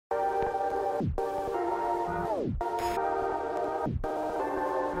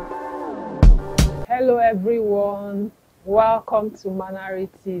Hello everyone, welcome to Manari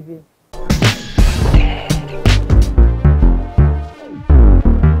TV.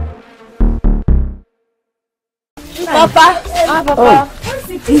 Papa! Papa!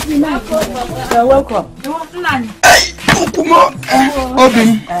 You're welcome.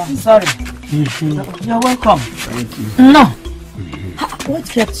 Sorry. You're welcome. Thank you. No. What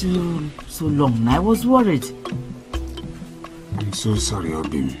kept you so long? I was worried. I'm so sorry,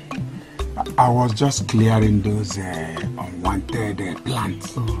 Obim. I was just clearing those unwanted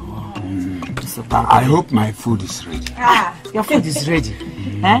plants. I hope my food is ready. Your food is ready.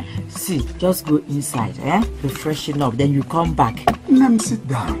 See, just go inside, refreshing up, then you come back. Sit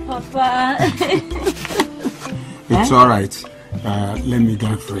down. Papa. It's all right. Let me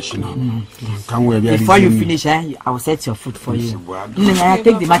get freshen up. Before you finish, I will set your food for you.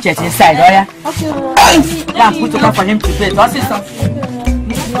 Take the machete inside, okay? Yeah, put it up for him to bed.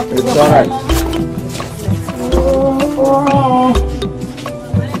 It's all right.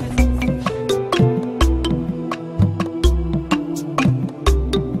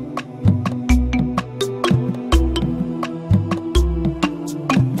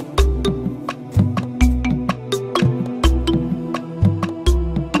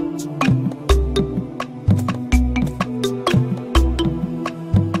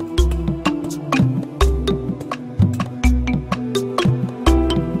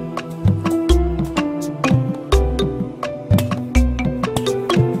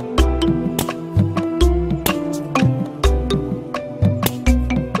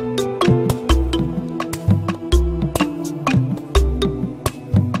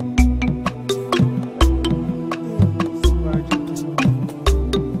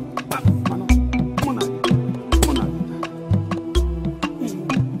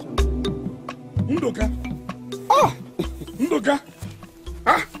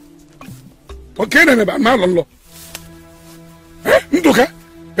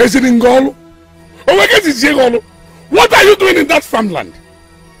 What are you doing in that farmland?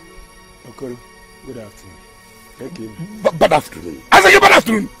 Okay, good afternoon. Thank you. Bad afternoon. I say bad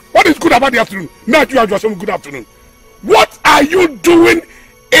afternoon. What is good about the afternoon? Not you are just saying good afternoon. What are you doing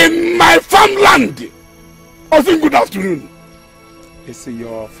in my farmland? I think good afternoon. It's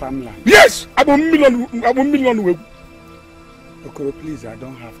your farmland. Yes, I'm a million. Okay, please, I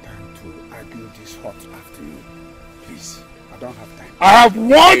don't have time to argue this hot afternoon. Please, I don't have time. I have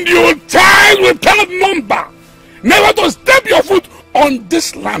warned you time without number never to step your foot on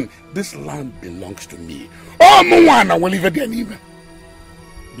this land. This land belongs to me. Oh, Mwana will leave it there anyway.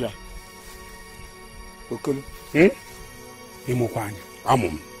 Yeah. Okolo. Imokwani.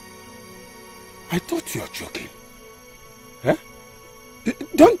 Amum. I thought you were joking. Huh?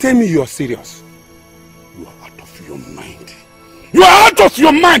 Don't tell me you're serious. You are out of your mind. You are out of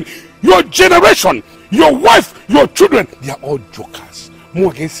your mind. Your generation, your wife, your children, they are all jokers.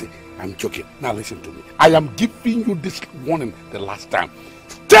 More against it. I'm joking. Now listen to me. I am giving you this warning the last time.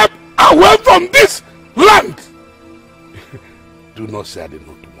 Step away from this land. Do not say I did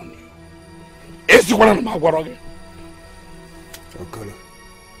not warn you. Is you one of my warriors?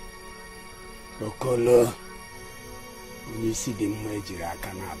 Okolo. When you see the major, I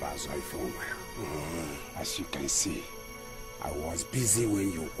can have as you can see, I was busy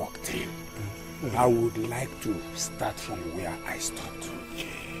when you walked in. I would like to start from where I stopped. Okay.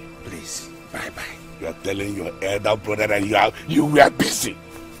 Please, bye-bye. You are telling your elder brother that you were busy.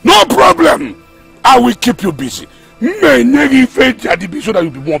 No problem. I will keep you busy. So that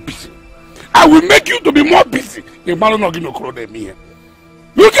you'll be more busy. I will make you to be more busy.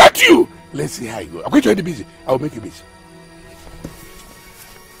 Look at you. Let's see how you go. I'm going to be busy. I will make you busy.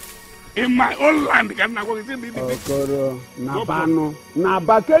 In my own land, Okoro, Nabano,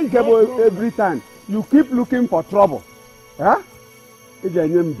 Nabakenkebo every time. You keep looking for trouble. Huh? It's a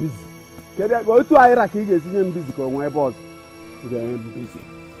name busy. Go to Iraq, it's a name busy because my boss is a name busy.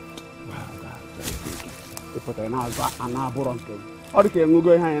 Wow, God, thank you. If I know, I'm not born. Or can you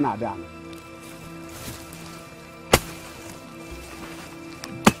go ahead and add down?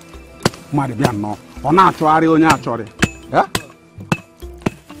 Maribiano, or not, or not, yeah?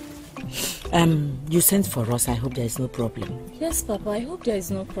 You sent for us. I hope there is no problem. Yes, Papa. I hope there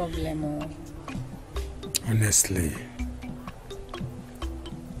is no problem. Honestly,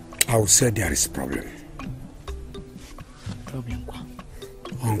 I would say there is problem. Problem?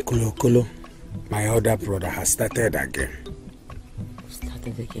 Uncle Okolo, my older brother, has started again.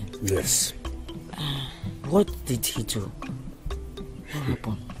 Started again? Yes. What did he do? What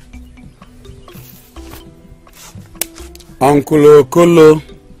happened? Uncle Okolo,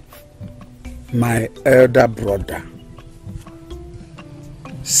 my elder brother,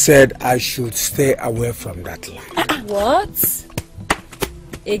 said I should stay away from that land. What?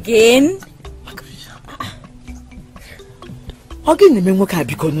 Again? Again, the men can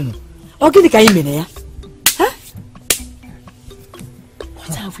be called. Again, can you mean? Huh?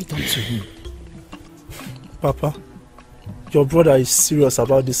 What have we done to him? Papa, your brother is serious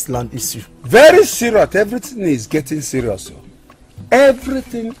about this land issue. Very serious. Everything is getting serious.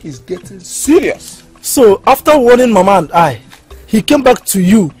 Everything is getting serious. So, after warning Mama and I, he came back to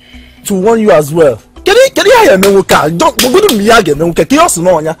you to warn you as well. Can you hear me? Don't go to me again. Okay, chaos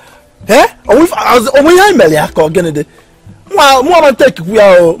no nya. Eh? We hear me ya ko again de. Mo take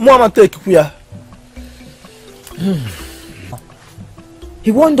kuya.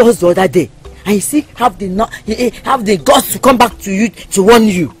 He warned us the other day, and you see, have the guts to come back to you to warn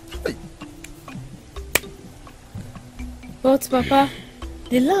you. But Papa,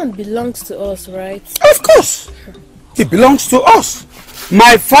 the land belongs to us, right? Of course. It belongs to us.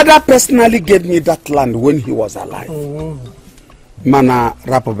 My father personally gave me that land when he was alive. Mana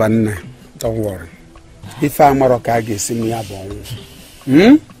Rapabanne, don't worry. If I'm Morocco, see me abon.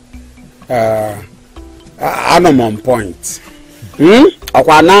 I'm on point.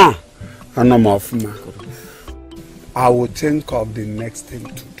 Akwana, I'm off. I will think of the next thing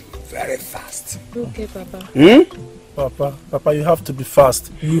to do very fast. Okay, Papa. Papa, you have to be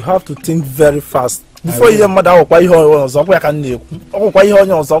fast. You have to think very fast. Before you mother or why can you? Oh, why you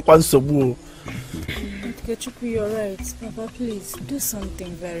You're right. Papa, please do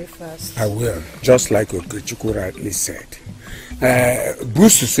something very fast. I will, just like Okechukwu rightly said.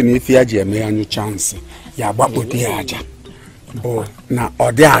 Bruce Sinifia Jeme a new chance. Ya babu di aja. Oh, na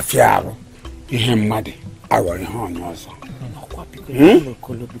ode afiaro. Ihe mmade. Awo ihe onye ozo.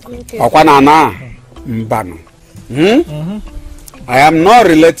 Okwa na mbano. I am not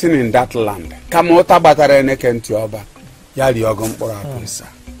relating in that land. Kamota batare ne kenti oba. Yali ogo mkporo apisa.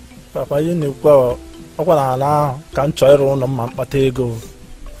 Papa, you know kwa na kan choiro no mapata ego.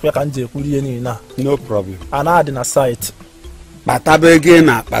 We kan je kwuri ni na. No problem. Ana dị na site. Bata be ege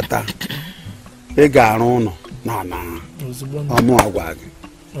na bata. E ga aru no na. Omo agwa gi.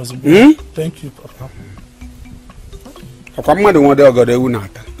 Thank you, Papa. Akwa mmadu won de ogode ewu na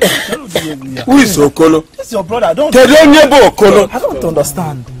ata. Who is Okolo? This is your brother. I don't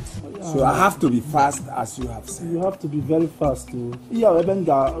understand. So I have to be fast as you have said. You have to be very fast too. Yeah, even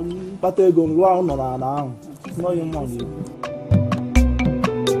bata go round na. It's not your money.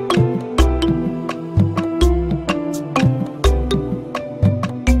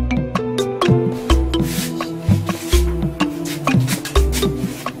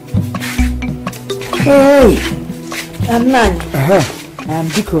 Hey, I'm not.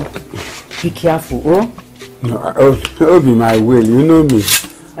 Biko, be careful, oh? No, it'll be my will, you know me.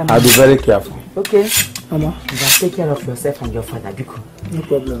 I'll be very careful. Okay. Mama, you must take care of yourself and your father, Biko. No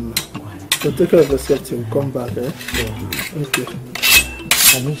problem. So take care of yourself till you come back, eh? Yeah. Okay.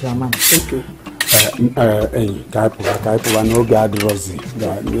 I need your man. Okay. Hey, Kaipu, no God, Rosie.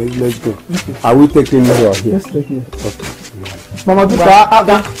 Let's go. Are we taking care of here? Yes, take care. Okay. Mama, don't worry,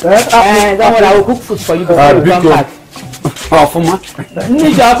 I will cook food for you before you come back. Ofuma.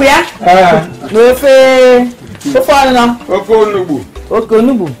 Ni job ya? No fe. So far now. Okonubu.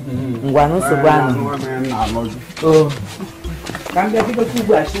 Okonubu. Ngwa no so gwa no. Oh. Kambia biko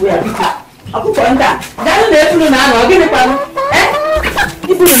kubu ashiwe abika. Akuko nda. Danu na efulu na ano gini pa no.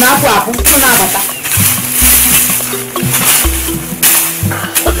 Ifulu na afu afu, ifulu na abata.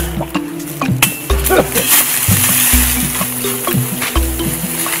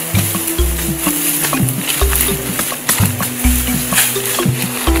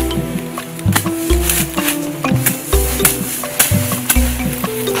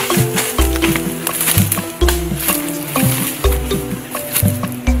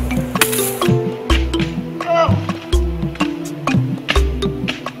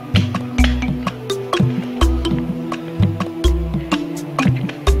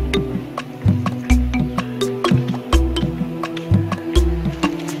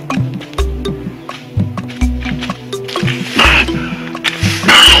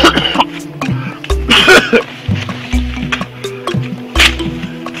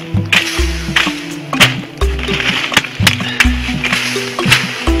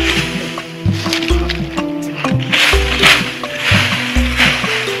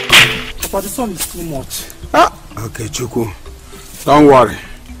 But the sun is too much. Okay, Chuku. Don't worry.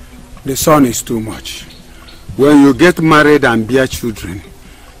 The sun is too much. When you get married and bear children,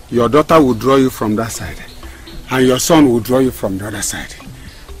 your daughter will draw you from that side, and your son will draw you from the other side.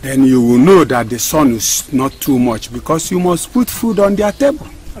 Then you will know that the sun is not too much because you must put food on their table.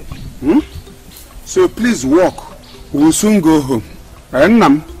 So please walk. We will soon go home.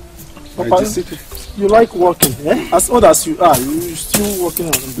 Papa, you like working, eh? As old as you are, you're still working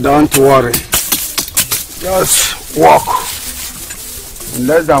on it. Don't worry. Just walk. In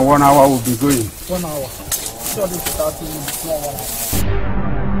less than 1 hour we'll be going. 1 hour. Sure, this is 30 minutes, not 1 hour.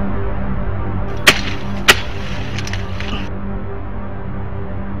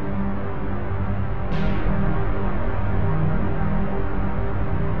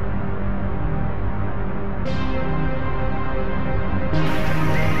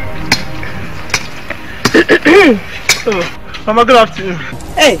 Mama, good afternoon.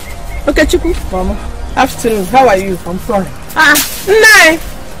 Hey, okay, Chiku. Mama. Afternoon. How are you? I'm fine. Nai.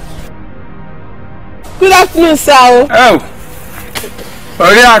 Good afternoon, sir. Oh,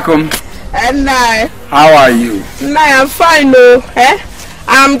 Oriakum. Nai. How are you? Nai, I'm fine,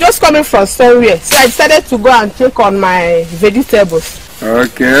 I'm just coming from somewhere, so I decided to go and check on my vegetables.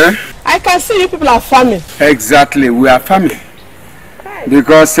 Okay. I can see you people are farming. Exactly, we are farming.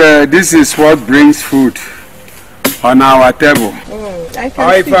 Because this is what brings food on our table. I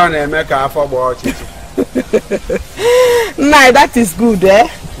can see. Nah, that is good, eh?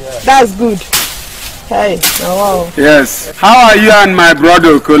 Yeah. That's good. Hey, oh, wow. Yes. How are you and my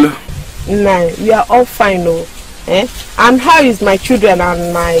brother Okolo? Nah, we are all fine, eh? And how is my children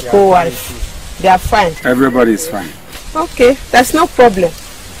and my co-wife? They are fine. Everybody is fine. Okay, that's no problem.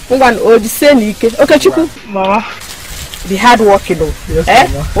 Okay, Chiku. Mama. Be hard working, Yes,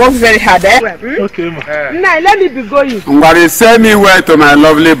 Mama. Work very hard, eh? Okay, ma. Nah, let me be going. But send me word to my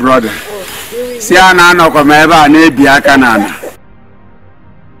lovely brother. See, I know come ever and be a canana.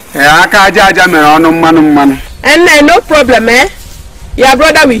 And no problem, eh? Your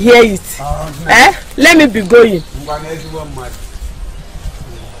brother will hear it. Eh? Let me be going.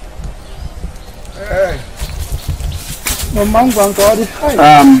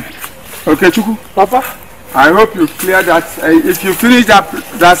 Okay, Chuku. Papa. I hope you clear that. If you finish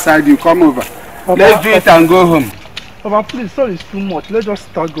that side, you come over. Papa, let's do it and go home. Papa, please, sun is too much. Let's just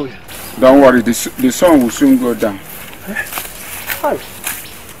start going. Don't worry, the sun will soon go down. Hi.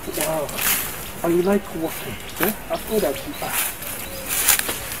 Wow. And you like walking, eh? After that you are.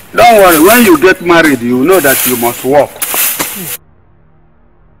 Don't worry, when you get married, you know that you must walk.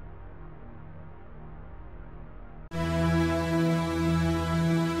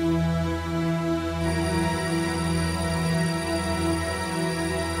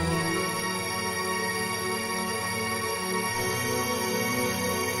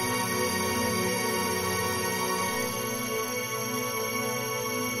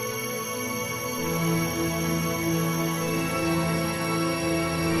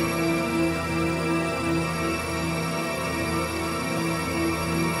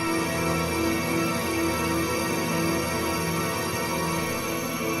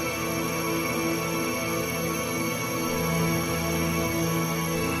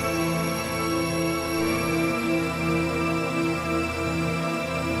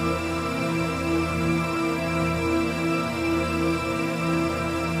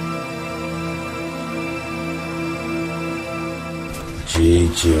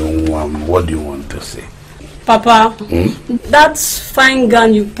 What do you want to say? Papa, that fine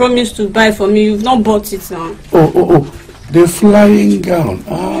gown you promised to buy for me, you've not bought it now. Oh, the flying gown.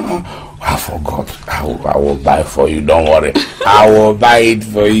 I forgot. I will buy for you, don't worry. I will buy it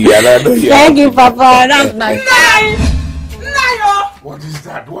for you. Thank you, Papa. That's nice. What is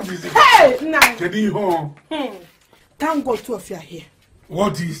that? What is it? Hey, Nai. Thank God two of you are here.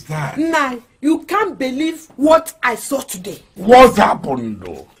 What is that? Nai, you can't believe what I saw today. What happened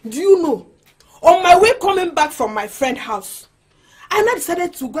though? Do you know? On my way coming back from my friend's house, I now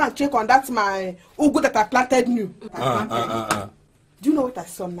decided to go and check on that my ugu that I planted new. Do you know what I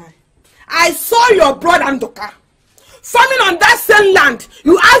saw now? I saw your brother and Ndoka farming on that same land.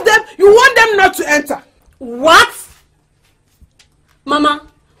 You asked them, you want them not to enter. What? Mama,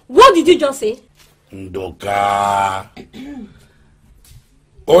 what did you just say? Ndoka.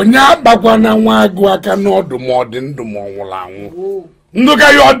 Onya bagwana wagu aka n'odu modi ndu monwulanwu.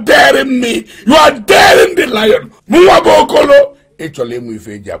 Ndoka, you are daring me. You are daring the lion. Muwa bokolo. Echole mu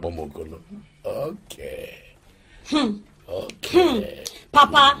ife eji abomokolo. Okay. Okay.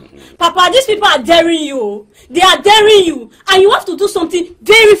 Papa, these people are daring you. They are daring you. And you have to do something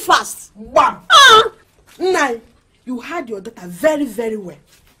very fast. Bam! Nai, you had your daughter very, very well.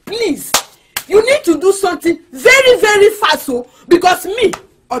 Please, you need to do something very, very fast, because me,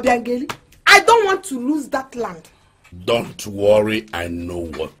 Obiangeli, I don't want to lose that land. Don't worry, I know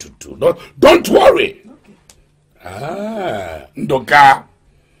what to do. Don't worry. Okay. Ndoka,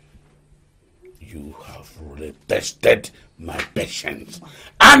 you have really tested my patience.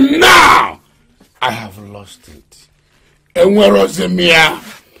 And now, I have lost it. Enwerozimia.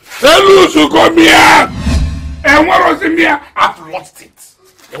 Elusukomia. Enwerozimia. I've lost it.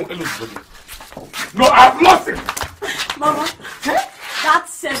 No, I've lost it. Mama, that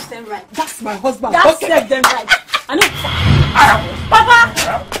serves them right. That's my husband. That serves them right. I know. Papa,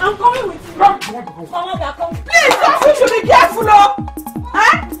 I'm coming with you. Mama, we are coming. Please, you should be careful, oh.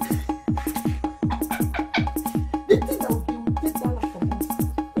 Huh? The thing that will take that life from us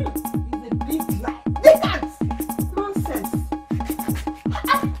is a big lie. They can't. Nonsense.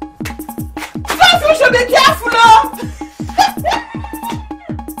 Please, you should be careful, oh.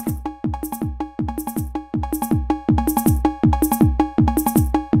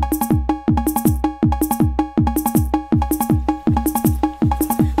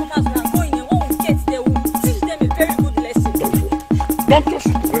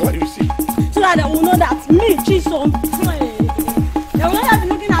 Me, Chisom, they will not have been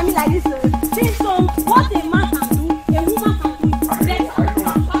looking at me like this. Chisom, what a man can do, a woman can do it.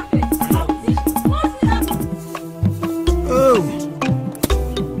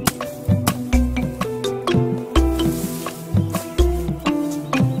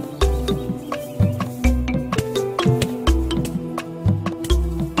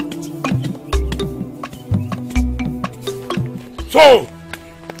 Oh.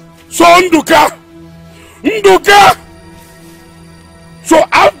 So Nduka! So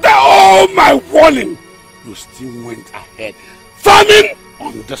after all my warning, you still went ahead farming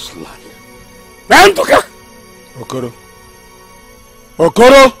on this land. Nduka!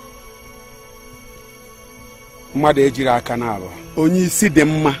 Okoro! Mmadụ ejiri aka n'abụ. Onye isi dị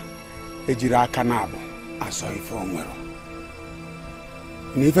mma ejiri aka n'abụ. Asọ ife onwero.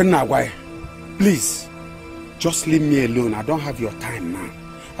 Even now, why? Please, just leave me alone. I don't have your time now.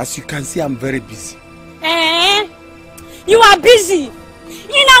 As you can see, I'm very busy. You are busy. In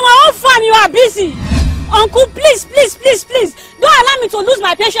our own farm, you are busy. Uncle, please. Don't allow me to lose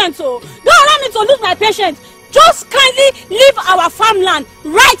my patience. Don't allow me to lose my patience. Just kindly leave our farmland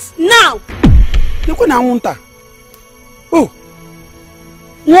right now. Oh.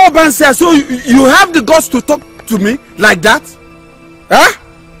 So you have the guts to talk to me like that? Huh?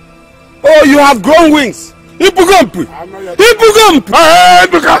 Oh, you have grown wings. Ipugumpu!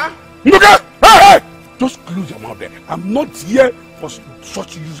 Hey! Just close your mouth there. I'm not here for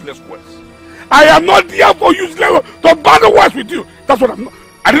such useless words. I am not here for useless to battle words with you. That's what I'm not.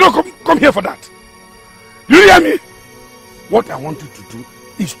 I did not come here for that. You hear me? What I want you to do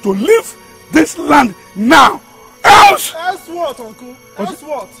is to leave this land now. Else what, Uncle? Else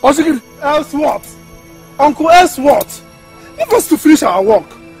what? Else what? Uncle, else what? Leave us to finish our work.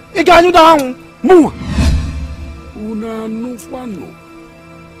 You down. Move. Who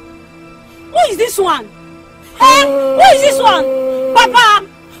is this one? Who is this one? Papa,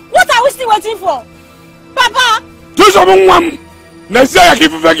 what are we still waiting for? Papa! Just a moment. Let's say I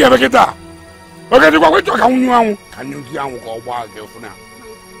keep it back. Okay, you go to can you go back now?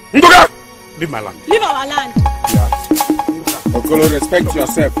 Leave my land. Leave our land. Yeah. Okolo, respect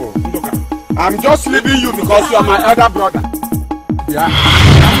yourself. I'm just leaving you because you are my elder brother. Yeah.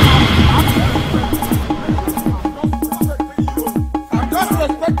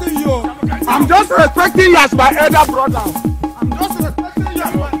 I'm just respecting you as my elder brother. I'm just respecting you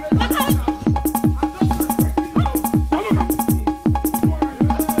as my elder brother.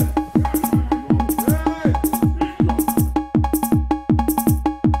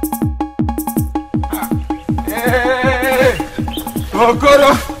 Hey,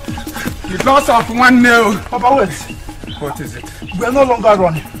 Okoro, because of one nail. Papa, wait. What is it? We are no longer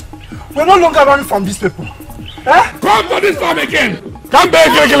running. We are no longer running from these people. Eh? Come to this farm again. Come back,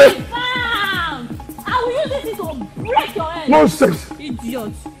 quickly. I will use this to break your head. Nonsense.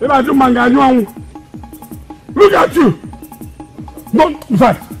 Idiot. If I do manga, look at you. Don't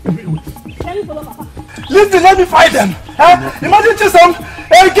fight. Let me follow Papa. Listen, let me fight them. Eh? Imagine just a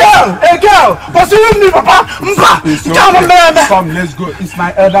girl. Pursuing me, Papa. Come, let's go. It's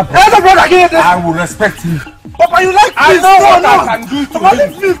my elder brother. Elder brother, give it. I will respect him. Papa, you like I this? know what I can do to Papa,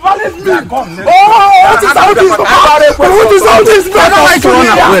 him. leave me. Come, What is all this, Papa? What is all this? I don't like to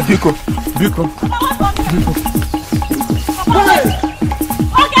hear that. Biko.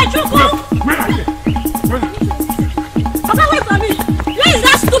 Okay, Chuku. Papa, wait for me. Where is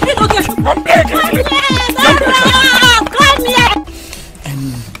that stupid Chuku? Come back. Come here.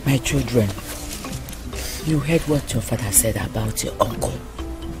 My children, you heard what your father said about your uncle.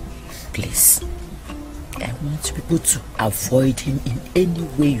 Please, I want people to avoid him in any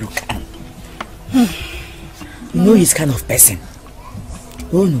way you can. You know he's kind of person.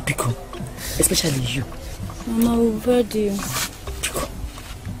 Oh no, Pico. Especially you. Mama, we've heard you. Pico.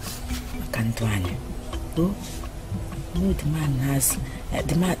 I can't do anything. Oh? No, the man has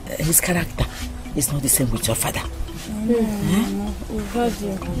his character is not the same with your father.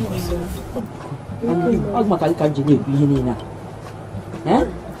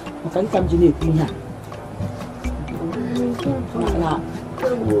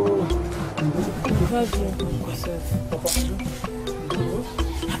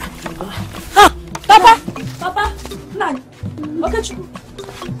 Papa, Nani, okay,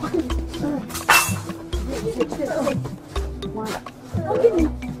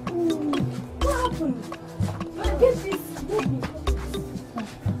 what happened? Get this baby.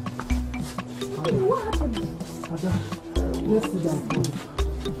 What happened? Let's sit down.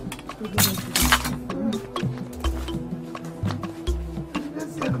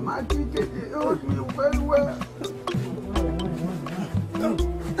 My teacher owed me very well.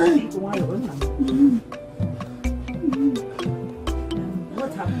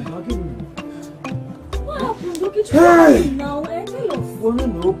 What happened? What happened? Hey! Now, tell us. What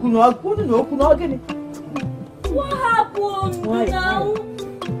happened now?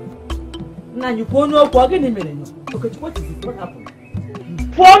 Now you phone up again in a minute. Okay, what is it? What happened?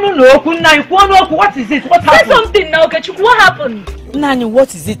 What is it? What happened? Say something now, Okechukwu. What happened? Nani,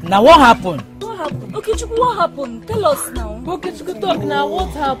 what is it now? What happened? What happened? Okechukwu, what happened? Tell us now. Okechukwu, talk now. What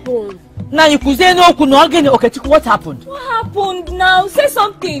happened? Nani, Okechukwu, what happened? What happened now? Say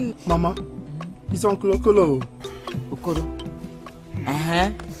something. Mama, it's Uncle Okolo. Okolo?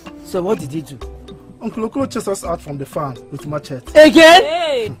 So what did he do? Uncle Okolo chased us out from the farm with machete. Again?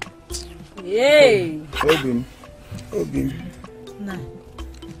 Hey! Yay! Obim.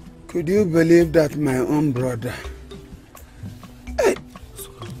 Could you believe that my own brother? Hey.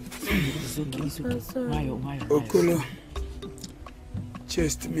 Okolo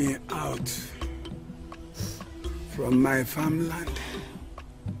chased me out from my farmland.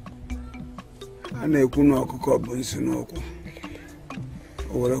 And I couldn't walk up in Sinoko.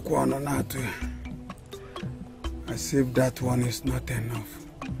 Over a corner, not as if that one is not enough.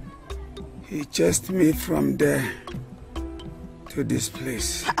 He chased me from there to this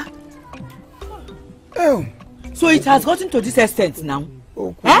place. Oh. So it has gotten to this extent now?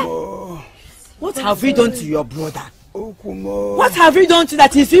 Okumo. What have we done to your brother? Okumo. What have we done to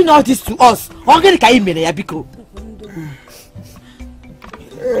that he's doing all this to us? Don't hold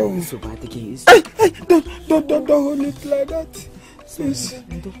it like that. Please.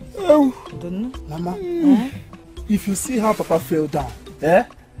 Mama, if you see how Papa fell down,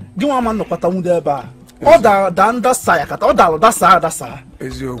 give one man no pata wunde ba. All that side, all that side.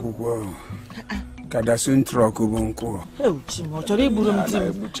 Eziokuko. Kadasun truck ubonko. Oh, Chimo, chori burum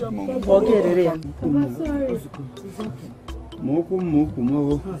tim. Forget it. Moku.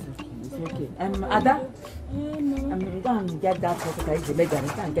 Okay. Ada, I'm going to get that pocket. I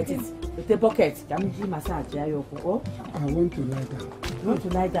can get it. The pocket. Can you massage? I want to lie down. You want to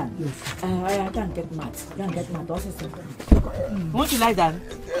lie down? Yes. I can't get mad. I can't get mad. You want to lie down?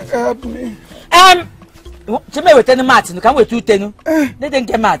 Help me. Chime with any mat. You can't wait to tell. They didn't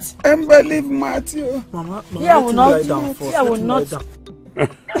get mad. Believe Matthew. Mama, I will not. I will not.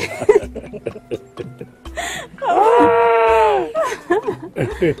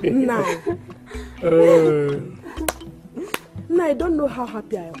 Now I don't know how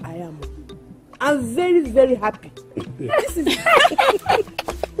happy I am. I'm very, very happy. This is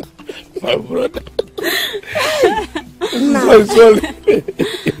my brother. I'm sorry.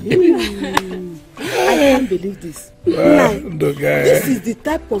 I can't believe this. This is the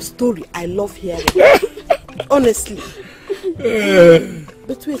type of story I love hearing. Honestly.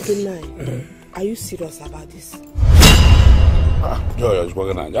 But wait a minute. Are you serious about this? Joyous,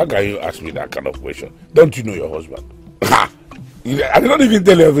 how can you ask me that kind of question? Don't you know your husband? I did not even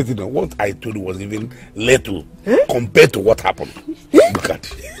tell you everything. What I told you was even little compared to what happened. Look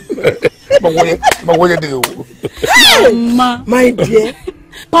at it. But what you do? My dear,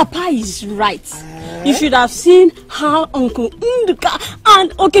 Papa is right. You should have seen how Uncle Nduka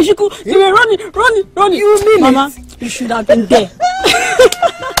and Okechukwu they were running. You mean Mama, you should have been there.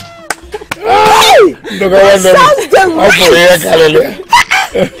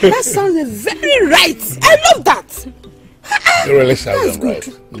 That sounds very right. I love that. You really sound them right.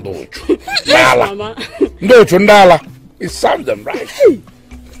 No, it sounds them right.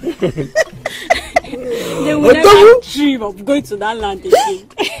 They will never dream of going to that land again.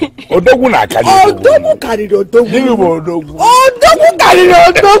 Odogu carried Odogu. Odogu carried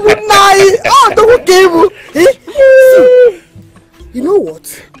Odogu. You know what?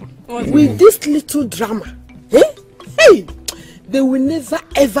 With this little drama, they will never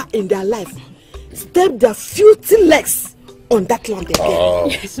ever in their life step their filthy legs on that land again. Oh.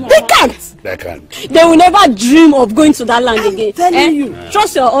 Yes, They can't. They can't. They will never dream of going to that land again. Telling you.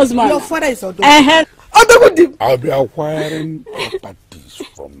 Trust your husband. Your father is Odo. I'll be acquiring properties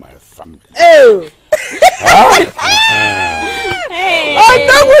from my family. Oh. Hey.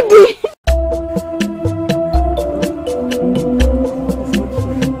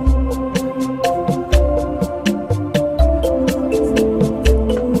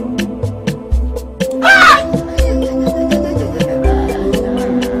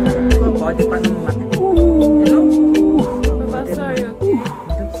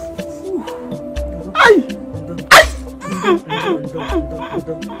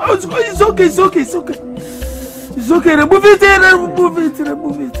 It's okay. It's okay. Remove it.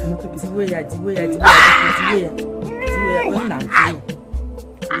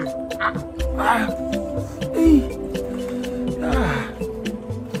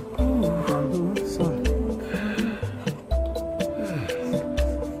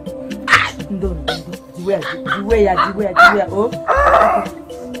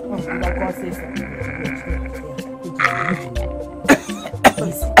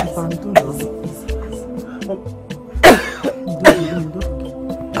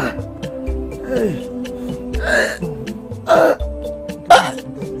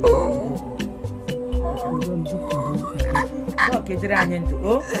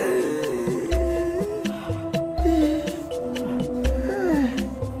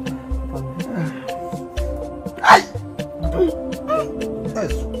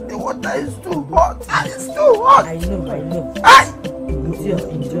 The water is too hot. It's too hot. I know.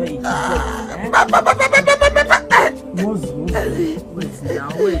 Enjoy it. Wait now.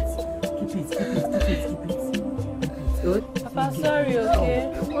 Keep it. Good? Papa, sorry, okay?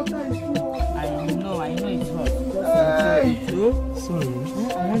 I know it's hot. Sorry.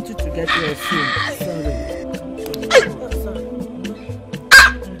 I want you to get your food. Sorry.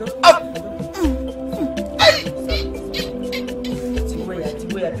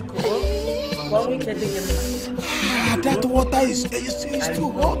 That water is too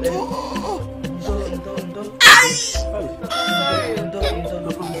hot.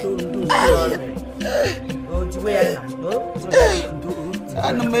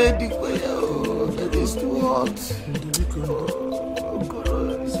 It is too hot.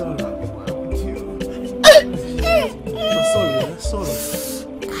 Sorry.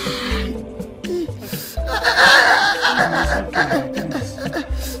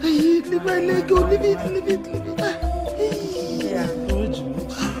 Leave my leg go, leave it.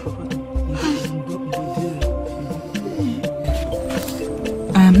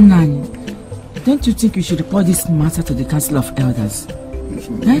 Nani, don't you think you should report this matter to the Council of Elders?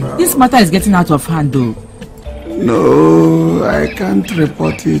 This matter is getting out of hand though. No, I can't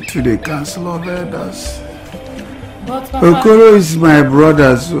report it to the Council of Elders. But Papa... Okoro is my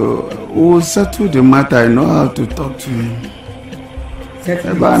brother, so we'll settle the matter. I know how to talk to him.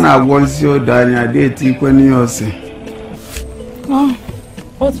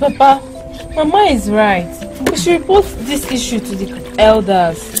 But Papa, Mama is right. We should report this issue to the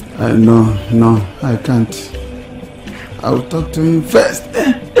elders. No, I can't. I'll talk to him first.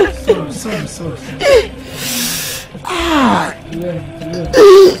 Sorry.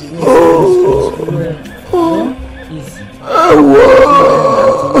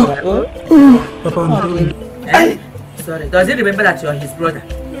 Papa, sorry. Does he remember that you are his brother?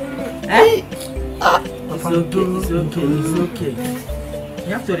 It's okay.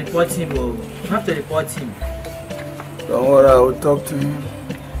 You have to report him. Don't worry, I will talk to him.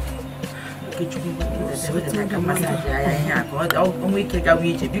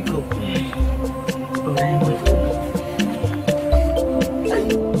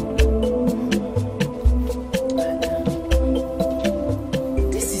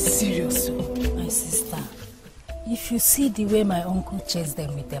 This is serious, my sister. If you see the way my uncle chased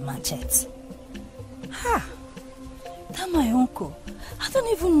them with the machete. That my uncle, I don't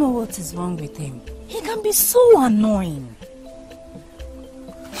even know what is wrong with him. He can be so annoying.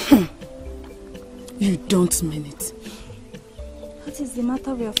 You don't mean it. What is the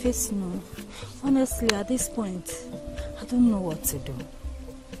matter we are facing? Honestly, at this point, I don't know what to do.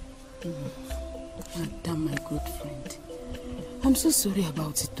 Madam, my good friend, I'm so sorry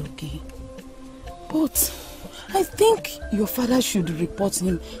about it, okay? But I think your father should report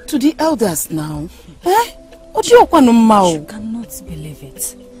him to the elders now. You cannot believe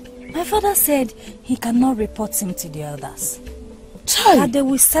it. My father said he cannot report him to the elders. That they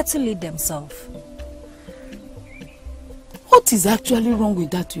will settle it themselves. What is actually wrong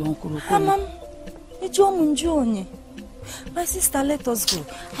with that, your uncle? Mom, my sister, let us go.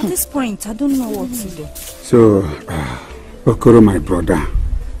 At this point, I don't know what to do. So, Okoro, my brother.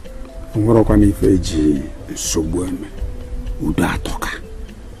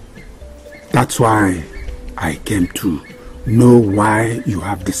 That's why I came to know why you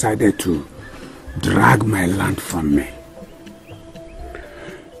have decided to drag my land from me.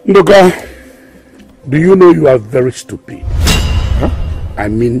 Ndoka, do you know you are very stupid? Huh? I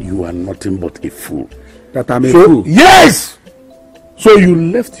mean, you are nothing but a fool. That I'm a fool? Yes! So you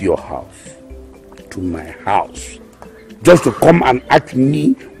left your house to my house just to come and ask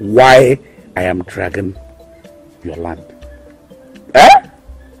me why I am dragging your land. Eh?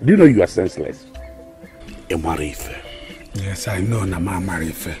 Do you know you are senseless? Emarife. Yes, I know Nama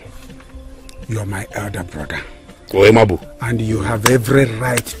Marife. You're my elder brother. Oh, Emabu. And you have every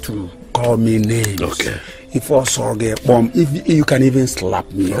right to call me names. Okay. If also get bomb, if you can even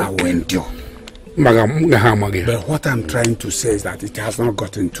slap me, I will endure. But what I'm trying to say is that it has not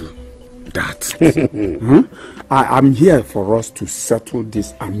gotten to that. I'm here for us to settle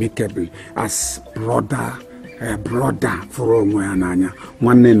this amicably as brother for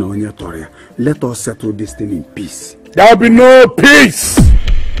let us settle this thing in peace. There will be no peace.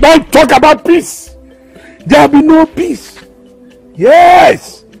 Don't talk about peace. There will be no peace.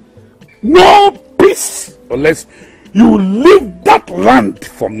 Yes. No peace unless you leave that land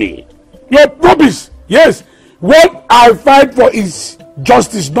for me. Your rubbish. Yes. What I fight for is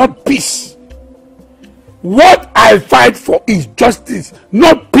justice, not peace. What I fight for is justice,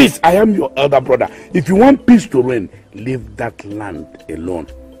 not peace. I am your elder brother. If you want peace to reign, leave that land alone.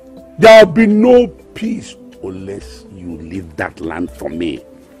 There will be no peace unless you leave that land for me.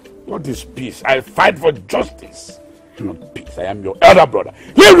 What is peace? I fight for justice, not peace. I am your elder brother.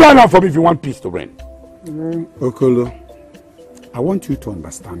 Leave that land for me if you want peace to reign. Okolo, I want you to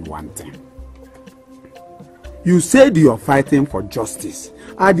understand one thing. You said you are fighting for justice.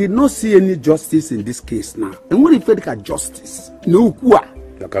 I did not see any justice in this case now. And what if you look justice? No,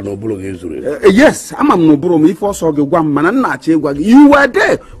 yes, I'm no bro. If also you were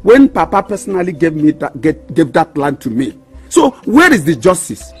there when Papa personally gave me gave that land to me. So where is the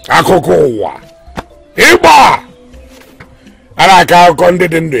justice? Akokowa, Iba, Araka Konde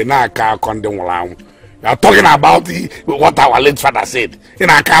Dende, Naka Konde Mulang. You are talking about what our late father said. In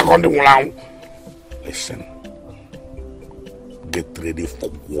Aka Konde Mulang. Listen. Get ready for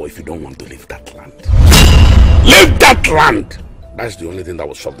war if you don't want to leave that land. Leave that land! That's the only thing that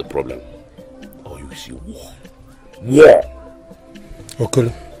will solve the problem. Or you will see war. War!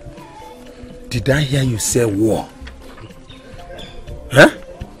 Okolo, did I hear you say war? Huh?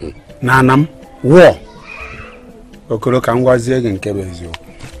 Nanam, war. Okolo kangwazi again kebezio.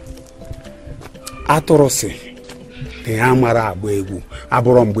 Atorose. The Amara Abu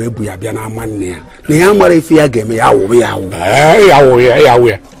Aborom Webu Yabiana Mania. The Amara if you gave me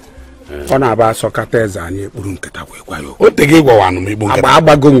Onaba Socrates and Urunkata. What the gave one me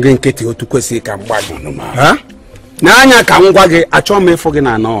Abagon Ginketi to Kwesi Kambano. Huh? Nanya Kangwage, a chome fogin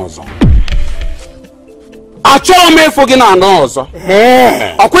and ozo. A chome fogin and ozo.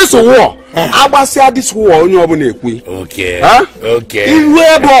 A question war. Abasia this war on your bonnet. Okay. Huh? Okay. In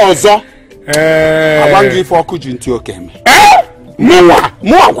where bozo. I want to give for could into your came.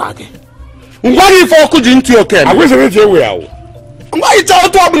 More wagon. What if I could into your came? I wish I knew well. Why it's all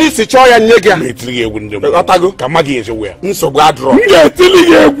to be such a nigga? Otago, Kamagi is aware. So bad wrong.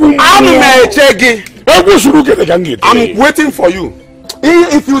 I'm waiting for you.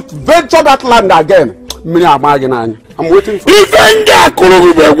 If you venture that land again, I'm waiting for you.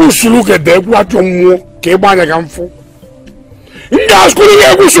 If look at them, what you want,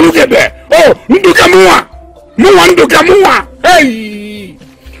 oh, Ndukamua! Ndukamua! Hey!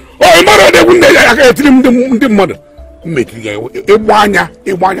 Oh, mother, they wouldn't trim the mother. Make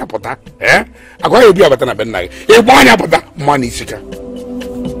Iwanya Pota, eh? I got to be about an abandon. Iwanya Pota, money seeker.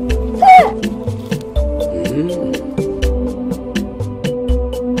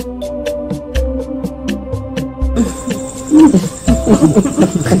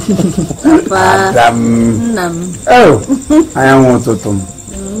 Oh, I am one to them.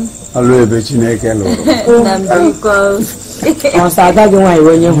 I'll leave it in a can.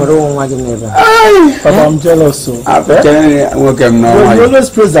 But I'm jealous. So I'm always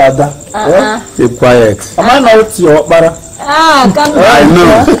praise Ada. Keep quiet. Am I not your butter? I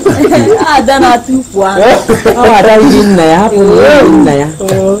know. I don't know too far. Oh, I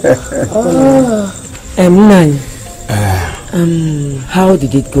don't know. How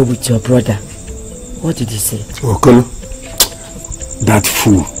did it go with your brother? What did he say? Okolo, that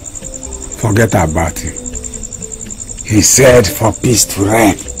fool, forget about him. He said for peace to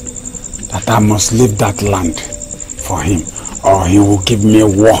reign, that I must leave that land for him, or he will give me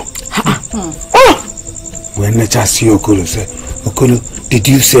war. When I just see Okolo said, Okolo, did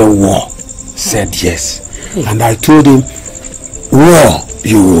you say war? Said yes. And I told him, war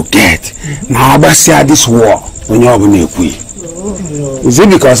you will get. Now I see this war when you're going to quit. Is it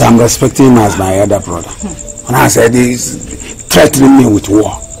because I'm respecting him as my elder brother? And I said he's threatening me with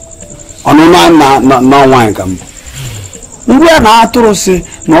war. Oh no one can. We are not to say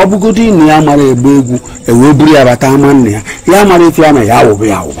no bugudi ni amare ebegu ewe buri abata manne ya amare if ya na ya wo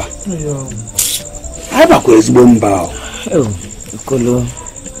be awoba. I ba ko ezigbo mba. Okolo.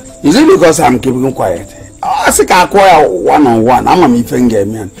 Is it because I'm keeping quiet? I think I acquire one-on-one. I'm a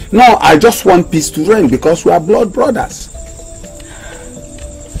man. No, I just want peace to reign because we are blood brothers.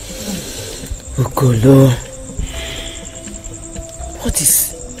 Okolo, what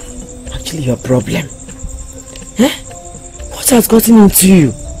is actually your problem? Eh? What has gotten into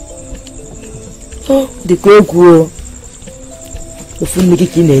you? Oh, the Kweku.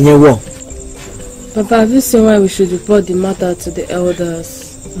 Papa, have you seen why we should report the matter to the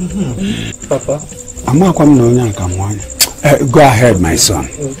elders? Papa? Go ahead, my son.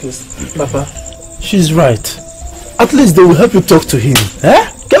 Okay. Papa, she's right. At least they will help you talk to him. Eh?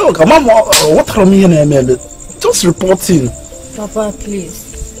 Just report him. Papa,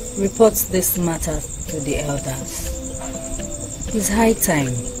 please, report this matter to the elders. It's high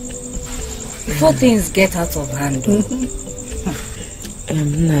time. Before things get out of hand.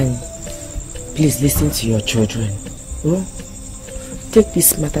 Nan, please listen to your children. Oh? Take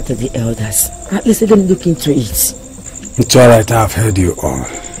this matter to the elders. At least let them look into it. It's alright, I've heard you all.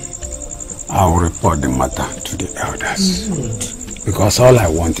 I'll report the matter to the elders. Because all I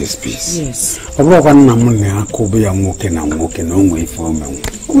want is peace. Yes.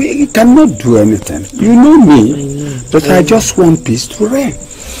 We cannot do anything. You know me. But I just want peace to reign.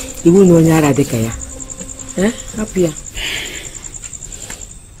 You will know Nyara. Eh? Happy.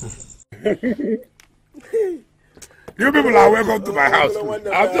 You people are welcome to my house.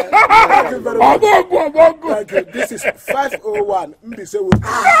 Thank you. This is 501.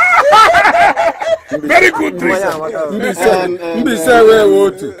 Very good drink.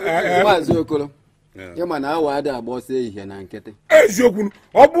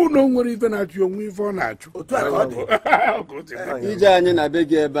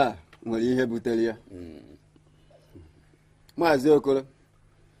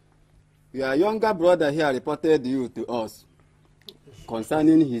 Your younger brother here reported you to us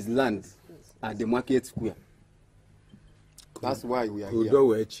concerning his land at the market square. That's why we are here.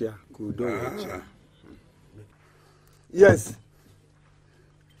 Yes.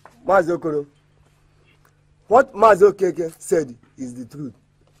 Mazokoro. What Mazokeke said is the truth.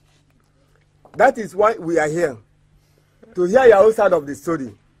 That is why we are here. To hear your own side of the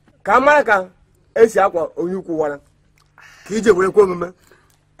story. Kamaraka, Esiakwa, Onyukuwana. Kije Wekomeme.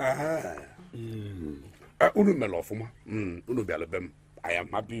 I am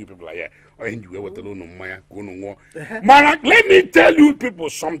happy you people are here. Marak, let me tell you people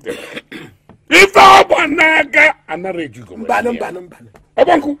something. If I Banaga and I read you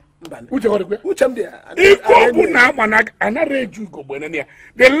go.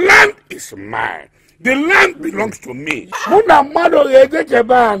 The land is mine. The land belongs to me.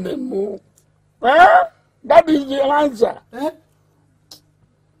 That is the answer.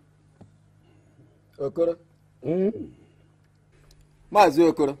 Okoro. Mazi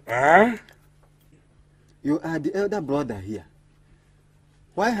Okoro. You are the elder brother here.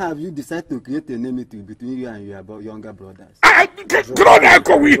 Why have you decided to create an enmity between you and your younger brothers? Why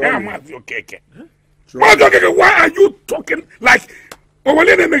are you talking like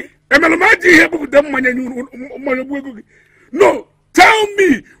no, tell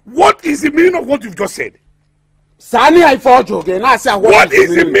me what is the meaning of what you've just said? Sani, I fought you again. What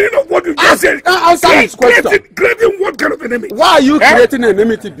is the meaning of what you just said? Creating what kind of enemy? Why are you creating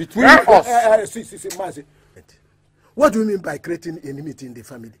enmity between us? See, what do you mean by creating enmity in the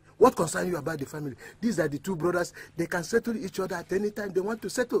family? What concerns you about the family? These are the two brothers. They can settle each other at any time they want to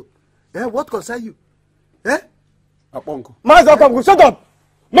settle. Eh? What concerns you? Eh? Aponko. Mazi, shut up.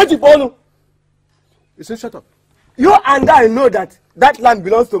 Mejiponu. You say shut up. You and I know that land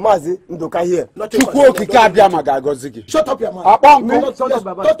belongs to Mazi Ndoka here. Shut up your mouth. Don't talk nonsense.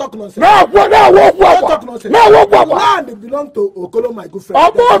 Don't talk nonsense. Land belongs to Okolo, my good friend.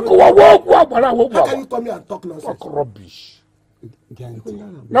 How can you come here and talk nonsense? Talk rubbish.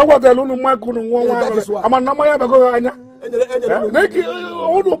 Now what the Lunu Makunu I'm a Namaya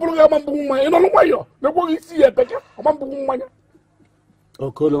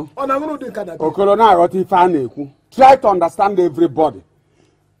Okolo na roti faneku. Try to understand everybody.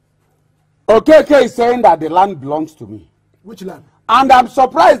 Okeke is saying that the land belongs to me. Which land? And I'm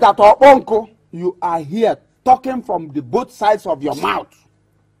surprised that Oponko, you are here talking from the both sides of your mouth.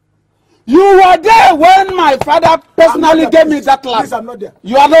 You were there when my father personally gave me that land. Please, I'm not there.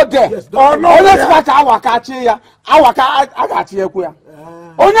 You are not there. Yes, Oh no.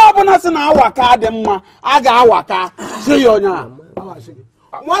 Onye ọbụla sị na awaka dị mma, a ga-awaka sị ya onye a.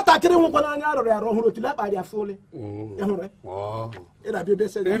 Nwatakịrị nwụkwa n'anya arụrụ ya ọhụrụ otu na-akpa ya fụlị. You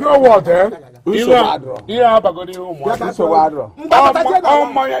know what, eh? Ihe abagoro ihe ụmụaka.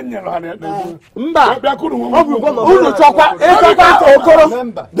 Mba. Unu chọkwa ịchọkwa okoro.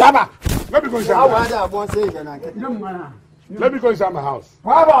 Daba. Let me go inside my house.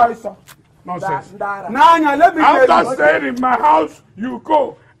 Nonsense. Nanya, let me After staying in my house, you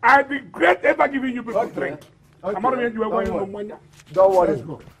go. I regret ever giving you people drink. I'm not going to Don't worry.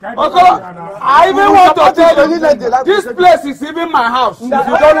 Okoro, I even want to tell you, this place is even my house. If you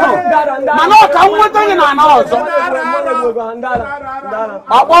don't know. Mano, come with me in an house.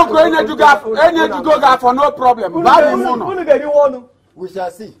 I won't go in to go for no problem. We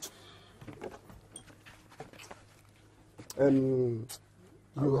shall see.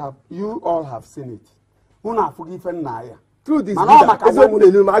 You all have seen it. Who have forgiven Naya? Through this,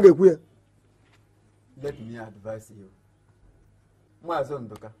 let me advise you.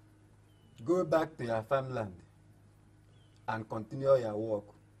 Go back to your farmland and continue your work.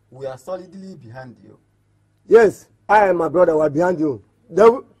 We are solidly behind you. Yes, I and my brother were behind you.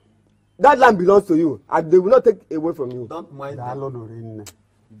 That land belongs to you, and they will not take away from you. Don't mind them.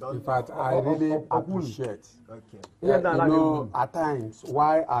 In fact, I really appreciate. Okay. You know, at times,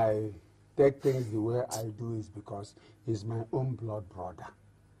 why I take things the way I do is because he's my own blood brother.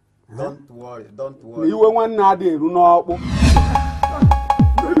 Don't worry, don't worry. You were one night, you know.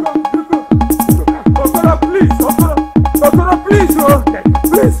 Okoro, please, Okoro, please,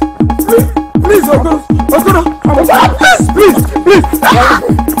 please, Okoro, please.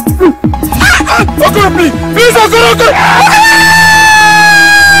 Okoro, please, Okoro.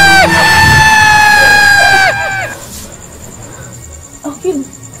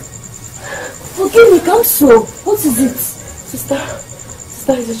 Forgive me, come so. What is it? Sister,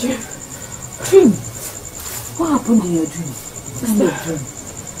 it's a dream. Dream? What happened in your dream?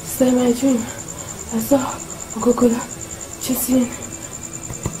 Sister, in my dream, I saw Okokola chasing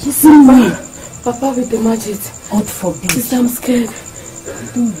me. Papa with the magic. God forbid. Sister, I'm scared.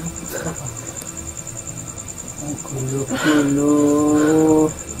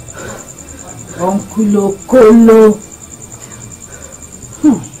 Uncle Okolo.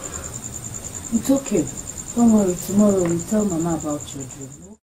 It's okay. Don't worry, tomorrow we'll tell Mama about your dream.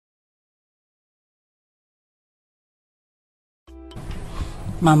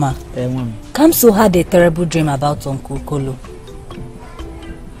 Mama, Kamso had a terrible dream about Uncle Kolo.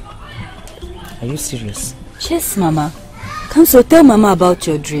 Are you serious? Yes, Mama. Kamso, tell Mama about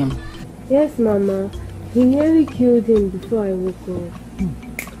your dream. Yes, Mama. He nearly killed him before I woke up.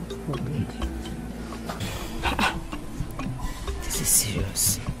 Forbid. This is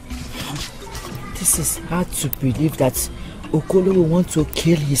serious. This is hard to believe that Okolo will want to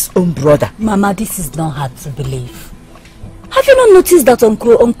kill his own brother. Mama, this is not hard to believe. Have you not noticed that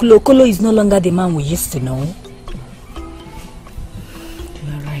Uncle Okolo is no longer the man we used to know? You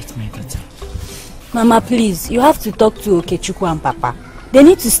are right, my daughter. Mama, please, you have to talk to Okechukwu and Papa. They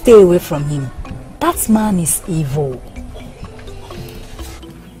need to stay away from him. That man is evil.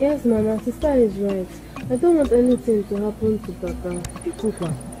 Yes, Mama, sister is right. I don't want anything to happen to Papa.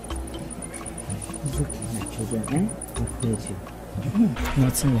 It's okay, my children, eh? I've heard you.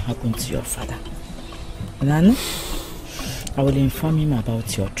 Nothing will happen to your father. Nanu, I will inform him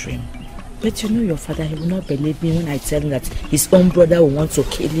about your dream. But you know your father, he will not believe me when I tell him that his own brother will want to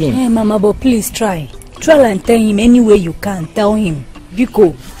kill him. Hey, Mama, but please try. Try and tell him any way you can. Tell him.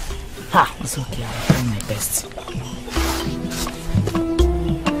 Biko. Ha! It's okay, I will do my best.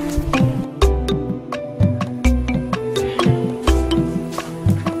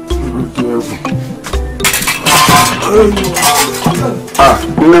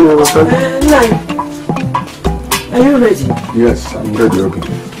 Are you ready? Yes, I'm ready, okay.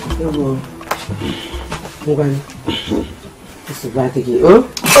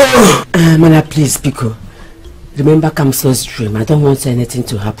 Mana, please, Biko. Remember Kamso's dream. I don't want anything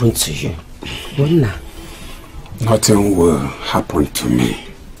to happen to you. Nothing will happen to me.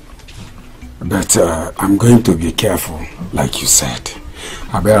 But I'm going to be careful, like you said.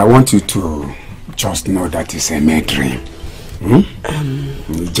 But I want you to just know that it's a mere dream.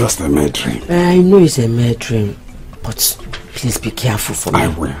 Just a mere dream. I know it's a mere dream, but please be careful for me.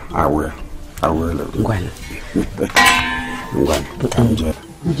 I will. Ngwana.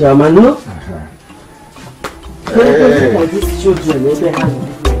 Jamanu? These children, they have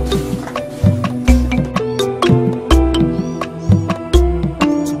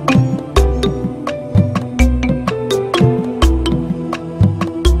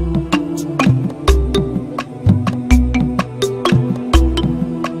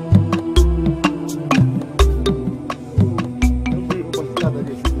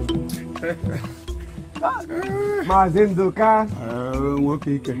Mazinduka.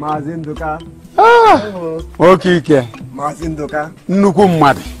 Wokike. Mazinduka. Wokike. Mazinduka. Nnukwu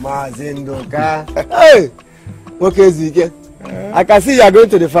mmadụ. Mazinduka. Hey! Okay, Zike. I can see you are going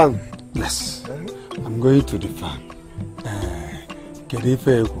to the farm. Yes. I'm going to the farm. Kedu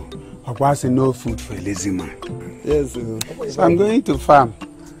no food for a lazy man. Yes. So I'm going to farm.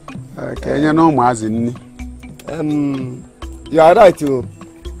 Kenya no mazini. You are right, too.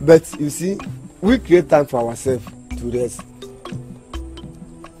 But you see, we create time for ourselves to rest.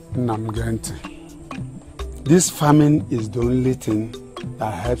 This farming is the only thing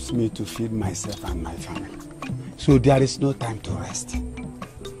that helps me to feed myself and my family. So there is no time to rest.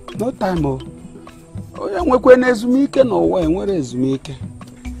 No time.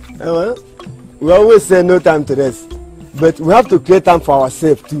 We always say no time to rest. But we have to create time for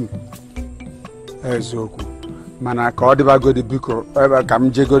ourselves too.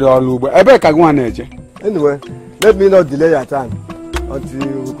 Anyway, let me not delay your time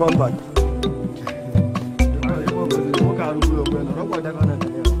until we come back.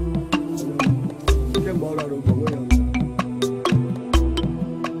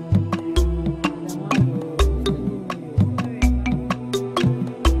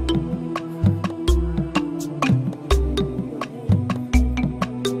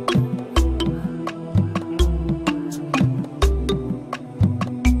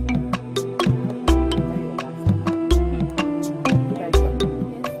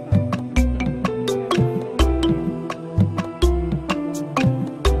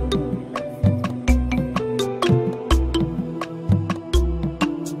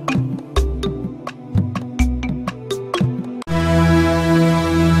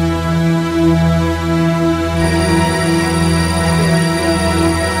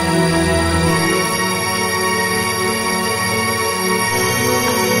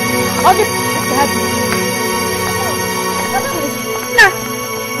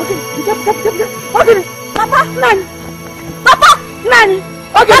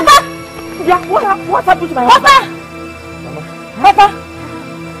 What happened to my husband? Papa!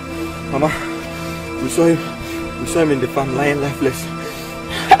 Mama, we saw him in the farm lying lifeless.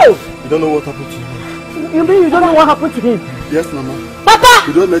 Oh! You don't know what happened to him. You mean you don't know what happened to him? Yes, Mama. Papa!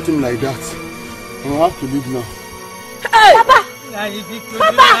 You don't let him like that. I'll have to leave now. Hey! Papa!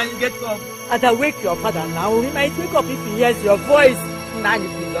 Papa! Get up. As I wake your father now, he might wake up if he hears your voice.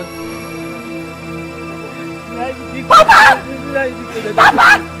 Papa!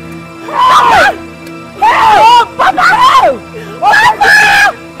 Papa! Hey! Oh, Papa! Papa!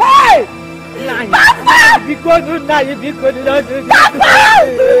 Hey! Papa! Because you know you because you don't do Papa!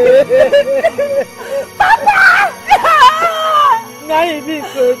 Papa! Now you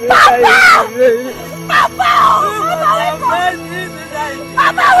because Papa! Papa!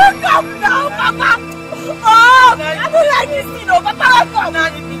 Papa will come now, Papa! Oh, I don't like this, you know, Papa will come!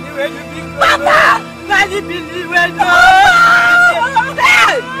 Papa! Now you believe when you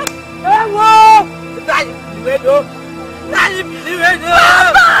Hey!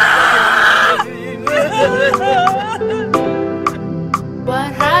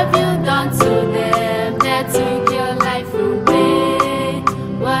 What have you done to them that took your life away?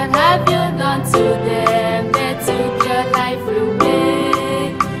 What have you done to them that took your life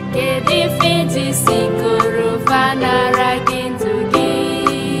away? Kedifiji sikoro vanara gintugi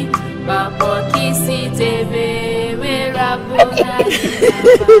Babo kisi tebe werabuna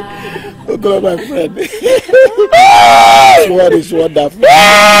Hello, my friend. What is wonderful?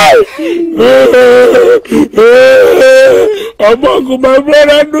 Among my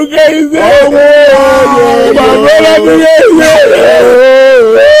brother, my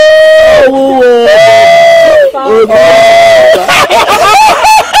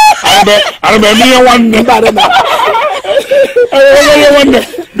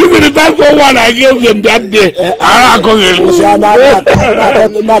This is the time for one I gave them that day.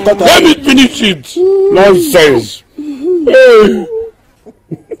 Let me finish it. Nonsense.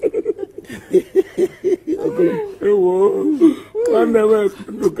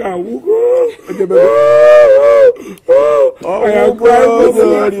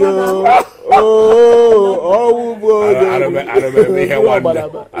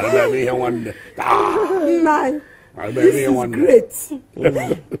 This is great.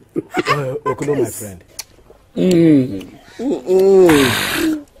 Okuno, my friend.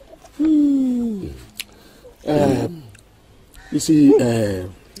 You see,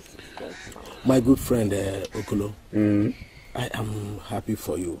 my good friend Okuno, I am happy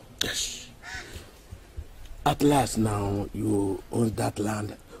for you. Yes. At last now you own that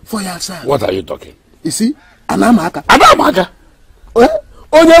land for yourself. What are you talking? You see, Anamaka.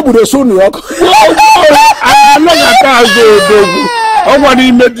 onye gburu sunu ọkụ anaghị azụ odogwu ọgwa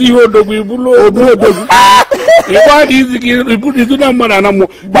n'ime ihe odogwu ibulu odogwu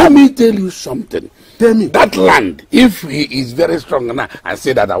let me tell you something. Tell me. That land, if he is very strong now and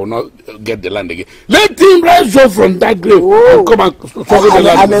say that I will not get the land again, let him rise up from that grave and come and struggle the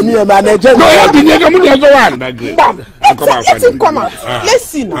land. No, you have to get one that grave. Let him come out. Let's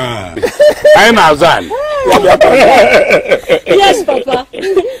see now. I'm Azan. Yes, Papa.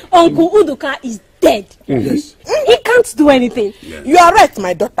 Uncle Uduka is dead. Yes. He can't do anything. Yes. You are right,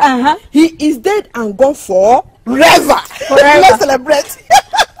 my daughter. He is dead and gone forever. Let's celebrate.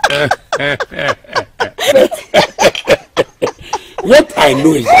 What I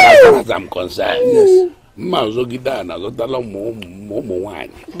know is that as far as I'm concerned, yes. Mazogida na zotala mo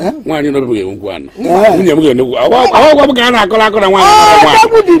wani. Wani no be ngwana. Munye muge no. Awa buga na akola na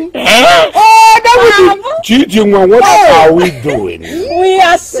wani. Chichi nwa, what are we doing? We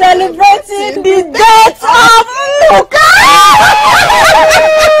are celebrating the death of Luka.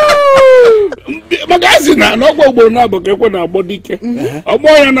 Magazine na gbogbo na bokekwe na agbodike. Ogbo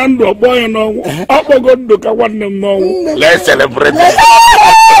ya na ndu, ogbo ya na onwu. Okpogo ndu ka nwanne m n'onwu. Let's celebrate.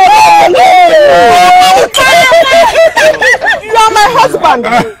 You are my husband.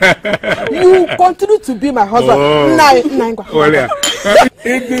 You continue to be my husband.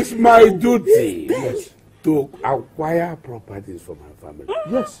 It is my duty to acquire properties for my family.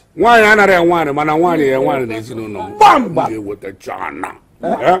 Yes. Why another one? Man, one is no. Bam! With a chana.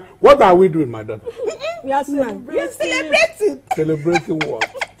 What are we doing, my daughter? We are celebrating. Celebrating what?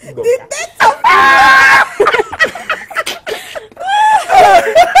 The death of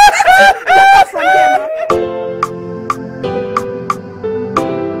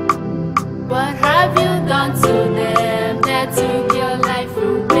What have you done to them that took your life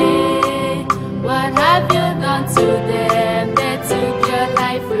away? What have you done to them that took your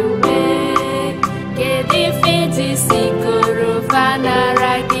life away? Kedifiti sikoro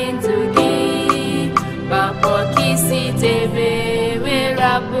fanara kintugi Papo kisi tebe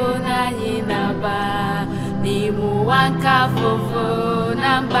werabuna hinaba Nimu wanka fofo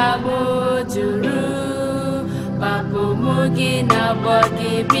nambabo juru Papo mugi na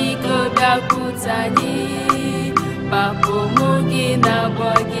bogi biko dakutani Papo mugi na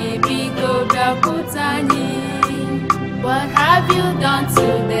bogi biko dakutani What have you done to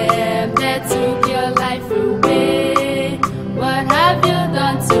them that took your life away? What have you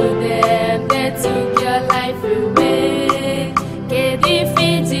done to them that took your life away?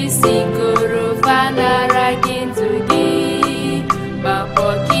 Kedifiti sikoro fanara kintugi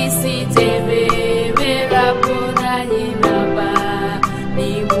Papo kisi tebe werabuna hinaba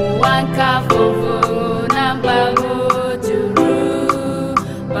Nimu wanka fofo nambago juru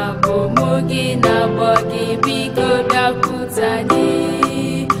Papo mugi na bogi biko dakutani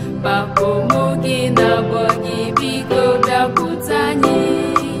Papo mugi na bogi biko dakutani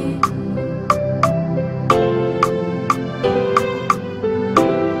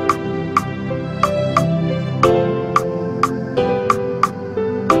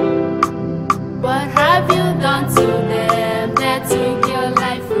What have you done to them that took your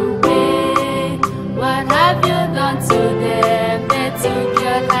life away? What have you done to them that took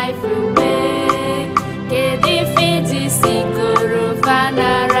your life away? Kedifiti sikoro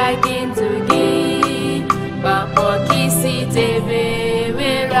fanara kintugi Papo kisi tebe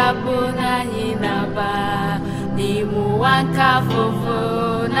werabuna hinaba Nimu wanka fofo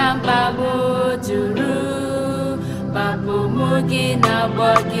nambabo juru Papo mugi na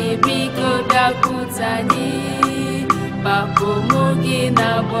bogi biko dakutani Papo mugi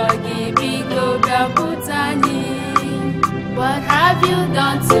na bogi biko dakutani What have you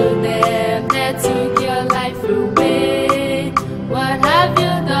done to them that took your life away? What have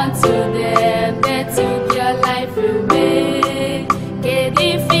you done to them that took your life away?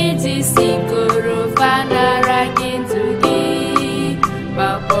 Kedifiti sikoro fanara kintugi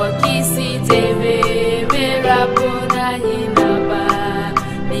Papo kisi tebe werabuna hinaba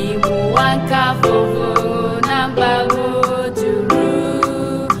Nimu wanka fofo nambago juru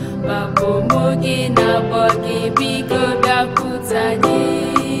Papo mugi na bogi biko dakutani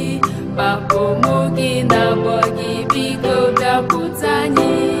Papo mugi na bogi biko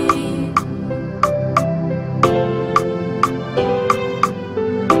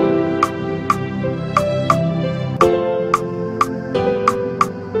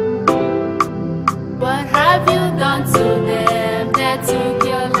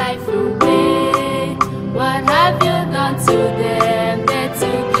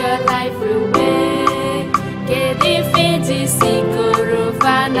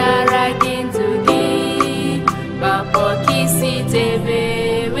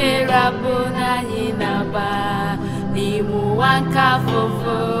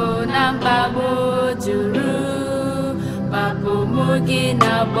Wankafofo nambabo juru Papo mugi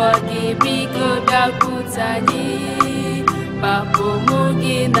na bogi biko dakutani Papo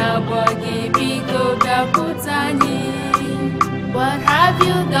mugi na bogi biko dakutani. What have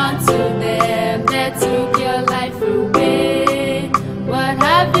you done to them that took your life away? What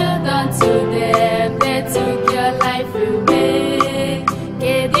have you done to them that took your life away?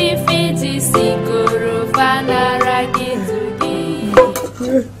 Kedi fiti sikuru fanara kitugi.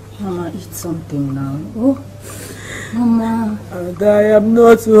 Mama, eat something now. Oh, Mama. And I am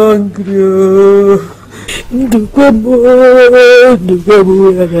not hungry. Ndukwebu,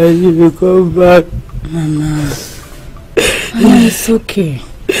 you come back. Mama. Mama, it's okay.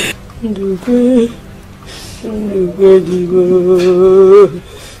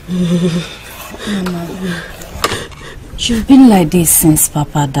 Mama, you've been like this since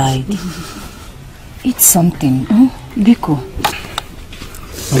Papa died. Eat something, Biko.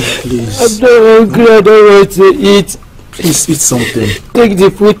 Please. I'm not hungry, I don't want to eat. Please eat something. Take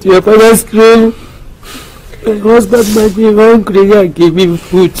the food to your father's room. My husband might be hungry and give him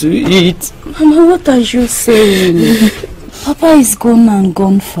food to eat. Mama, what are you saying? Papa is gone and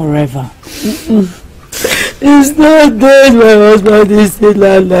gone forever. He's not dead, my husband is still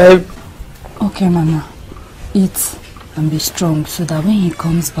alive. Okay, Mama. Eat and be strong so that when he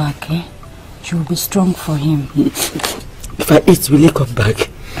comes back, you will be strong for him. If I eat, will he come back?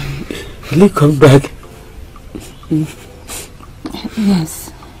 Will he come back?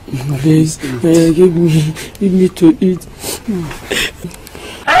 Yes. Please, give me to eat.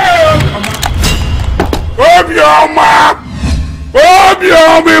 Obioma, Obi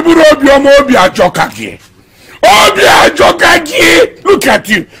Ajokaki. Obi Ajokaki. Look at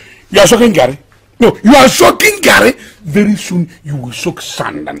you. You are soaking Gary. No, you are soaking Gary. Very soon you will soak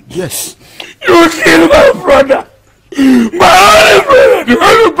sand. Yes. You kill my brother. My only brother. The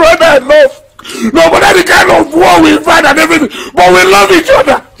only brother I love. No matter the kind of war we fight and everything, but we love each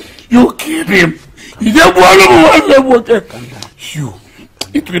other. You killed him. You,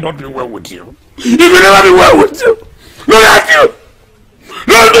 it will not be well with you. It will never be well with you. Look at you.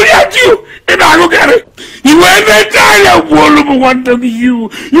 Look at you. And I look at it. You were the child of one of you.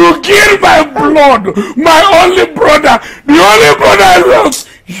 You killed my blood. My only brother. The only brother I love.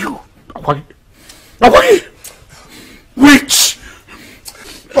 You. Witch.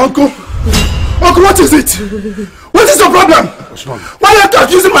 Uncle, what is it? What is your problem? What's wrong? Why are you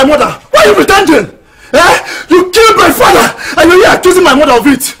accusing my mother? Why are you pretending? You killed my father and you're here accusing my mother of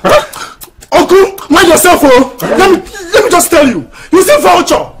it. Huh? Uncle, mind yourself, oh. Let me just tell you. You see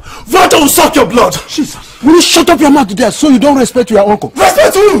vulture. Vulture will suck your blood. Jesus. Will you shut up your mouth today so you don't respect your uncle?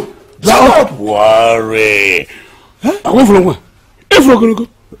 Respect who? Shut up. Worry. I went from where? If we're going to go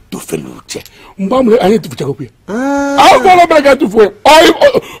to Feluche. I need to check up here. I'll follow back to for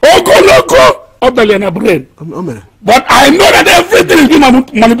brain. But I know that everything is being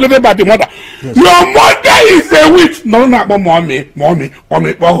manipulated by the mother. Yes. Your mother is a witch. No, mommy.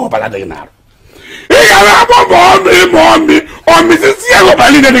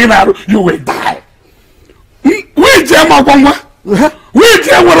 You will die. Wait,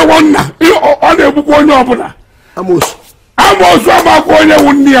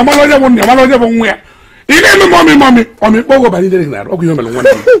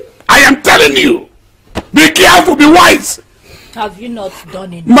 I am telling you, be careful, be wise. Have you not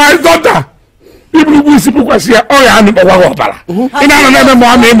done it? My daughter, people who see people here, she's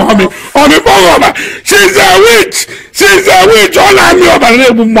a witch. She's a witch. All I know.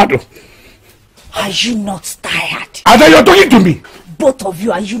 Are you not tired? Are you talking to me? Both of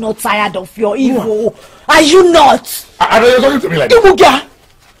you, are you not tired of your evil? Are you not? Are you talking to me like that?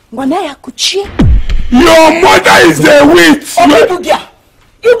 Your mother is a witch.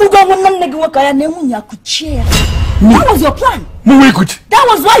 That was your plan. That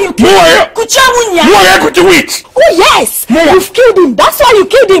was why you killed him. Witch. Oh yes, you've killed him. That's why you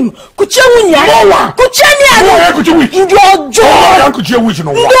killed him.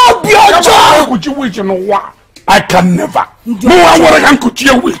 I can never. Witch.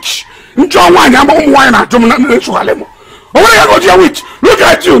 Look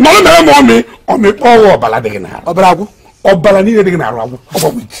at you.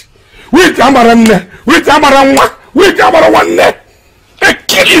 I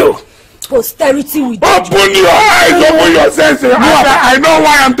kill you. Posterity will open your eyes, open your senses. I know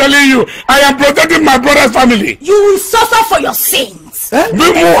why I'm telling you. I am protecting my brother's family. You will suffer for your sins.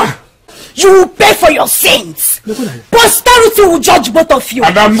 More. You will pay for your sins. Posterity will judge both of you.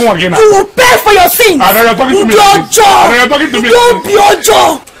 And I'm more again. You will pay for your sins. And you're talking to me.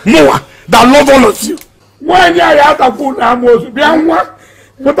 More. That love all of you. Why are you out of food? I'm also being one.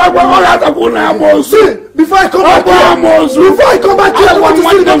 But I want all out of food. I'm also. Before I come back here, before I come back here, I want to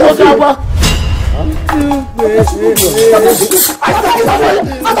see the food.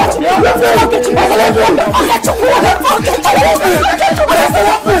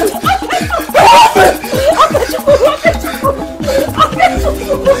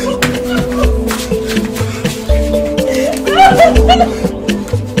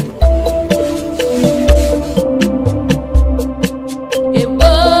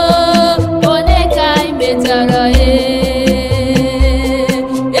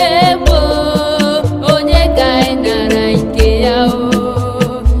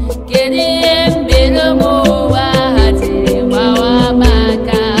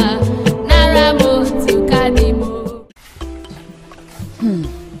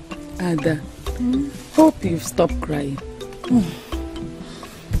 Hope you've stopped crying.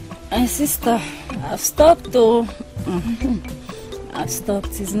 My sister, I've stopped though. I've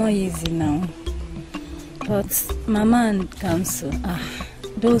stopped. It's not easy now. But Mama and Kamso,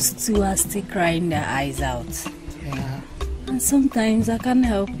 those two are still crying their eyes out. Yeah. And sometimes I can't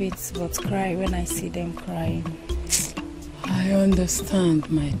help it but cry when I see them crying. I understand,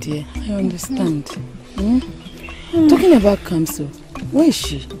 my dear. I understand. Talking about Kamso, where is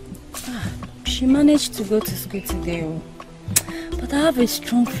she? She managed to go to school today. But I have a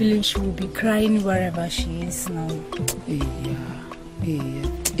strong feeling she will be crying wherever she is now. Yeah.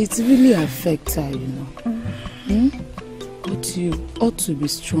 It really affects her, you know. But you ought to be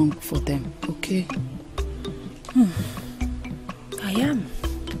strong for them, okay? I am.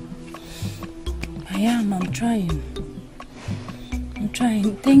 I'm trying.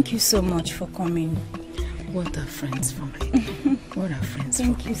 Thank you so much for coming. What are friends for me? What are friends for?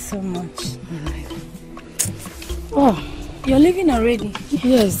 Thank you so much. Oh, you're leaving already?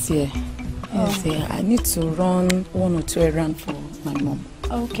 Yes, yeah. Yes, yeah. I need to run 1 or 2 errands for my mom.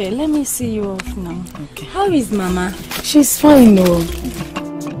 Okay, let me see you off now. Okay. How is Mama? She's fine, though.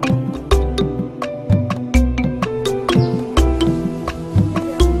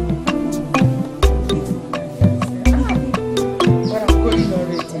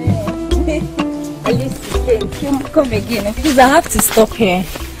 Come again. Please, I have to stop here.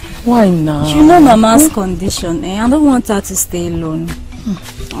 Why now? You know Mama's condition, I don't want her to stay alone.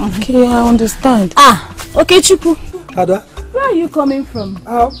 Okay, I understand. Okay, Chupu. Ada? Where are you coming from?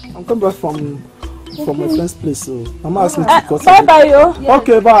 I'm coming back from my friend's place, so Mama asked me to cut bye, yo.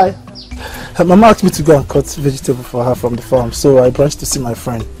 Okay, bye. Mama asked me to go and cut vegetable for her from the farm, so I branched to see my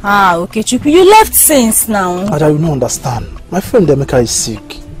friend. Okay, Chupu. You left since now. Ada, you don't understand. My friend Emeka is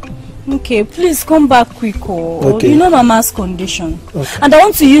sick. Okay, please come back quick. Okay. You know Mama's condition. Okay. And I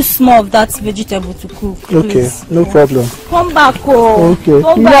want to use some of that vegetable to cook. Please. Okay, no problem. Come back, Okay.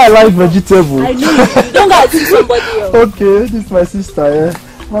 Come I like vegetable. I know you. Don't go see somebody else. Okay, this is my sister, yeah.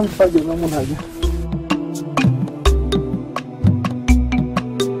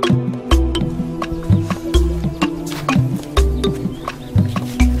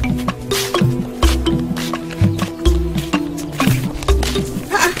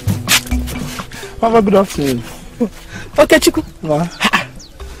 Mama, good afternoon. Okay, Chiku. Ma.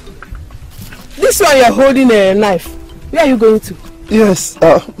 This one you're holding a knife. Where are you going to? Yes,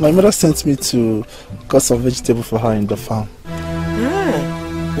 my mother sent me to cut some vegetable for her in the farm.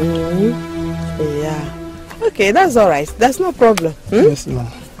 Yeah. Okay, that's all right. That's no problem. Yes, ma'am.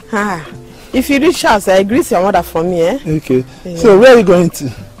 If you reach house, I greet your mother for me, eh? Okay. Yeah. So, where are you going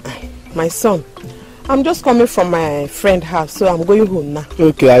to? My son. I'm just coming from my friend's house, so I'm going home now.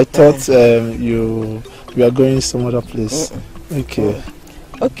 Okay, I thought you are going some other place. Okay.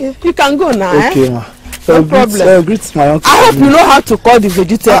 Okay, you can go now, okay, ma. No problem. Greet my uncle. I hope you know how to cut the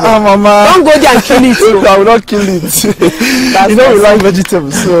vegetable. Mama. Don't go there and kill it. I will not kill it. You know we like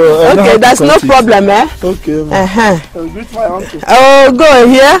vegetables, so okay, that's no problem, eh? Okay, ma. Greet my uncle. Oh, go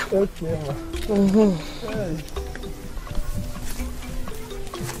here. Okay, ma.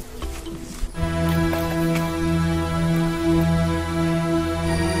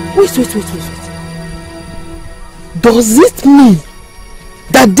 Wait. Does it mean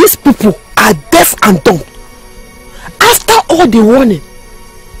that these people are deaf and dumb? After all the warning,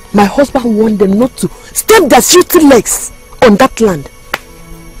 my husband warned them not to step their filthy legs on that land.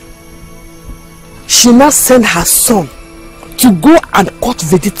 She now sent her son to go and cut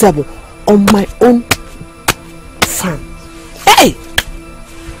vegetable on my own farm. Hey!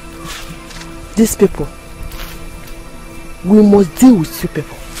 These people, we must deal with you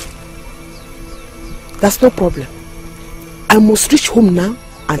people. That's no problem. I must reach home now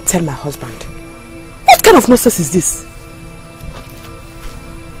and tell my husband. What kind of nonsense is this?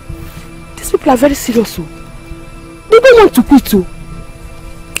 These people are very serious. don't want to quit too.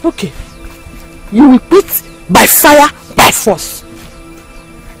 Okay. You will quit by fire, by force.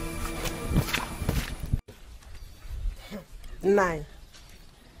 Nine.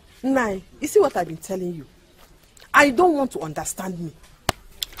 You see what I've been telling you? I don't want to understand me.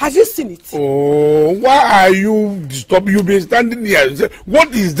 Have you seen it? Oh, why are you disturbing? You've been standing here.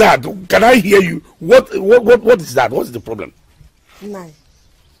 What is that? Can I hear you? What is that? What's the problem? Nine.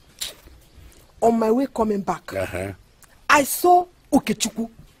 On my way coming back, I saw Ukechukwu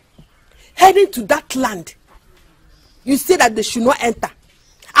heading to that land. You said that they should not enter.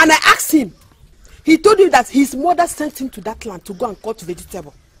 And I asked him. He told you that his mother sent him to that land to go and cut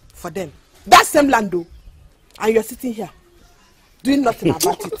vegetable for them. That same land though. And you're sitting here doing nothing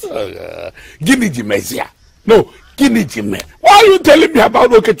about it. Ginijime. No, Ginijime. Why are you telling me about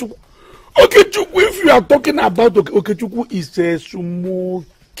Okechukwu? Okechukwu, if you are talking about Okechukwu, is a small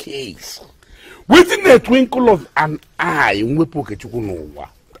case. Within a twinkle of an eye, I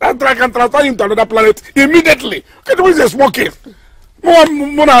can transfer him to another planet immediately. Okechukwu is a small case.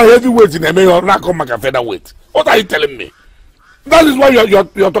 More heavyweight in a mayor, not come like a featherweight. What are you telling me? That is why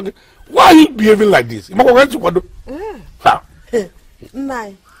you're talking. Why are you behaving like this?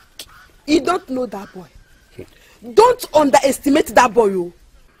 Nine. You don't know that boy. Don't underestimate that boy. You.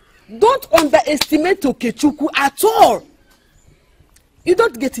 Don't underestimate Okechukwu at all. You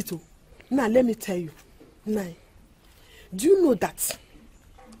don't get it. Now let me tell you. Nine. Do you know that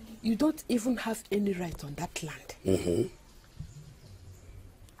you don't even have any right on that land?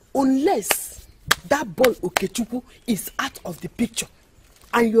 Unless that boy Okechukwu is out of the picture.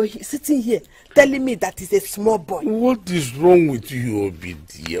 And you're sitting here telling me that he's a small boy. What is wrong with you,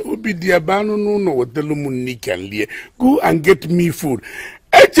 Obidia? Obidia, go and get me food.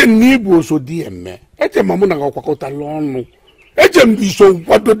 Eche nibo so DM. Eche mamuna kwakota lono. Eche mbiso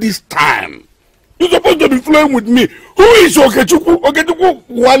what this time? You're supposed to be flowing with me. Who is Okechukwu? Okechukwu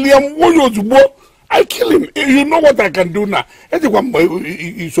Waliam Woyozubo. I kill him. You know what I can do now.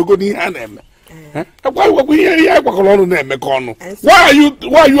 Eche so go ni hanem. Why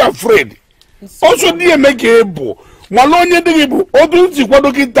are you afraid? Also, dear make able. Malonia Dibu, Odun see what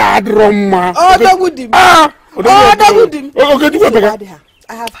look dad Roma. Oh, that would him. That would him. Okay,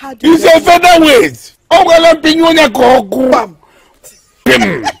 I have had you. It's a featherweight. Oh, well, I'm Pinonia Coco.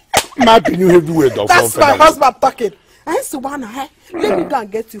 Martin, you have to wait. That's my husband talking. I used to want to let me go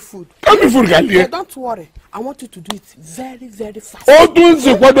and get you food. Tell me food, yeah, don't worry. I want you to do it very, very fast. Odun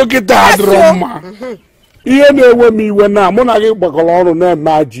see what look dad Roma. Ihe na-ewe m iwe na mụ na gị gbakọrọ ọrụ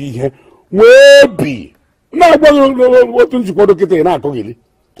na-eme ajọ ihe wee bi na-agbaghị otu njikwado kịta ị na-akọghịrị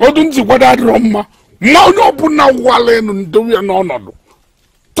otu njikwado adịrọ mma ma onye ọbụla wala elu ndowe ya n'ọnọdụ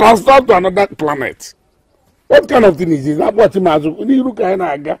transfer to another planet. What kind of thing is this? Akpọchi m azụ n'iru ka anyị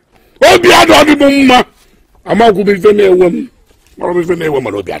na-aga obi adị ọdị m mma amakwụ m ife na-ewe m mara m ife na-ewe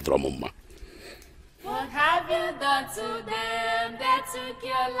mana obi adịrọ m mma. What have you done to them that took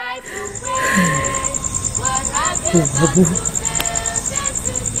your life away? What have you done to them that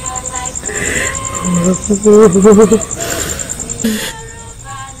took your life away?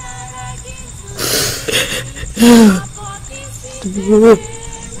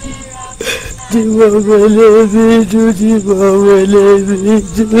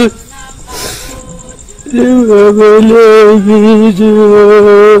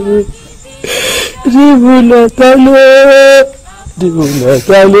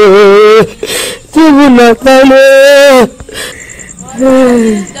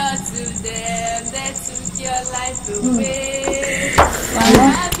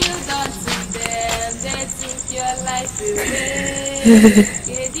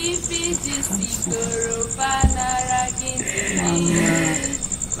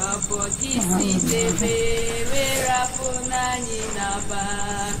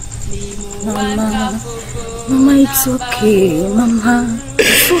 Mama, it's okay. Mama,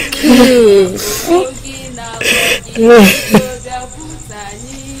 it's okay.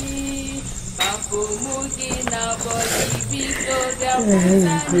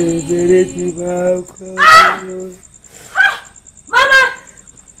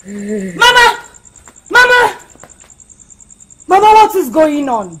 Mama, what is going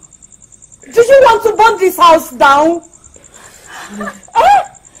on? Did you want to burn this house down?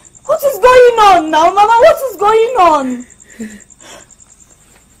 What is going on now, Mama? What is going on?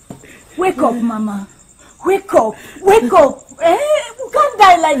 Wake up, Mama. Wake up. Wake up. We can't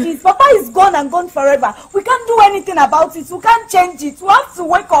die like this. Papa is gone and gone forever. We can't do anything about it. We can't change it. We have to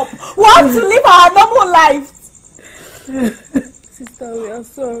wake up. We have to live our normal lives. Sister, we are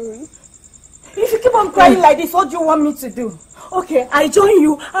sorry. If you keep on crying like this, what do you want me to do? Okay, I join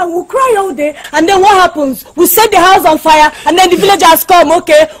you and we'll cry all day. And then what happens? We set the house on fire and then the villagers come,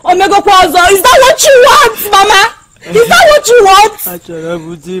 okay? Omega Kwazo. Is that what you want, Mama? Is that what you want?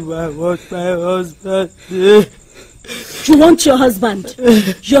 I want my husband. You want your husband?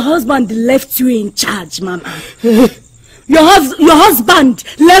 Your husband left you in charge, Mama. Your husband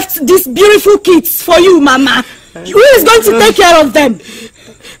left these beautiful kids for you, Mama. Who is going to take care of them?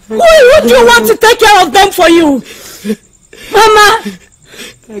 Who do you want to take care of them for you? Mama!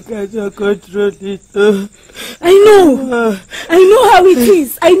 I cannot control it. I know how it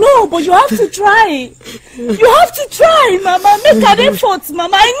is. I know, but you have to try. You have to try, Mama. Make an effort,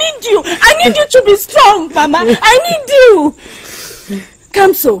 Mama. I need you. I need you to be strong, Mama. I need you.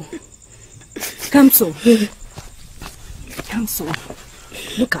 Kamso.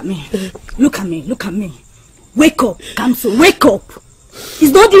 Look at me. Look at me. Wake up, Kamso. Wake up.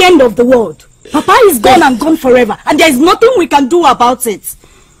 It's not the end of the world. Papa is gone and gone forever, and there is nothing we can do about it.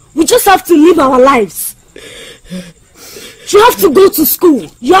 We just have to live our lives. You have to go to school.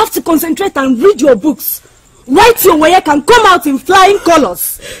 You have to concentrate and read your books. Write your work and come out in flying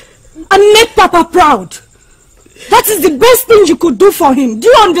colors. And make Papa proud. That is the best thing you could do for him. Do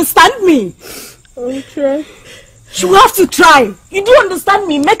you understand me? Okay. You have to try. You do understand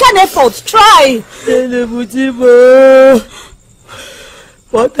me? Make an effort. Try.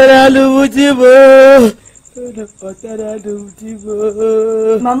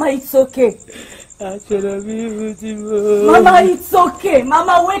 Mama, it's okay. Mama, it's okay.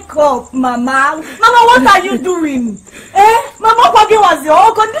 Mama, wake up, Mama. Mama, what are you doing? Mama, what was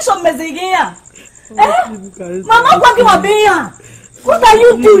your condition, Mezigia? Mama, what are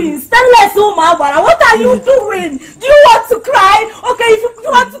you doing? Stainless, Mama. What are you doing? Do you want to cry? Okay, if you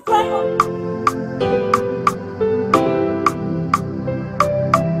want to cry.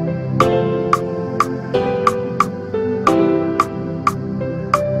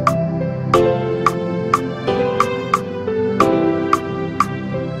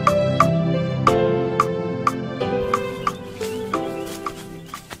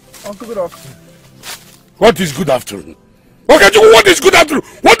 Good afternoon. What is good afternoon? Okay, what is good afternoon?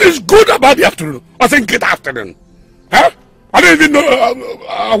 What is good about the afternoon? I think good afternoon. Huh? I don't even know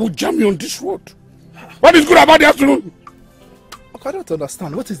I would jam you on this road. What is good about the afternoon? Okay, I don't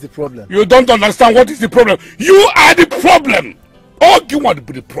understand. What is the problem? You don't understand what is the problem. You are the problem. Oh, you want to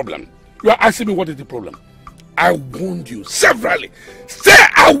be the problem. You are asking me what is the problem. I warned you severally. Stay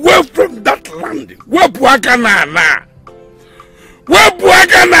away from that land. Where Buakana?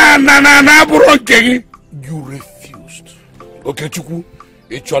 You refused. Okay, Chuku,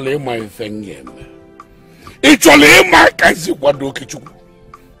 it's all my thing. It's all my kinds of what okay, Chuku.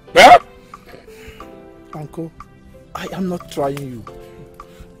 Uncle, I am not trying you.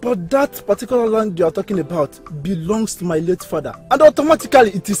 But that particular land you are talking about belongs to my late father. And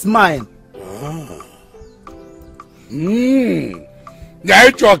automatically it is mine.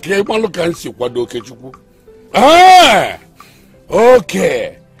 It's okay, my look and see what okay, Chuku.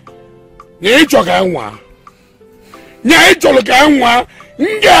 Okay. Naichoka nwa. Naichoka nwa.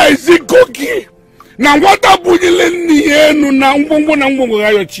 Ngazi koki. Na wata bujile ni enu na mbongo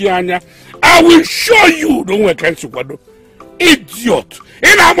gayo chianya. I will show you. Don't work and sukwado. Idiot.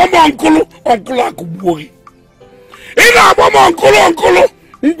 Ina mama uncle akubuori. Ina mama uncle.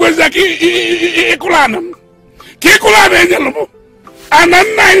 Ngweza ikulana. Kikulana enyalomo.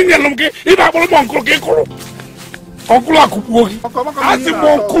 Anana enyalomo ke ina mama uncle kikulu. Uncle akubuori. Asi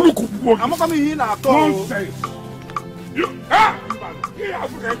mo uncle kubuori. I'm coming here now. Nonsense. You here I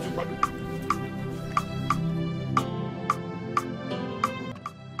forget you.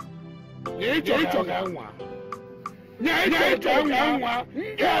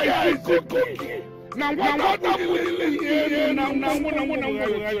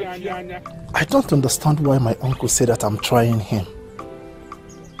 I don't understand why my uncle said that I'm trying him.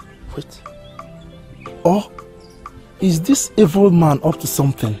 Wait. Or is this evil man up to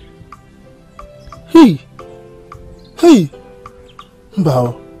something? Hey!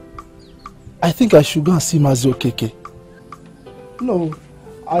 Mbao, I think I should go and see Mazi Okeke. No,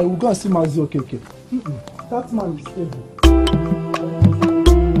 I will go and see Mazi Okeke. That man is evil.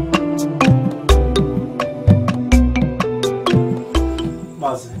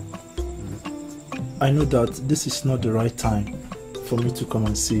 Mazi, I know that this is not the right time for me to come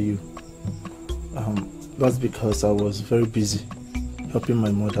and see you. That's because I was very busy helping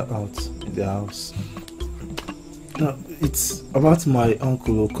my mother out in the house. Now, it's about my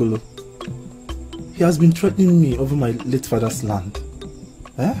uncle Okolo. He has been threatening me over my late father's land.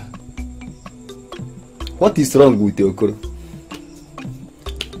 What is wrong with Okolo?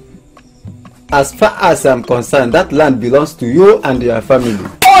 as far as I'm concerned, that land belongs to you and your family.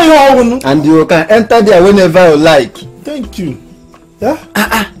 And you can enter there whenever you like. Thank you. Yeah?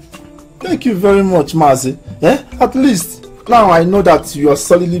 Thank you very much, Mazi. Yeah? At least now I know that you are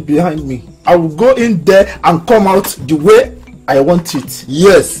solidly behind me. I will go in there and come out the way I want it.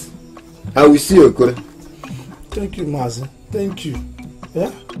 Yes. I will see you, Okore. Thank you, Mazi. Thank you.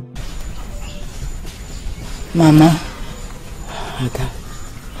 Yeah? Mama,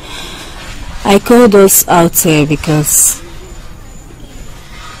 I called us out here because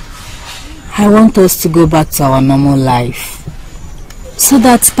I want us to go back to our normal life so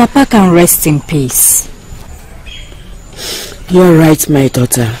that Papa can rest in peace. You're right, my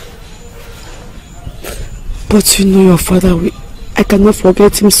daughter. But you know your father, I cannot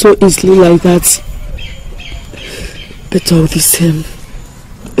forget him so easily like that. But all the same,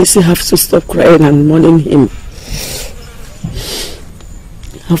 we still have to stop crying and mourning him.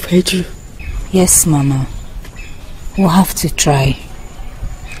 I've heard you. Yes, Mama. We'll have to try.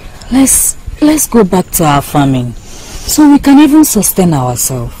 Let's go back to our farming so we can even sustain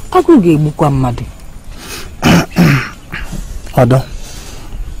ourselves. Ada,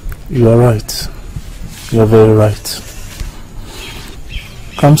 you are right. You are very right.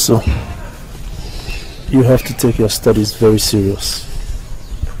 Kamso, you have to take your studies very serious.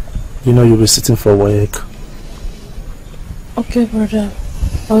 You know you'll be sitting for WAEC. Okay, brother.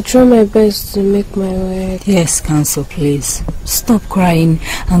 I'll try my best to make my WAEC. Yes, Kamso, please. Stop crying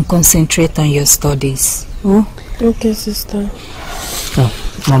and concentrate on your studies. Oh? Okay, sister. Oh,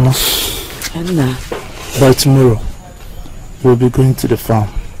 Mama. Anna. By tomorrow, we'll be going to the farm.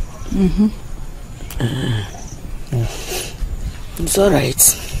 Yeah. It's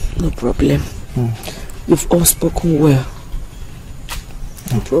alright. No problem. You've all spoken well.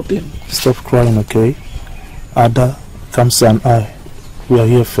 No problem. Stop crying, okay? Ada, Kamsa and I, we are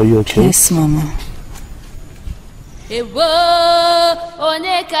here for you, okay? Yes, Mama. Ewo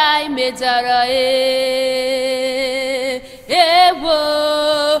oneka imetara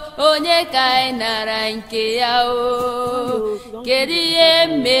ewo oneka inara nke ya o kedu ihe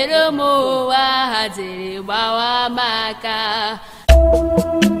mere ụmụ ụwa haziri gbawa maka.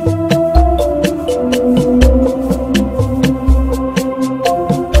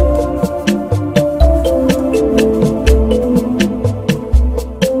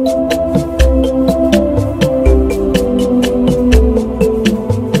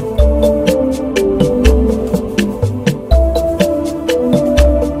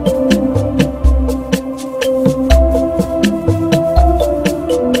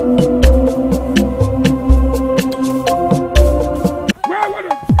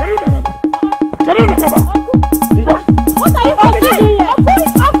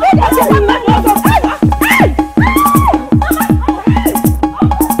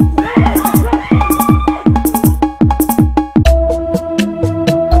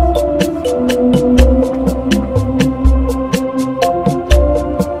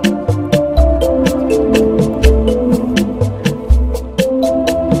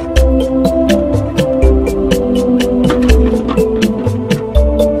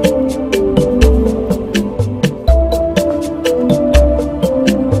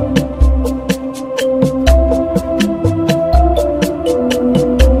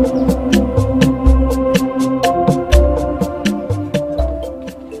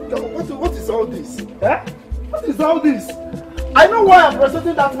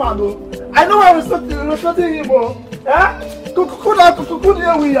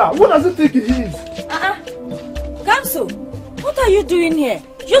 What does he think he is? Kamso, what are you doing here?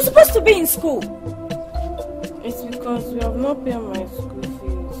 You're supposed to be in school. It's because we have not paid my school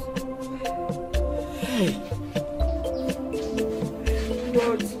fees. Hey.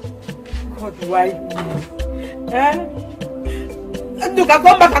 God, why me? Look, come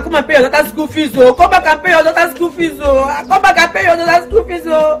back and come and pay your daughter's school fees. Oh. Come back and pay your daughter's school fees. Oh. Come back and pay your daughter's school fees.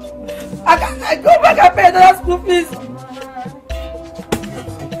 Oh. I go back and pay your daughter's school fees.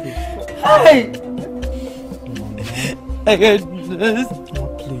 Hey!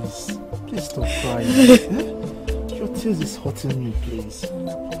 Please stop crying. Your tears is hurting me, please.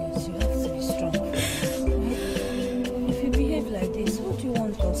 Please, you have to be strong. If you behave like this, what do you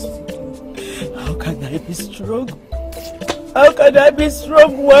want us to do? How can I be strong? How can I be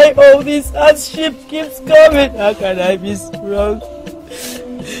strong? Why all this hardship keeps coming? How can I be strong?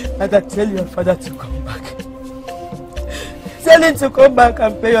 And I tell your father to come back. Tell him to come back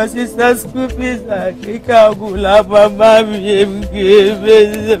and pay your sister's school fees. It's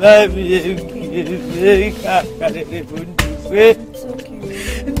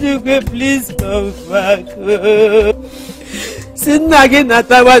okay. Please come back. Sinagi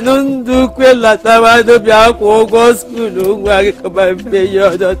Natawan do Quella Tawado Biako go school, come and pay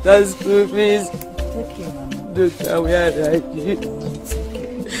your daughter's school fees. Look how where are you?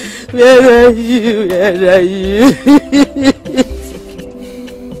 Where are you? Where are you?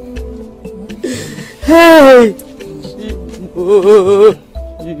 Hey!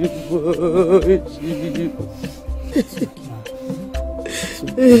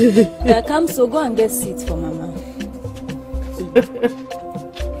 Come, so go and get seats for Mama. What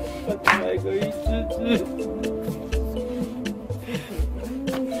am I going to do?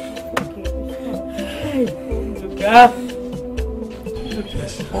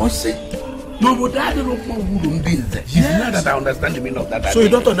 No, but I don't know who did that. It's not that I understand the meaning of that. So you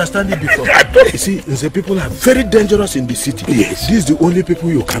don't understand it before? You see, the people are very dangerous in the city. Yes. This is the only people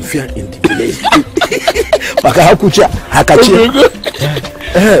you can fear in the village.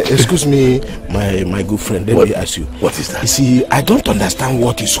 Excuse me, my good friend, let me ask you. What is that? You see, I don't understand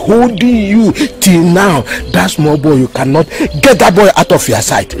what is holding you till now. That small boy, you cannot get that boy out of your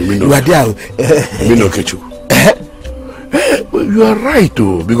sight. You are there. You are right,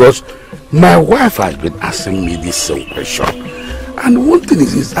 too, because my wife has been asking me this same question. And one thing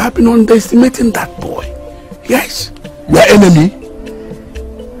is I've been underestimating that boy. Yes. Your enemy?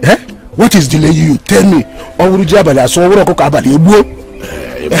 Eh? What is delaying you? Tell me. But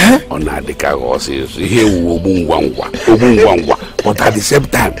at the same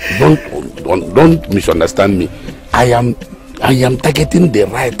time, don't misunderstand me. I am targeting the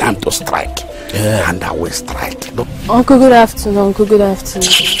right time to strike. Yeah. And I will strike. Uncle, good afternoon. Uncle, good afternoon.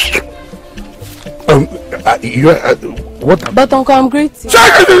 What? But Uncle, I'm great.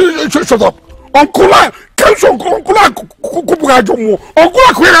 Shut up. Uncle, go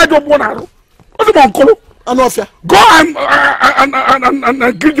and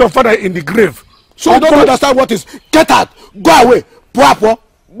greet your father in the grave. So you don't understand what is. Get out. Go away. Bago.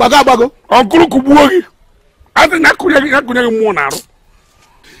 Uncle Kubuogi. I think I could. Let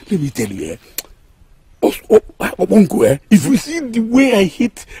me tell you, Uncle, if you see the way I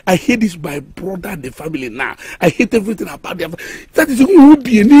hate this my brother and the family now. I hate everything about them. That is who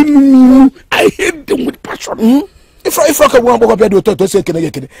be a name. I hate them with passion. If I can one more bed to say, can I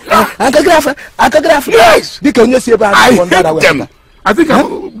get it? Yes, they can see about I hate them. I think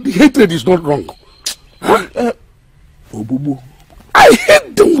the hatred is not wrong. I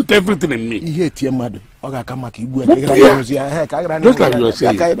hate them with everything in me. You hate your mother. Just like you are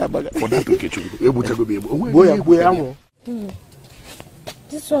saying, for that to get you.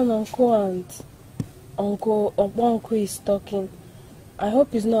 This one, Uncle and Uncle is talking. I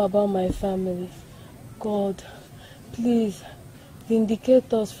hope it's not about my family. God, please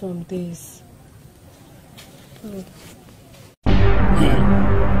vindicate us from this.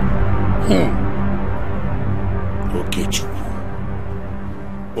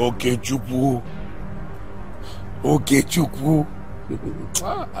 Okay, Chukwu.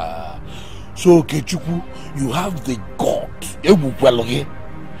 So, Chukwu, you have the God. You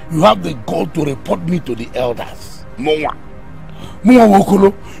have the God to report me to the elders. Mwa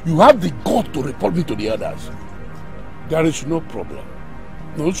Wokolo, you have the God to report me to the elders. There is no problem.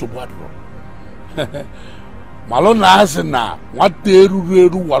 No so bad wrong. Malona asena, what teru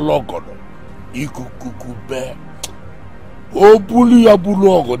walogodo. Ikukuku be. Obuli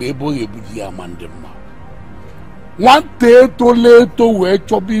abulogo de boye budi amandema. One day to later we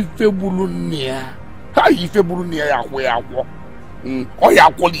chobi febulu nia. Ha ifebulu nia ya kwe. O ya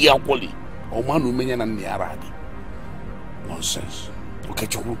kwoli. O manu menya na niaradi. Nonsense. Okay,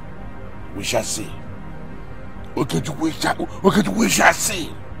 Chukwu, we shall see. Okay, Chukwu, we shall see.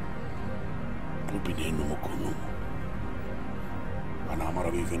 Obine no mokono. Ana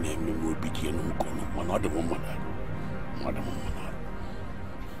amara be vene me mo bidie no mokono. Manade mo manade.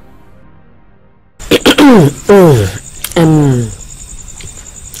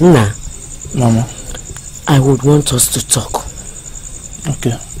 Mama, I would want us to talk.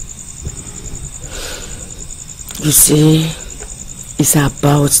 Okay. You see, it's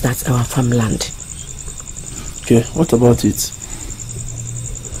about that our farmland. Okay, what about it?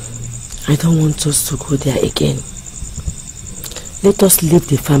 I don't want us to go there again. Let us leave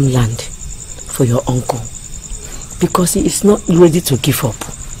the farmland for your uncle. Because he is not ready to give up.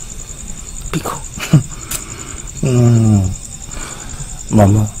 Pico.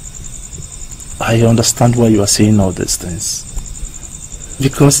 Mama, I understand why you are saying all these things.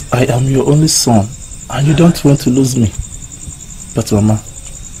 Because I am your only son and you don't want to lose me. But Mama,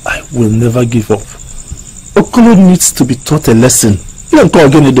 I will never give up. Okolo needs to be taught a lesson.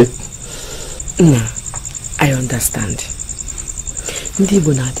 I understand. Ndi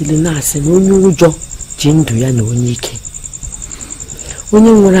bonatili na ase no nyu ujo jindu ya na onye ike.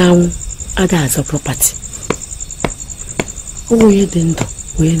 onye nwere anwụ ada azọ property. Onye dị ndụ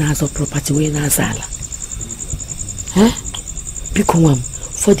onye na-azọ property onye na-azọ ala. Biko nwam,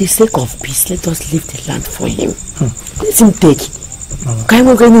 for the sake of peace, let us leave the land for him. Let him take.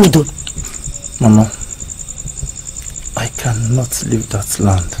 Mama, I cannot leave that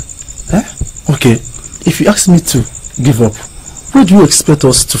land. Okay, if you ask me to give up, where do you expect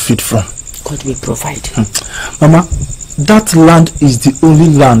us to feed from? God will provide. Mama, that land is the only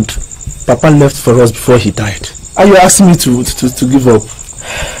land Papa left for us before he died. Are you asking me to give up?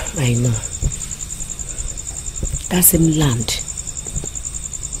 I know. That same land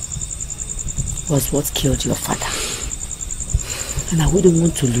was what killed your father. And I wouldn't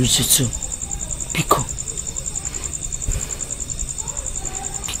want to lose you too. Biko.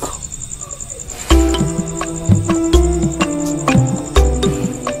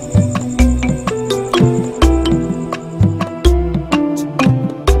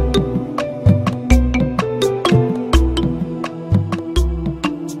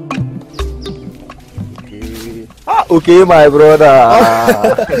 Okay, my brother.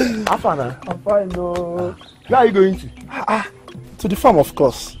 I'm fine, no. Where are you going to? To the farm, of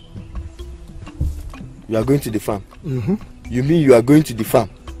course. You are going to the farm? Mm-hmm. You mean you are going to the farm?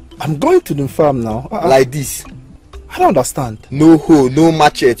 I'm going to the farm now. Like this? I don't understand. No hoe, no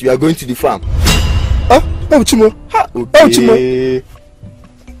machete. You are going to the farm. Oh, Chimo. Okay.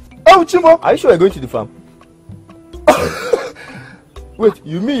 Oh, Chimo. Are you sure you are going to the farm? Wait,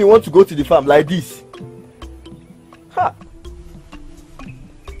 you mean you want to go to the farm like this?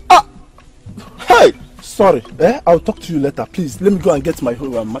 Hey! Sorry, I'll talk to you later. Please, let me go and get my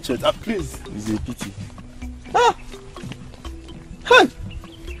hoe and machete. Please. It's a pity. Hey!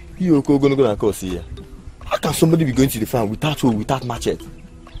 You gonna call here. How can somebody be going to the farm without hoe, without machete?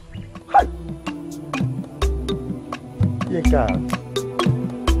 Hey! Yeah,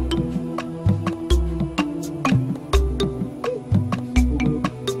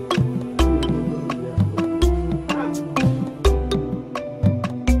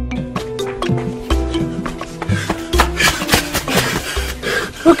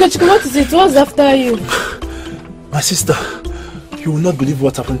 Okay, what is it? What's after you? My sister, you will not believe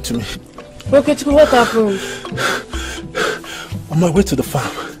what happened to me. Okay, what happened? On my way to the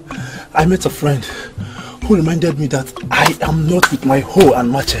farm, I met a friend who reminded me that I am not with my hoe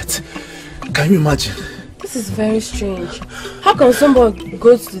and machete. Can you imagine? This is very strange. How can someone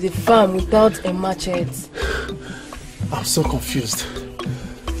go to the farm without a machete? I'm so confused.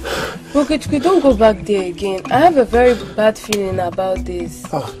 Okay, don't go back there again. I have a very bad feeling about this.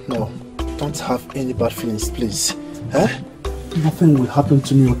 Oh, no. Don't have any bad feelings, please. Nothing will happen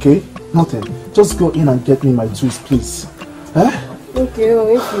to me, okay? Nothing. Just go in and get me my tools, please. Okay,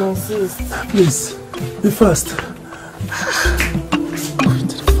 if you insist. Please, be fast.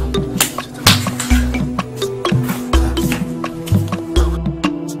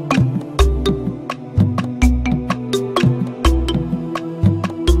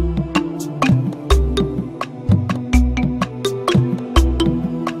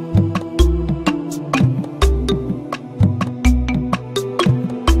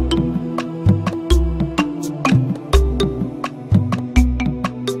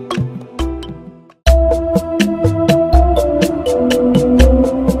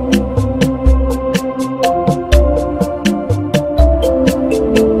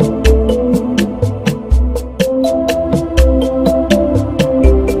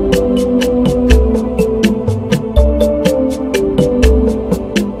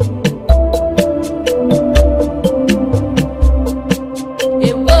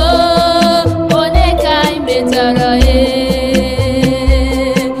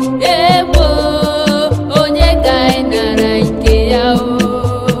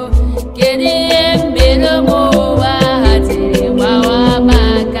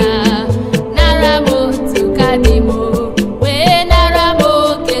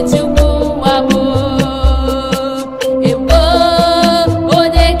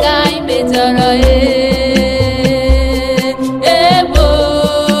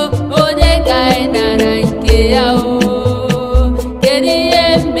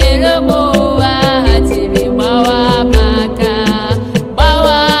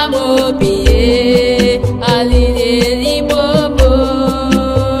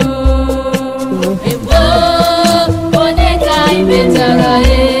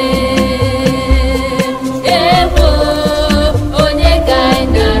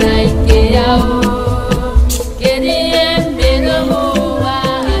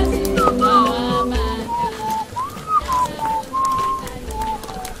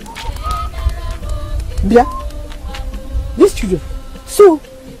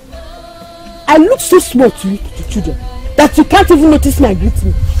 I look so small to you, to the children, that you can't even notice me and greet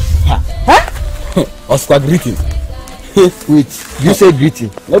me. Huh? Oscar greeting. Wait, you say greeting.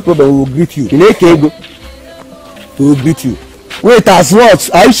 No problem, we will greet you. We will greet you. Wait, as what?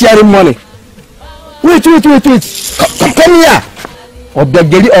 Are you sharing money? Wait. Come here.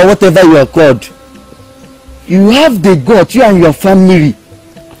 Obiageli or whatever you are called. You have the gut, you and your family,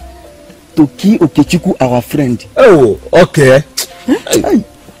 to kill Okechukwu, our friend. Oh, okay. Huh?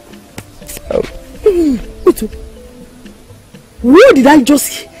 Where did I just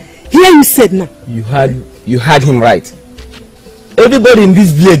hear you said now? You had him right. Everybody in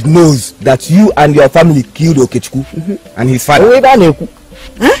this village knows that you and your family killed Okechukwu and his father.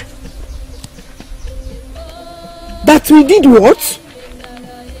 Huh? That we did what?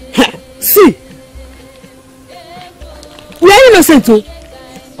 See, we are innocent too.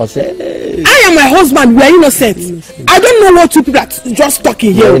 I am my husband, we are innocent. I don't know what you people are just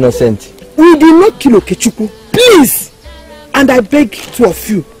talking here. You are innocent. We did not kill Okechukwu. Please. And I beg two of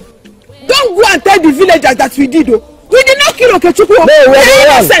you, don't go and tell the villagers that we did. We did not kill Okechukwu. No, we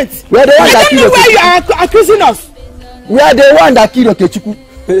are innocent. We are the one I that don't know why you are accusing us. We are the one that killed Okechukwu.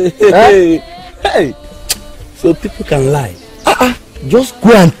 Hey. So people can lie. Just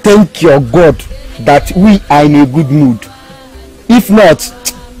go and thank your God that we are in a good mood. If not,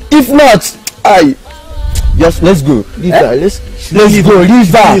 let's go. Leave her. Let's go.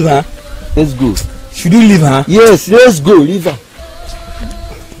 Leave her. Let's go. Should you leave her? Yes, let's go. Leave her.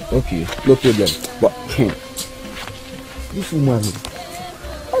 Okay, no problem. But this woman.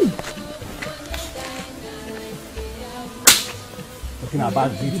 Talking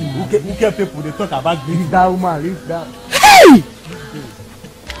about greeting. Who can people they talk about greeting? Leave that woman. Leave that. Hey!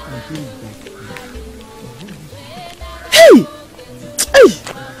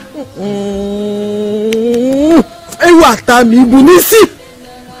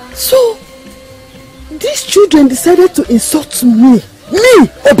 So these children decided to insult me,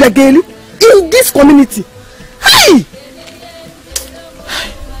 Obiageli, in this community. Hey!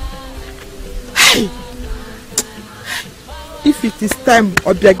 If it is time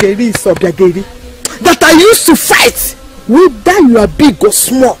Obiageli is Obiageli, that I used to fight, whether you are big or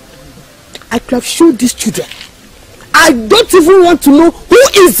small, I could have showed these children. I don't even want to know who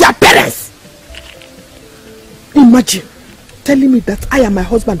is their parents. Imagine telling me that I and my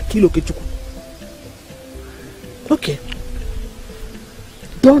husband kill Okechukwu. Okay.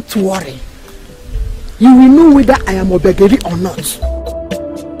 Don't worry. You will know whether I am Obiageli or not.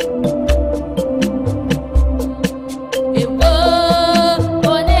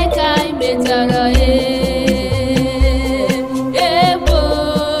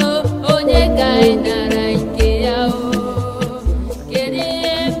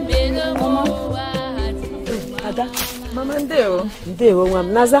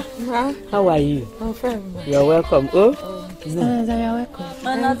 Naza, how are you? I'm fine. You're welcome. Oh? Naza, you're welcome.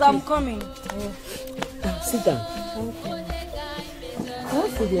 Naza, I'm coming. Sit down.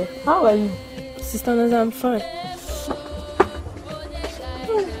 How are you? Sister Naza, I'm fine.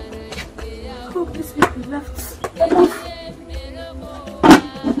 Oh, these people left.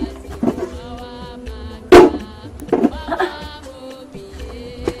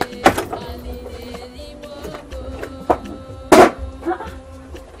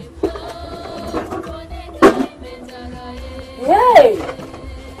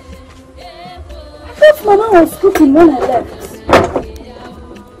 Mama was cooking when I left.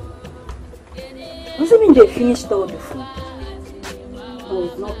 Does it mean they finished all the food? Oh,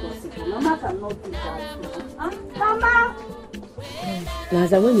 it's not possible. Mama cannot do that. Mama!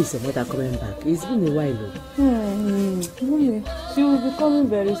 Naza, when is your mother coming back? It's been a while. She will be coming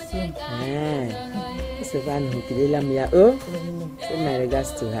very soon. It's a van who can me. Oh, send my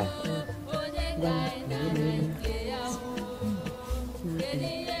regards to her.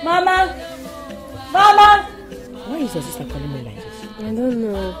 Mama! Mama! Why is your sister calling me like this? I don't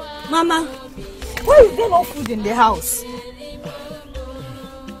know. Mama, why is there no food in the house?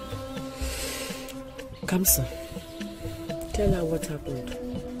 Kamsa, tell her what happened.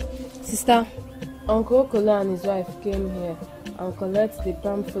 Sister, Uncle Okola and his wife came here and collect the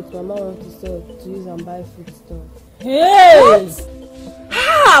palm fruit Mama wants to sell to use and buy food stuff. Hey! What?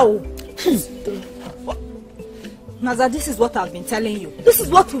 How? Naza, this is what I've been telling you. This is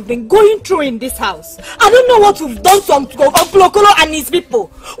what we've been going through in this house. I don't know what we've done to Uncle Okolo and his people.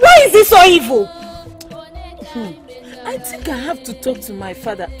 Why is he so evil? I think I have to talk to my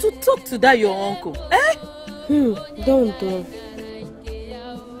father, to talk to that your uncle. Don't.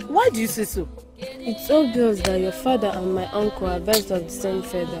 Why do you say so? It's obvious that your father and my uncle are birds of the same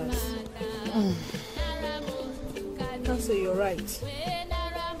feathers. So you're right.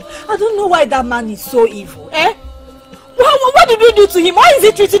 I don't know why that man is so evil, eh? What did we do to him? Why is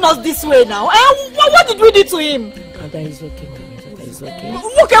he treating us this way now? What did we do to him? That is okay. That is okay.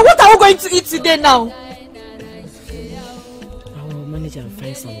 Okay, what are we going to eat today now? I will manage and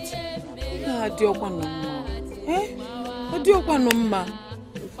find something.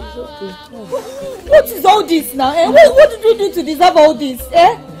 What is all this now? Eh? What did we do to deserve all this?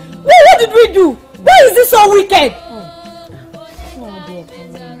 Eh? What did we do? Why is this so wicked?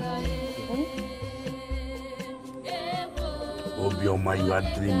 Obioma, you are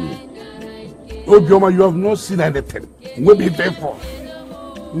dreaming. Obioma, you have not seen anything. We'll be faithful.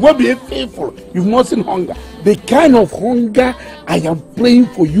 We'll be faithful. You've not seen hunger. The kind of hunger I am praying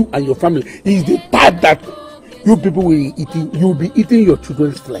for you and your family is the type that you people will be eating your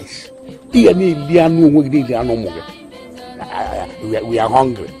children's flesh. We are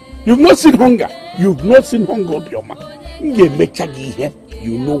hungry. You've not seen hunger. You've not seen hunger, Obioma.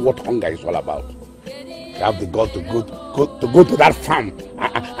 You know what hunger is all about. You have the God to go to that farm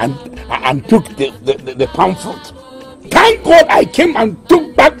and took the palm fruit. Thank God I came and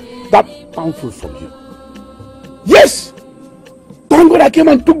took back that palm fruit from you. Yes! Thank God I came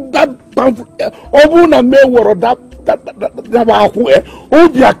and took that palm fruit.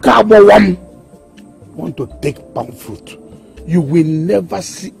 Want to take palm fruit. You will never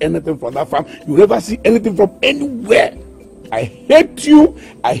see anything from that farm. You will never see anything from anywhere. I hate you.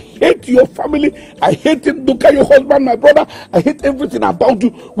 I hate your family. I hate Duka, your husband, my brother. I hate everything about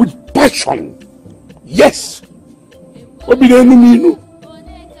you with passion. Yes.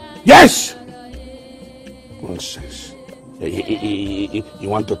 Yes. Nonsense. You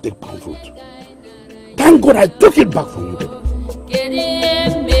want to take palm fruit. Thank God I took it back from you.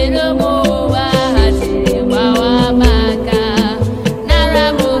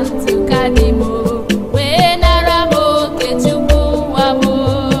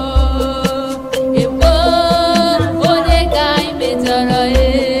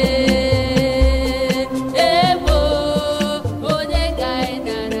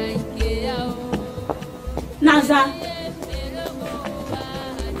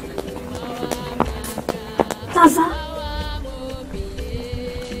 Taza,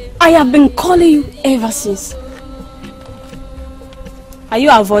 I have been calling you ever since. Are you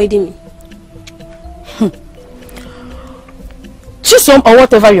avoiding me? Chisom or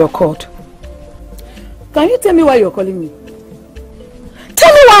whatever you're called. Can you tell me why you're calling me?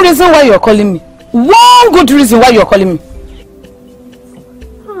 Tell me one reason why you're calling me. One good reason why you're calling me.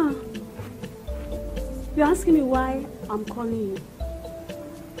 Huh. You're asking me why I'm calling you.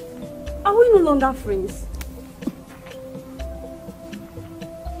 Are we no longer friends?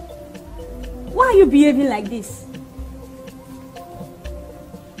 Why are you behaving like this?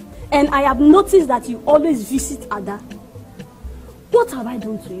 And I have noticed that you always visit Ada. What have I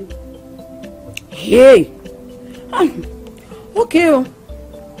done to you? Hey! Okay.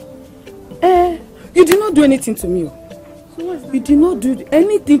 You did not do anything to me. So what's that? You did not do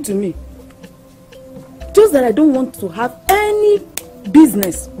anything to me. Just that I don't want to have any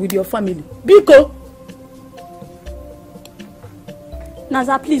business with your family. Biko!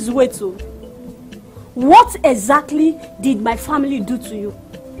 Naza, please wait. What exactly did my family do to you?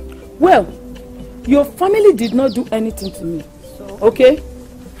 Well, your family did not do anything to me. So? Okay?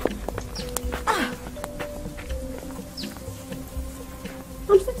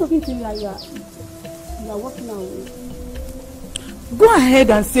 I'm still talking to you and you are walking away. Go ahead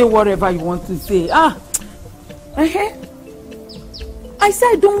and say whatever you want to say. I said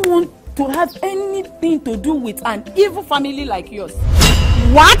I don't want to have anything to do with an evil family like yours.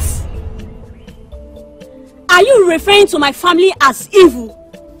 What? Are you referring to my family as evil?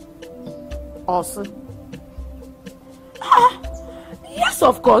 Awesome. Yes,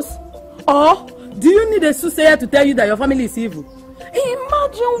 of course. Or do you need a soothsayer to tell you that your family is evil?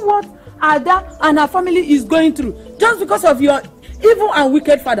 Imagine what Ada and her family is going through just because of your evil and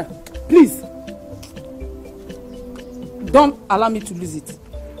wicked father. Please, don't allow me to lose it.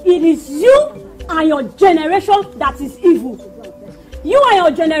 It is you and your generation that is evil. You and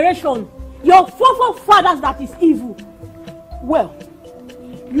your generation, your forefathers that is evil. Well,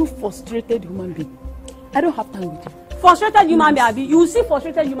 you frustrated human being. I don't have time with you. Frustrated human being, Abi. You will see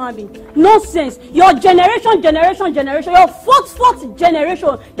frustrated human being. Nonsense. Your generation, your fourth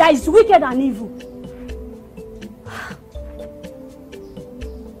generation that is wicked and evil.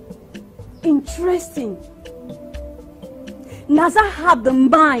 Interesting. Naza had the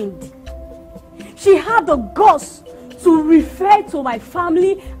mind. She had the guts to refer to my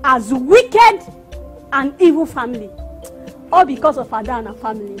family as wicked and evil family. All because of Ada and her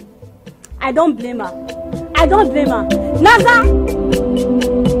family. I don't blame her. I don't blame her. Naza!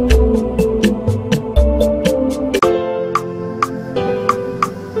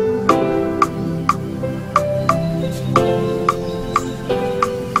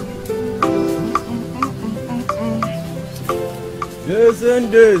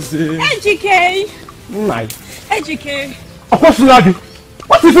 Ejike. Nai. Ejike.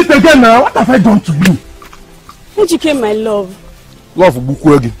 What is it again now? What have I done to you? Ejike, my love. Love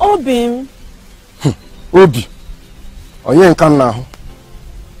Bukwegi. Obim. Obi. Onye nka now.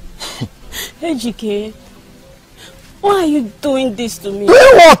 Ejike. Why are you doing this to me?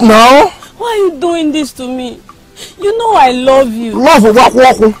 Doing what now? Why are you doing this to me? You know I love you. Love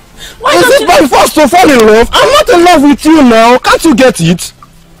Waku. Why is it by force to fall in love? I'm not in love with you now. Can't you get it?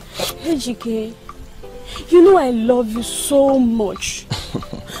 Ejike, you know I love you so much.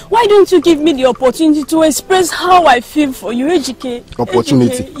 Why don't you give me the opportunity to express how I feel for you, Ejike?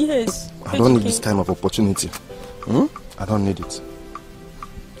 Opportunity? Ejike, yes. I don't need this kind of opportunity. I don't need it.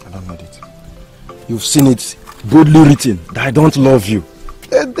 I don't need it. You've seen it boldly written that I don't love you.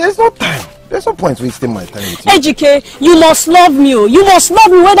 There's no time. There's no point wasting my time with you. Ejike, you must love me. You must love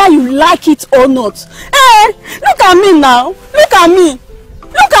me whether you like it or not. Hey, look at me now. Look at me.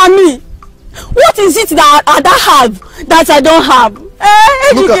 Look at me. What is it that I have that I don't have?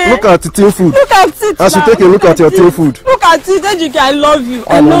 Look at the tin food. Look at it. As you take a look at your tin food. Look at it, Ejike. I love you.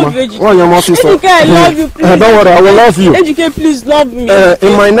 I love you, Ejike. Ejike, I love you. Please. Don't worry, I will love you. Ejike, please love me.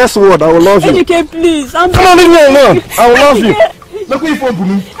 In my next word, I will love you. Ejike, please. No, I will love you. Look at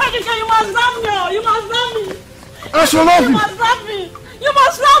Ejike, you must love me. You must love me. I shall love you. You must love me. You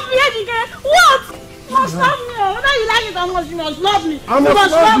must love me, Ejike. What? You must love me. Whether you like it or not, you must love me. I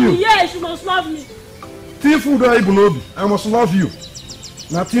must love you. Me. Yes, you must love me. Tin food or Ibunobi, I must love you.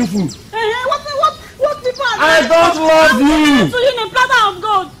 Now tin food. What people are I don't love you. To you in a platter of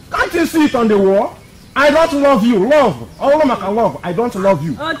gold. Can't you see it on the wall? I don't love you. Love. All of can love. I don't love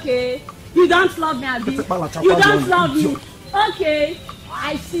you. Okay. You don't love me, Abi. You don't love me. Okay.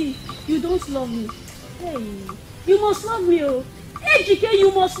 I see. You don't love me. Hey. You must love me, oh. Ejike,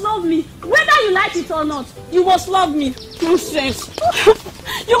 you must love me. Whether you like it or not, you must love me. Nonsense.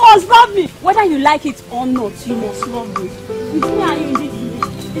 You must love me. Whether you like it or not, you must love me. It's me and you in this.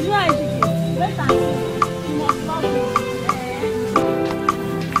 It's me and Ejike. Wait and see. You must love me.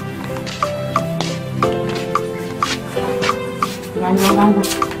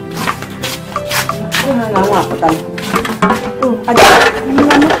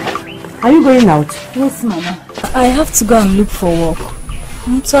 Are you going out? Yes, Mama. I have to go and look for work.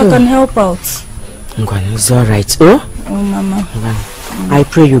 So I can help out. It's alright. Oh, Mama. I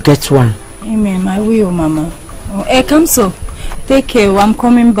pray you get one. Amen. I will, Mama. Come so. Take care. I'm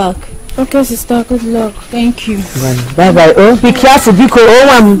coming back. Okay, sister. Good luck. Thank you. Bye bye. Oh, be careful,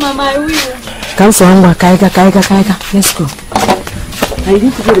 because Mama, I will. Come so, Kaiga. Let's go. I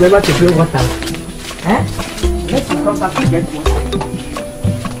need to remember to drink water. Let's come back to get water.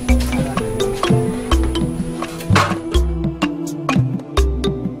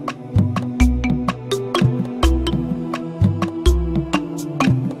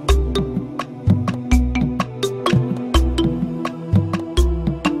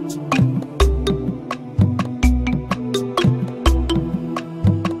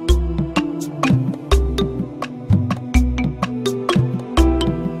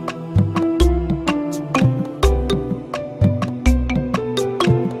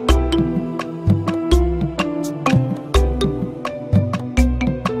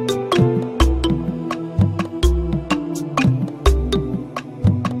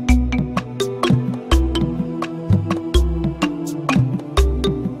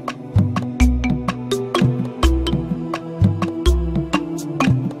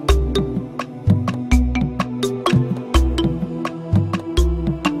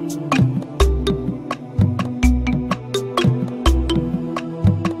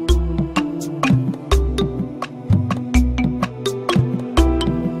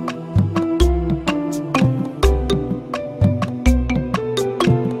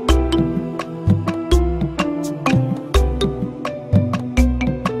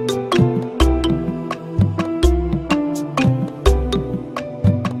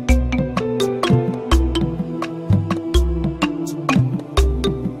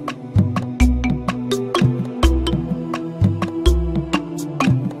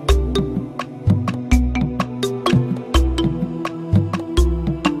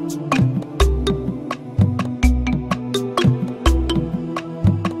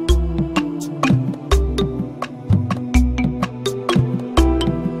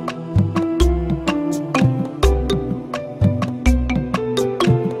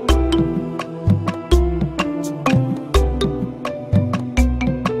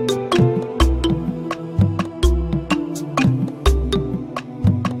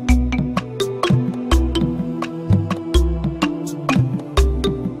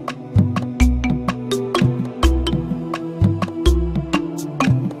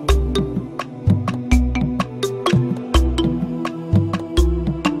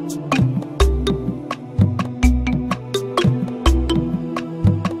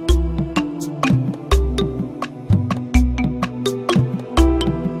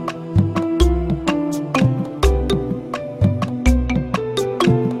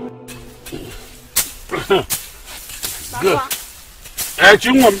 Good.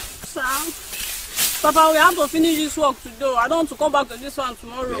 Chingwam. Sir. Papa, we have to finish this work today. I don't want to come back to this one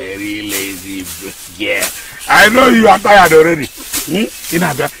tomorrow. Very lazy. Yeah. I know you are tired already. In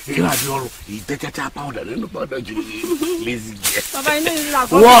a powder. Lazy. Papa, you know you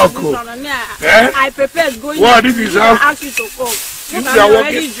like walk. I prepared going. What this is how? I asked you to cook. Look, I'm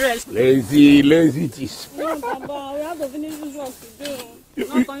already dressed. Lazy it is. No, Papa, we have to finish this work today. I'm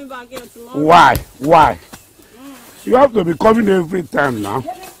not coming back here tomorrow. Why? You have to be coming every time now.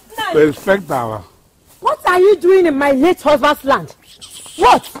 To expect our. What are you doing in my late husband's land?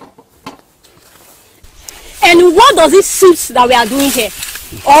 What? And what does it seem that we are doing here?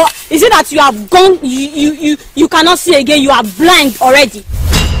 Or is it that you have gone, you cannot see again, you are blind already?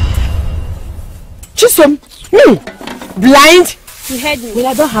 Chisom, blind? You heard me. Well,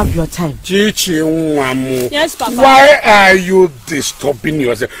 I don't have your time. Yes, Papa. Why are you disturbing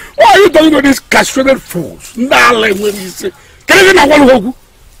yourself? Why are you talking to these castrated fools? Don't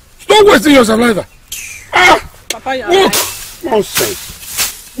waste your saliva. Papa, you're right.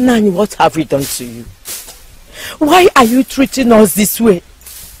 Nonsense. Nani, what have we done to you? Why are you treating us this way?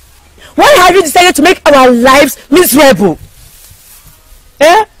 Why have you decided to make our lives miserable?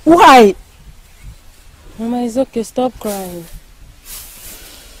 Why? Mama, it's okay. Stop crying.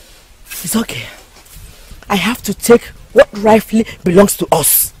 It's okay. I have to take what rightfully belongs to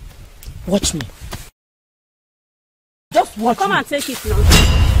us. Watch me. Just watch me. Come and take it now.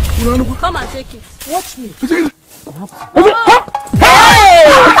 Come and take it. Watch me.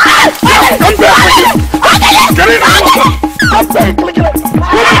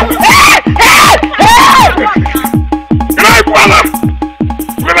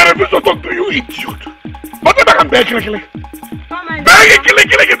 Talk to you, idiot. What the heck?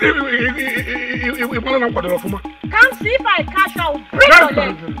 Come see if I catch her, I'll break your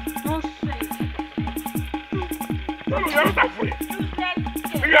leg.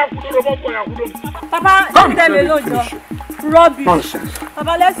 Papa, don't tell me alone, rubbish. Nonsense.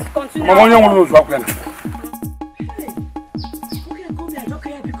 Papa, let's continue.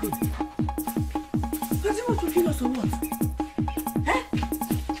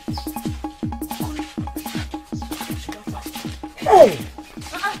 Hey!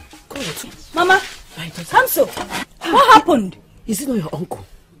 Mama, Kamso, what happened? Is it not your uncle?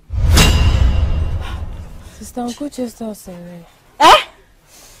 Sister, Uncle Chester was away.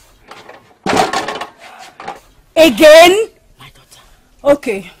 Again? My daughter.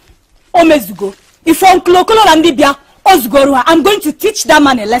 Okay. Omezugo. If Uncle Okolo Landibia Ozugorua, I'm going to teach that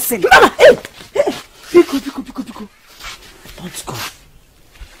man a lesson. Mama, hey! Pico. Don't go.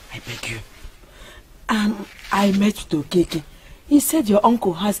 I beg you. I met Dokeke. He said your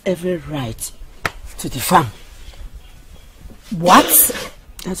uncle has every right to the farm. What?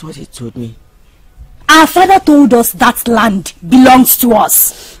 That's what he told me. Our father told us that land belongs to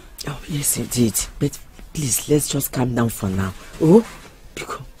us. Oh, yes, he did. But please, let's just calm down for now. Oh,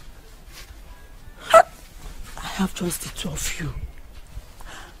 Pico. I have just the two of you.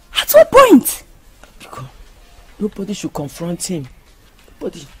 At what point? Pico, nobody should confront him.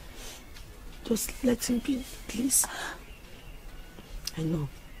 Nobody. Just let him be, please. I know.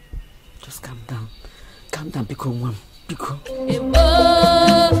 Just calm down. Calm down, Pico, one. Pico.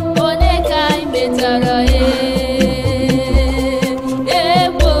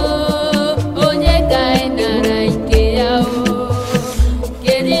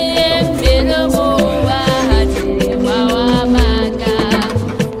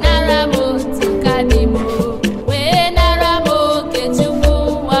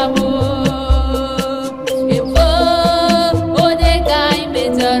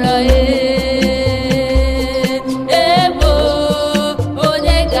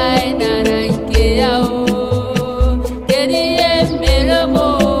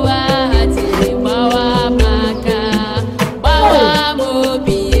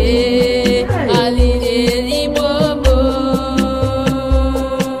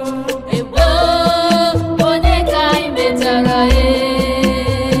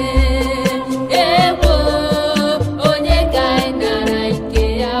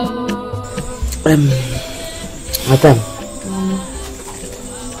 Madam,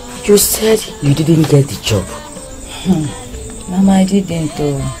 you said you didn't get the job. Mama, I didn't,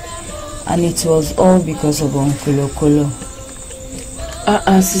 and it was all because of Uncle Okolo.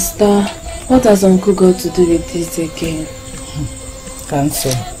 Sister, what has Uncle got to do with this again?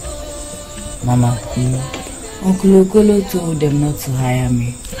 Cancel. Mama, Uncle Okolo told them not to hire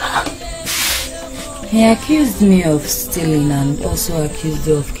me. He accused me of stealing and also accused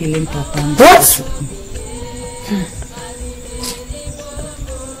me of killing Papa. What?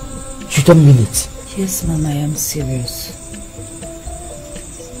 You don't mean it? Yes, Mama, I am serious.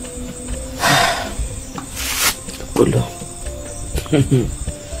 Olo.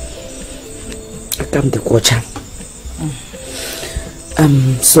 I come to Kocha.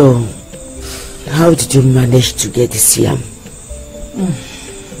 So, how did you manage to get this yam?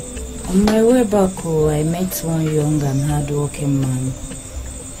 On my way back, I met one young and hard-working man.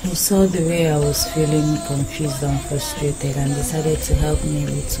 He saw the way I was feeling confused and frustrated and decided to help me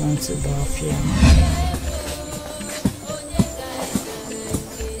with one tuber of yam.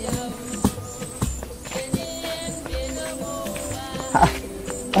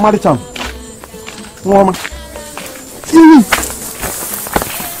 Omari-chan. Mama.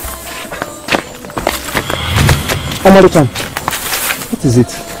 Omari-chan. What is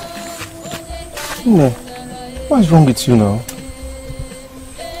it? No. What's wrong with you now?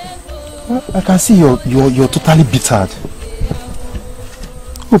 I can see you're totally bittered.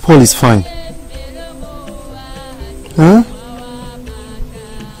 Oh, Paul is fine. Huh?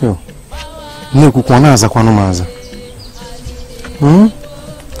 Yo. Neku kwanaza kwanomaza.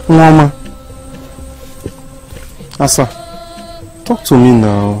 Mama. Asa, talk to me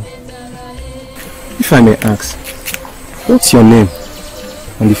now. If I may ask, what's your name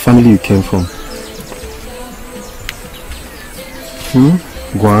and the family you came from?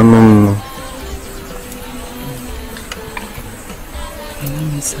 Guano. My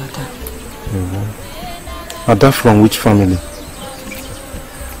name is Ada. Ada from which family?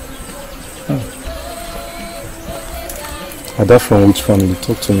 Ada from which family?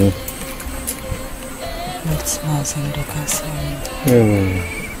 Talk to me. It's Mazendoka's family.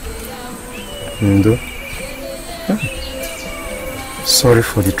 Ndo? Sorry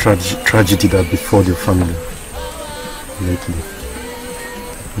for the tragedy that befell your family lately.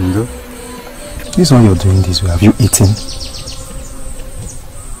 Ndo? This one you're doing this way. Have you eaten?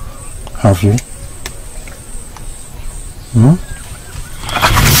 Have you? Good.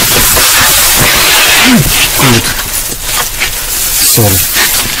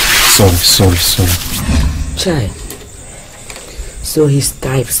 Sorry. Chai. So his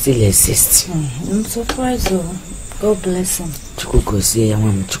type still exists. I'm surprised though. God bless him.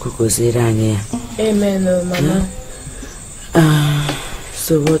 Amen, Mama.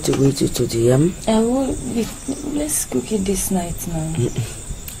 So what do we do to the yam? Let's cook it this night now.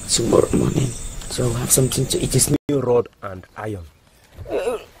 Tomorrow morning. So we'll have something to eat. It's new rod and iron.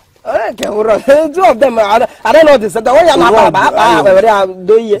 Okay, two of them. I don't know this. The one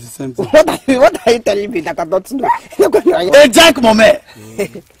you what are you telling me that I don't know? Hey, Jack, Mome.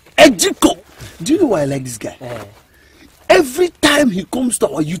 Hey, Jiko. Do you know why I like this guy? Every time he comes to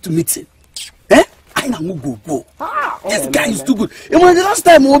our youth meeting, I know go. This guy is too good. And when the last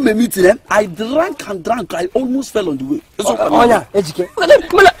time we were meeting, I drank. I almost fell on the way.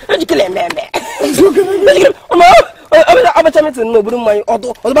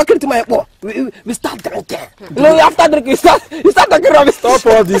 We start drinking. After drinking, you start talking rubbish. Stop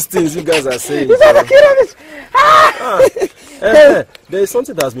all these things you guys are saying. You start talking rubbish. There is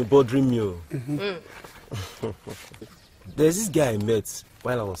something that has been bothering me. There's this guy I met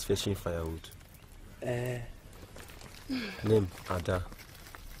while I was fetching firewood. Name Ada.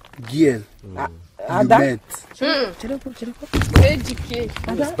 Girl. Ada? Met.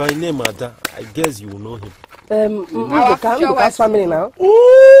 Yes, by name Ada. I guess you will know him. Nduka's family now. What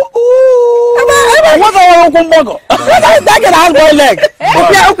are you doing? That guy has boy leg.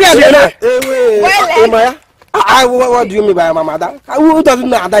 What do you mean by Mama Ada? Who doesn't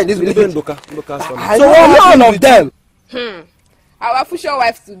know Ada in this village? Nduka's family. So one of them. Our future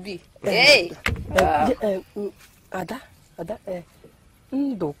wife to be. Hey. Ada.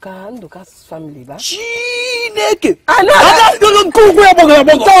 Nduka's family, ba? Chineke. I know.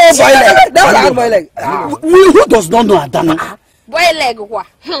 That's boy leg. Who does not know Adana? Boy leg, what?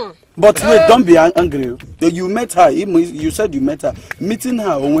 But wait, don't be angry. You met her. You said you met her. Meeting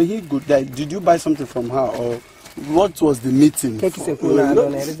her, or when he good, did you buy something from her, or what was the meeting? It's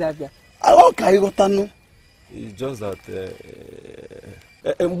just that.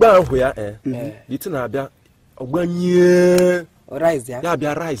 Rice, yeah. Yeah, be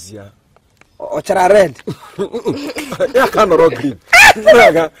a rice, yeah. Ochara red. Yeah, can not green.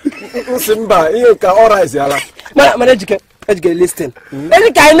 Simba, you can all rice, yeah. Manage, listen.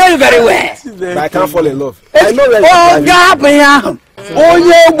 I know you very well. But I can't fall in love. I know where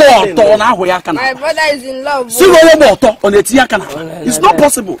My brother is in love. It's not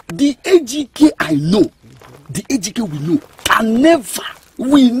possible. The AGK I know, the AGK we know,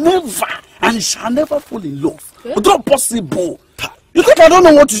 will never, and shall never fall in love. It's not possible. You think I don't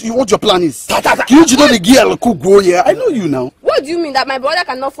know what your plan is? You know the girl could grow here. I know you now. What do you mean that my brother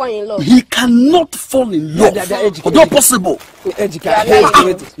cannot fall in love? He cannot fall in love. It's not possible.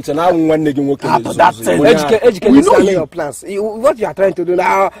 It's an hour one nigga working. We know your plans. What you are trying to do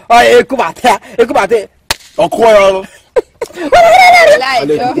now? Oh, come out here. Come out here.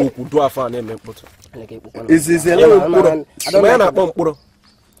 Is a little man? I don't know.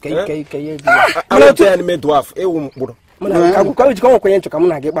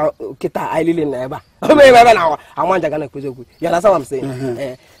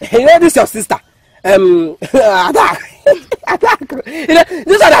 This your sister. This are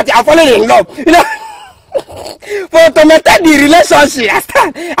that you are falling in love. For to maintain the relationship,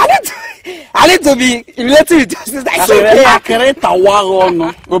 I need to be related with your sister. You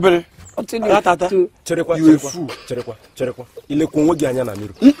a fool. He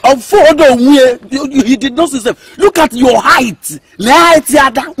did not say. Look at your height. How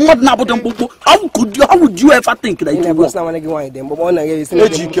would you ever think that it was? Look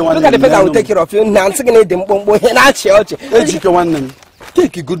at the face I will take care of you now.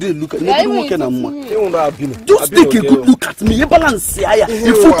 Take a good look at me. Just take a good look at me. I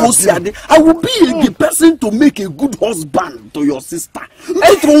will be the person to make a good husband to your sister.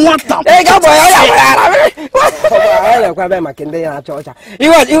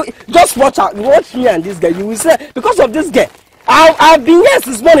 Just watch me and this guy. You will say, because of this guy, I've been here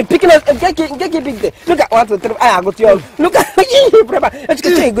since morning picking up. Get big day. Look at 1, 2, 3. I got you. Look at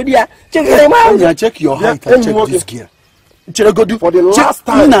check your height and check this gear. For the last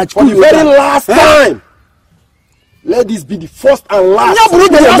time, for the very last time, let this be the first and last.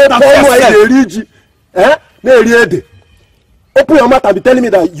 Open your mouth and be telling me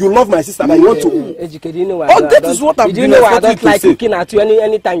that you love my sister, that you want to. That is what I'm doing. I don't like looking at you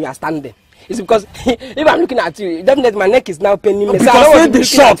anytime you are standing. It's because if I'm looking at you, definitely my neck is now paining me. Because I don't want to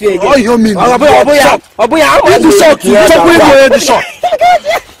shock you again. Oh, you mean? I'm the shock.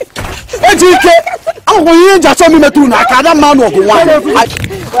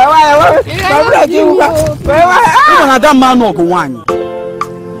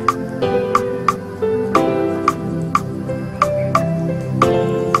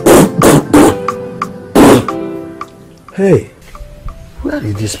 Hey, where are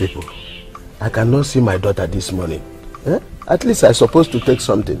these people? I cannot see my daughter this morning. At least I'm supposed to take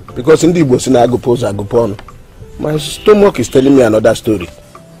something. Because in the Igbo, I go pose, I go porn. My stomach is telling me another story.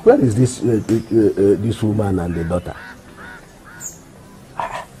 Where is this woman and the daughter?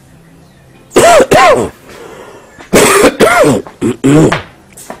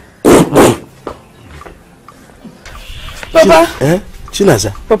 Papa.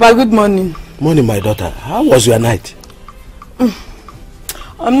 Chinaza. Papa, good morning. Morning, my daughter. How was your night?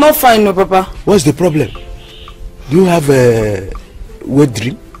 I'm not fine, no, Papa. What's the problem? Do you have a wet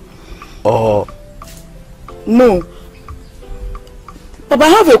dream? Or... No. Papa, I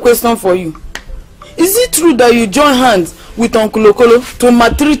have a question for you. Is it true that you join hands with Uncle Okolo to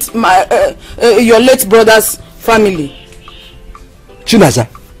maltreat your late brother's family? Chinaza,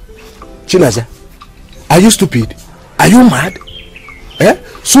 are you stupid? Are you mad?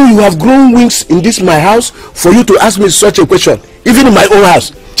 So you have grown wings in this my house for you to ask me such a question, even in my own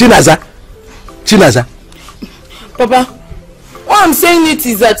house? Chinaza. Papa, what I'm saying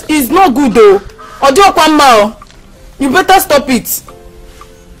is that it's not good though. You better stop it.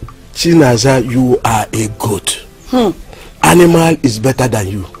 Chinaza, you are a goat. Animal is better than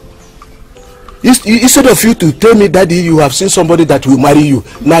you. Instead of you to tell me, Daddy, you have seen somebody that will marry you.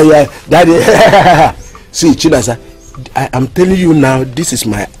 Now, Daddy. See, Chinaza, I am telling you now, this is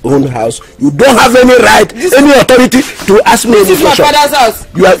my own house. You don't have any right, any authority to ask me any question. This is my father's house.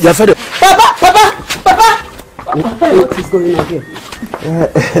 You are your father. Papa. What is going on here?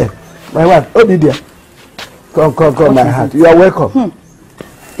 My wife, Obidia. Come, my heart. You are welcome.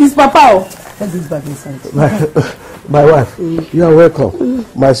 It's Papa. Let this bag inside. My wife, you are welcome.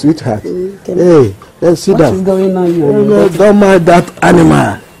 My sweetheart. Hey, let's sit down. What is going on here? Don't mind that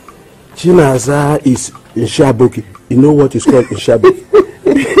animal. Chinaza is in Shabuki. You know what is called in Shabuki?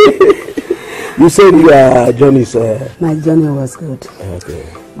 You said your journey is... My journey was good. Okay.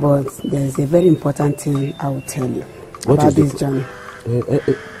 But there is a very important thing I will tell you about this journey.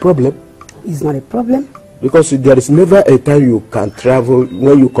 Problem? It's not a problem. Because there is never a time you can travel.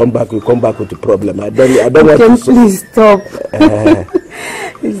 When you come back with a problem. I don't want to... Please stop.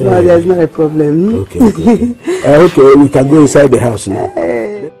 There's not a problem. Okay. Okay, we can go inside the house now.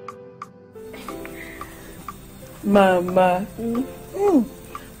 Mama.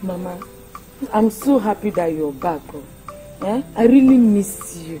 Mama, I'm so happy that you're back. I really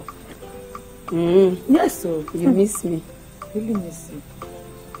miss you. Yes, sir. You miss me. Really miss you.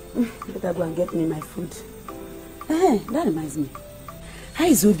 Better go and get me my food. That reminds me. How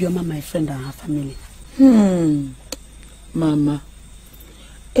is Obioma, my friend, and her family? Mama,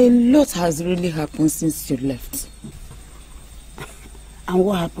 a lot has really happened since you left. And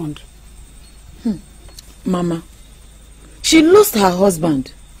what happened? Mama, she lost her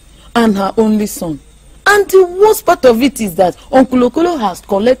husband and her only son. And the worst part of it is that Uncle Okolo has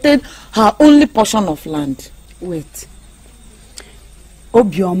collected her only portion of land. Wait.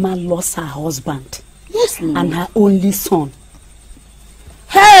 Obioma lost her husband. Yes, Mama. And her only son.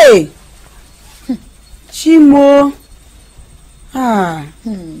 Hey! Chimo.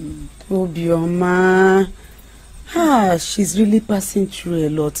 Obioma. She's really passing through a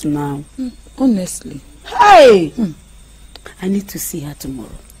lot now. Honestly. Hey! I need to see her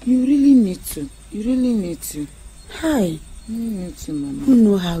tomorrow. You really need to. You really need to. Hi. You need to, Mama. You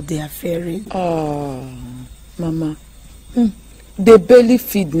know how they are faring. Mama. They barely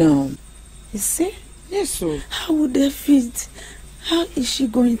feed now. You see? Yes, sir. How would they feed? How is she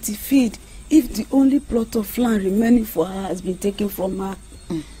going to feed if the only plot of land remaining for her has been taken from her?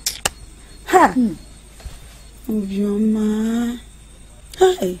 Obioma.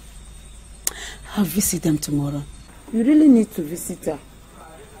 Hi. I'll visit them tomorrow. You really need to visit her.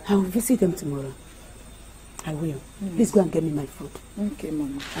 I will visit them tomorrow. I will. Please go and get me my food. Okay,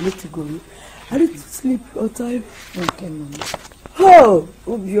 Mama. I need to go. I need to sleep all time. Okay, Mama. Oh,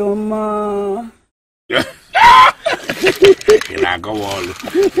 Obioma. You cannot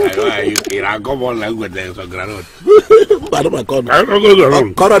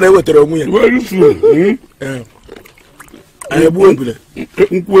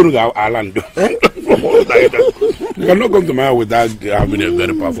come to my house without having a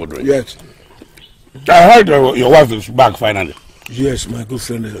very powerful drink. Yes. I heard your wife is back finally. Yes, my good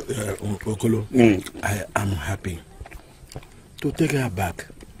friend Okolo. I am happy to take her back.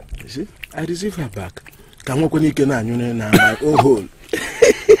 You see, I receive her back. My own hole.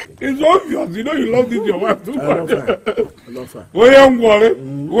 It's obvious, you know you love this your wife too much. I love her. William Wally.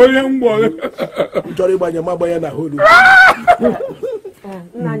 William Wally.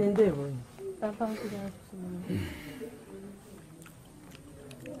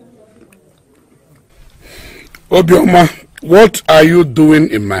 Obioma, what are you doing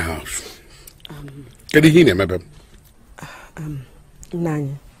in my house? Can you hear me, babe?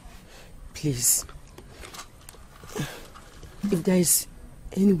 Nani, please. If there is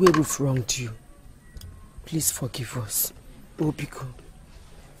any way we've wronged you, please forgive us. Obiko.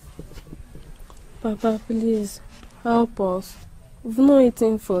 Papa, please, help us. We've not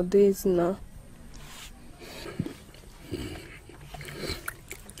eaten for days now.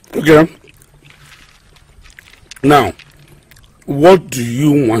 Okay. Now, what do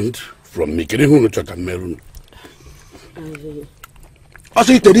you want from me? Can you hear me?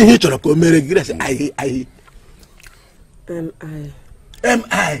 Also, you tell me to come here.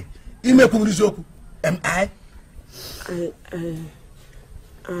 M.I. You make M.I.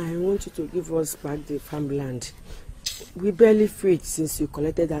 I want you to give us back the farmland. We barely freed since you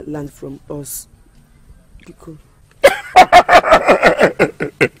collected that land from us. Because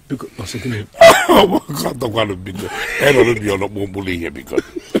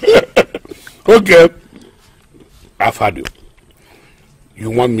okay, I've had you. You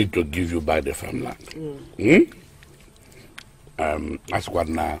want me to give you back the farmland? That's what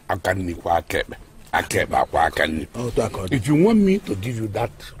now I can. If you want me to give you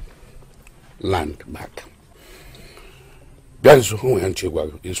that land back, that's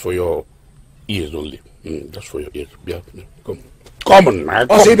it's for your ears only. Just for your ears. Yeah. Come on now.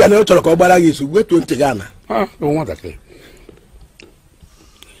 Oh, see, I don't want that.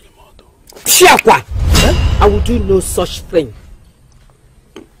 Chiakwa, I will do no such thing.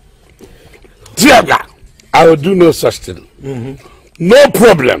 Chiakwa, I will do no such thing. No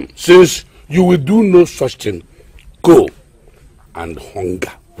problem, since you will do no such thing. Go, and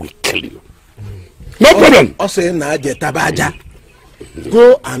hunger will kill you. No problem.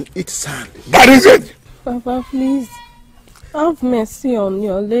 Go and eat sand. That is it. Papa, please, have mercy on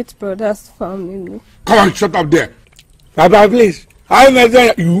your late brother's family. Come on, shut up there. Papa, please.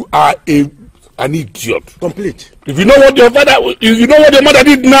 You are an idiot. Complete. If you know what your father, if you know what your mother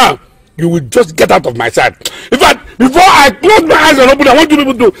did now, you will just get out of my sight. In fact, before I close my eyes and open, I want you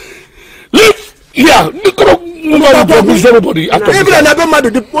people to leave here. Come on, everybody.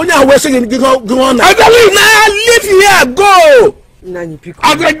 I leave here. Go. I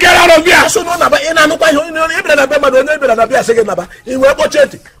can get out of here. So no, I can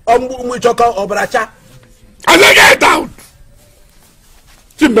get out.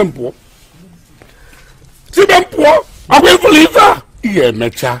 Simple. I will leave her. Yeah,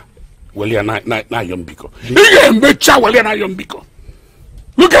 Mecha. Well, you're not yombiko.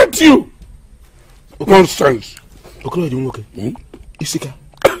 Look at you. Nonsense. Isika,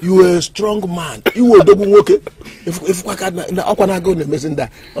 you are a strong man. You are double worker. If I can, I go to Messenger.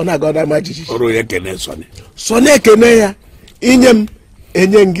 On I got that magic. Oroya Kene Sonny. Sonny Kenea. Inyem.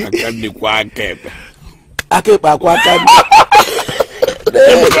 Enyengi. I can't be quite kept. I keep a quack.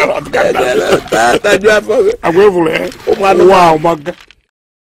 I will. Wow, Mugger.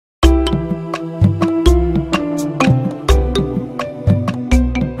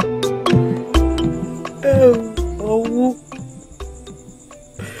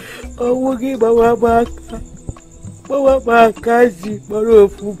 Owogi bawa bakazi maro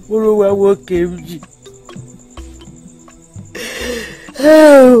fufuru wa wokemji.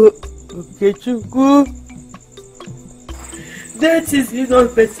 Okechukwu, that is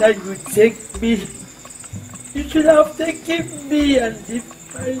not better you take me. You should have taken me and leave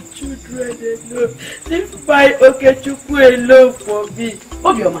my children alone. Leave my Okechukwu alone for me.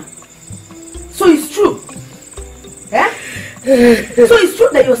 Obioma, so it's true? Eh? So it's true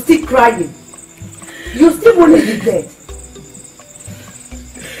that you're still crying? You still want to be dead?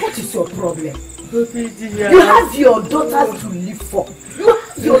 What is your problem? You have your daughters to live for. You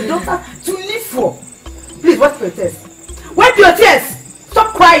have your daughter to live for. Please, wipe your tears. Wipe your tears!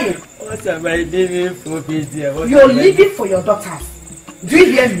 Stop crying! What am I living for, Bizia? You're living for your daughters. Do you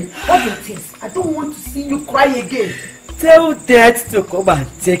hear me? Wipe your tears. I don't want to see you cry again. Tell Dad to come and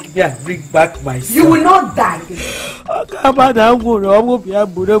take me and bring back my son. You will not die. You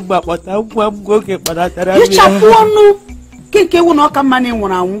chapuonu.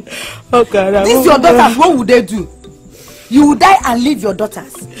 This your daughters, what would they do? You will die and leave your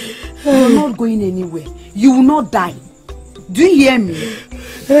daughters. You're not going anywhere. You will not die. Do you hear me?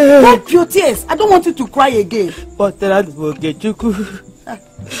 Wipe your tears. I don't want you to cry again. It's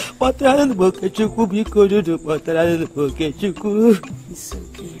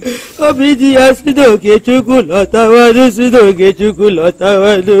okay. Obedience to Okechukwu lotawadu sido Okechukwu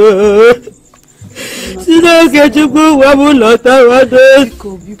lotawadu. Sido Okechukwu wabu lotawadu.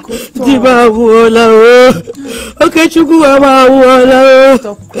 Diba wuola o. Okechukwu waba wuola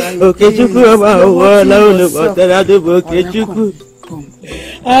o. Okechukwu waba wuola o. Lotawadu Okechukwu.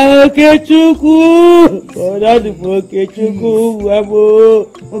 Okechukwu, Okechukwu, wabo.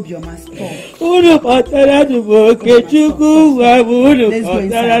 Obioma, stop. Unu pataradu Okechukwu, wabo. Unu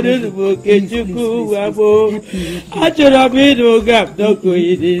pataradu Okechukwu, wabo. Achora me no gap, don't go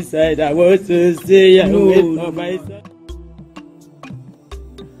inside. I want to stay and wait for my son.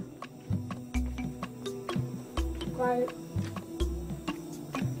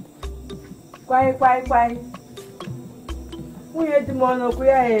 Quiet. Who is the man of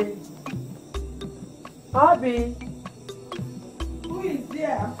Obi? Who is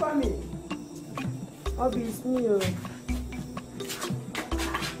there? I'm coming. Obi, it's me.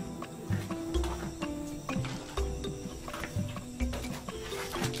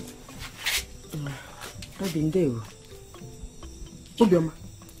 I've been there. Obioma,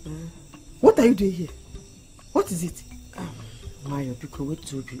 what are you doing here? What is it? Why, because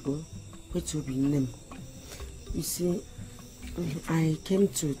wait to be name. You see, I came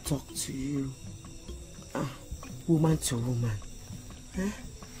to talk to you, woman to woman.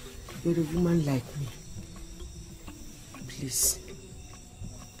 You're a woman like me. Please,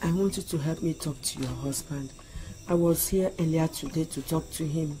 I want you to help me talk to your husband. I was here earlier today to talk to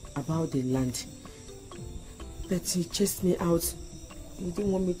him about the land. But he chased me out. He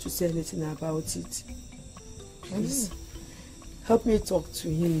didn't want me to say anything about it. Please, help me talk to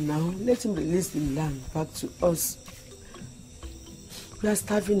him now. Let him release the land back to us. We are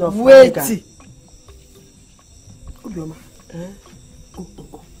starving of hunger. Wait. Obioma.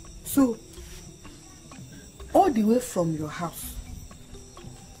 So, all the way from your house,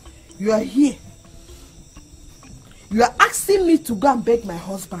 you are here. You are asking me to go and beg my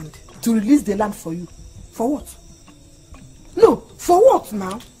husband to release the land for you. For what? No, for what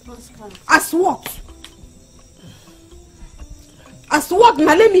now? As what? As what?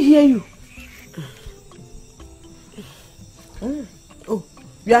 Now let me hear you. Oh,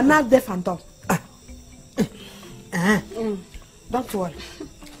 you are not deaf and dumb. Don't worry.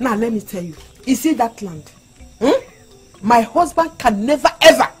 Now let me tell you. You see that land? My husband can never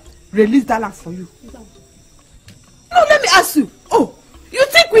ever release that land for you. No, let me ask you. Oh, you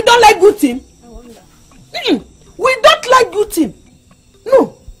think we don't like good thing? I wonder. We don't like good thing.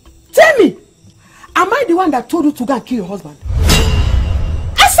 No. Tell me. Am I the one that told you to go and kill your husband?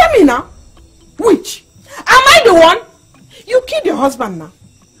 Answer me now. Which? Am I the one? You killed your husband now.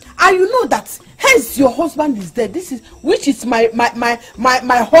 And you know that Since your husband is dead, which is my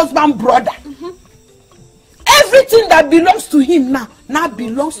husband brother. Everything that belongs to him now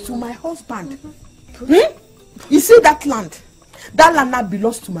belongs to my husband. You see that land? That land now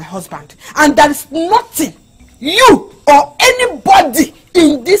belongs to my husband. And there is nothing you or anybody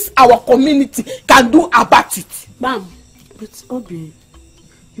in this our community can do about it. Ma'am, but Obi,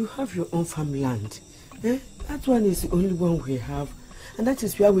 you have your own farmland. That one is the only one we have. And that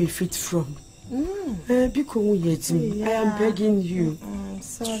is where we fit from. I am begging you.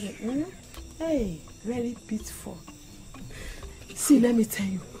 Sorry. Hey, very peaceful. See, let me tell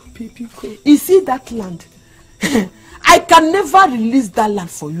you. You see that land? I can never release that land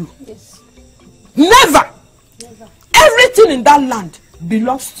for you. Yes. Never. Everything in that land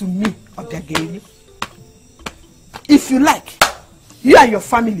belongs to me, Obiageli. If you like, you and your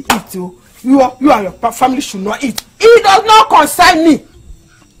family eat too. You and your family should not eat. It does not concern me.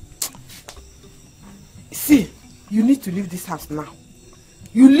 See, you need to leave this house now.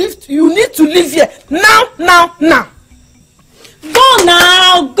 You need to leave here now. Go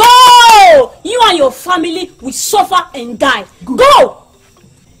now, go! You and your family will suffer and die. Go!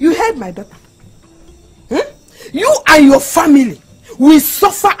 You heard my daughter. You and your family will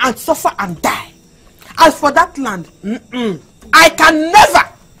suffer and die. As for that land, I can never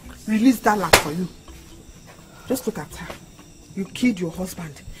release that land for you. Just look at her. You killed your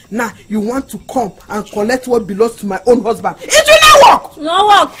husband. Now you want to come and collect what belongs to my own husband. It will not work. No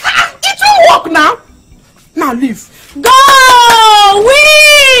work. It will work now. Now leave. Go,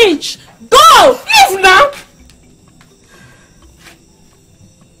 witch! Go! Leave now.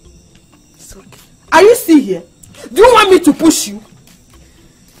 It's okay. Are you still here? Do you want me to push you?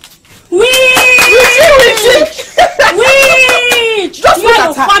 Witch! Witch! Just you look and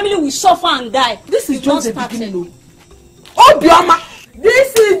at your her. family will suffer and die. This is just the started. beginning. Obioma,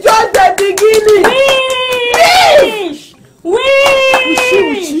 this is just the beginning. Witch!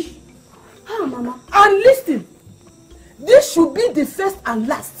 Witch! Ah, Mama. And listen, this should be the first and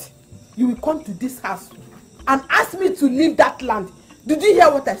last. You will come to this house and ask me to leave that land. Did you hear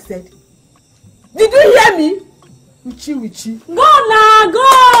what I said? Did you hear me? Witchy. Go now,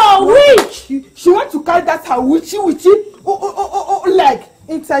 go! Witch! She wants to carry that her witchy leg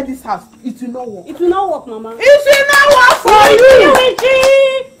inside this house. It will not work. It will not work, Mama. It will not work for you.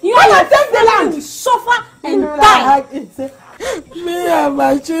 Witchy! You and take the land. will suffer and die. Me and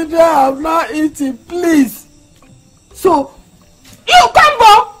my children have not eaten, please. So, you come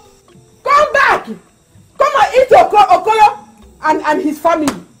back. Come and eat Okoro and his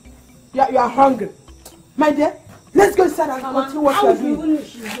family. You are hungry. My dear, let's go inside and continue what you are doing.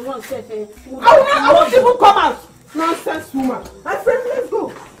 I won't even come out. Nonsense woman. My friend, let's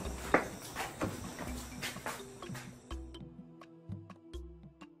go.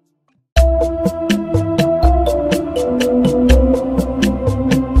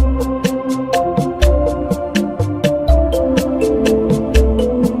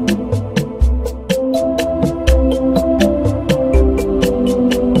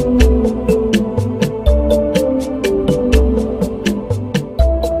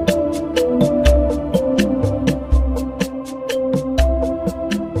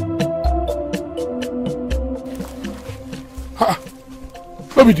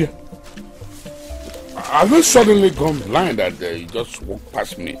 Dear, have you suddenly gone blind that you just walked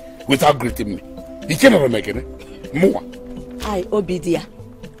past me without greeting me? You cannot make it. More. I, Obidia,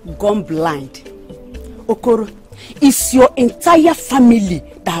 gone blind. Okoro, it's your entire family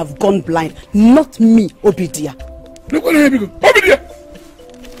that have gone blind, not me, Obidia. Look what happened. Obidia!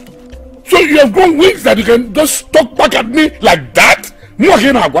 So you have grown wings that you can just talk back at me like that?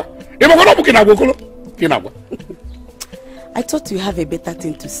 I thought you have a better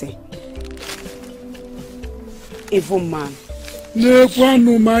thing to say. Evil man. No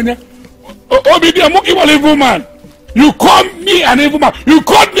man. Obidia, evil man. You called me an evil man. You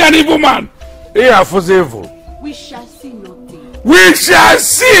called me an evil man. Yeah, for evil. We shall see nothing. We shall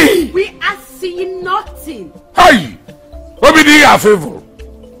see. We are seeing nothing. Hey, Obidia, evil.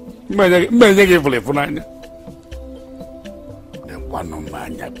 Many evil if one. The one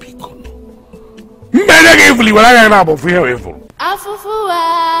man ya pico. Many evil when I am about for evil.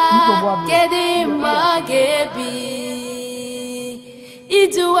 Afufua kedi mgebi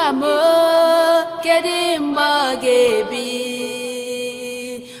Iduwa mo kedi mgebi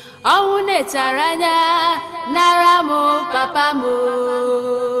Awune taranya naramu papa mo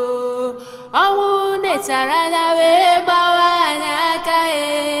Awune taranya we bawana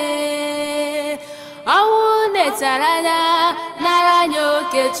kae Awune taranya naranyo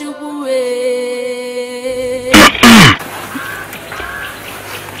kechukuwe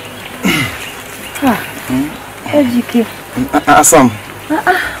Ejike. Assam.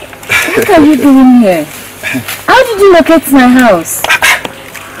 What are you doing here? How did you locate my house?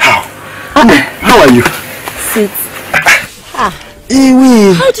 How are you? Sit.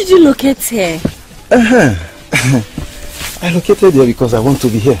 Iwi. How did you locate here? I located here because I want to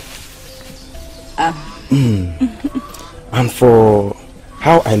be here. And for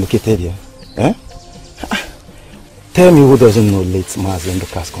how I located here, tell me who doesn't know late Mazi and the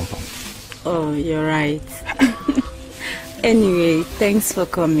Lucas company. Oh, you're right. Anyway, thanks for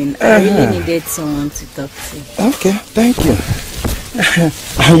coming. I really needed someone to talk to. Okay, thank you.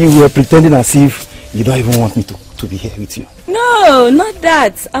 And you were pretending as if you don't even want me to be here with you. No, not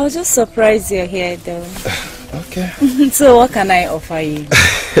that. I was just surprised you're here though. Okay. So what can I offer you?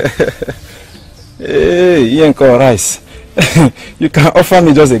 Hey, Yenko rice. You can offer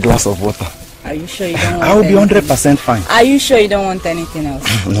me just a glass of water. Are you sure you don't want I will be anything? 100% fine. Are you sure you don't want anything else?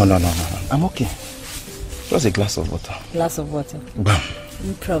 No. I'm okay. Just a glass of water. Glass of water? Bam.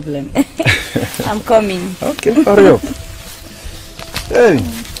 No problem. I'm coming. Okay, hurry up. Hey,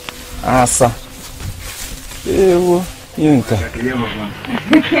 Asa. Hey, Yenka.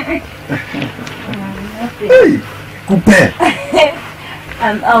 Hey, Coupe.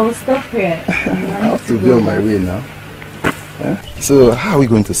 And I will stop here. I have to be on my way now. So, how are we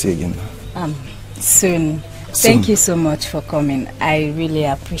going to see again now? Soon. Thank you so much for coming. I really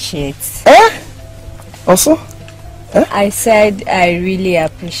appreciate. Also? I said I really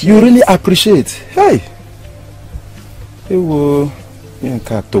appreciate. You really appreciate? Hey.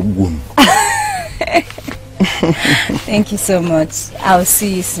 Yenka Tobun. Thank you so much. I'll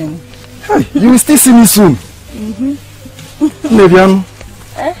see you soon. Hey, you will still see me soon. Nevian,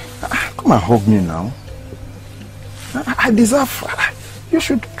 come and hug me now. I deserve. You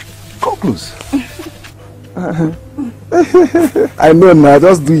should come close. I know now.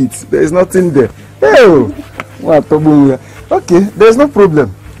 Just do it. There is nothing there. Hey, what? Okay, there is no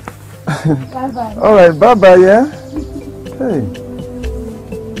problem. Bye bye. All right, bye bye. Yeah. Hey.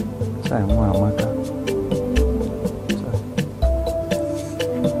 Mama.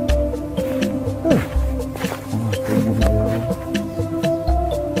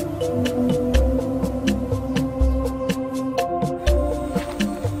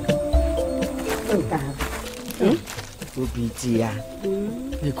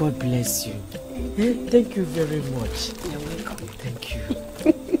 May God bless you. Thank you very much. You're welcome. Thank you.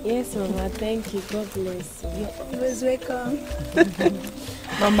 Yes, Mama, thank you. God bless you. You're always welcome.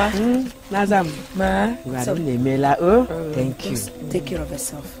 Mama. Nazam. Ma. So, Thank you. just take care of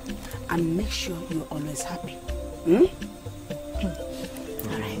yourself and make sure you're always happy. Alright.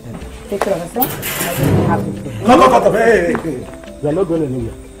 Take care of yourself. No. Hey. You're not going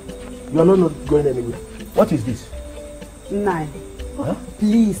anywhere. You're not going anywhere. What is this? Nine. Huh?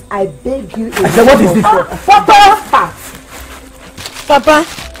 Please, I beg you. I said, what is this? Papa.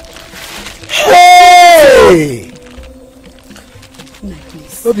 Hey!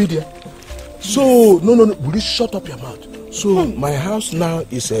 Please. So, no. Will you shut up your mouth? So, my house now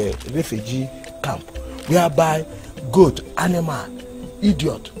is a refugee camp whereby goat, animal,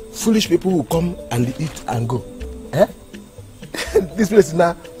 idiot, foolish people will come and eat and go. This place is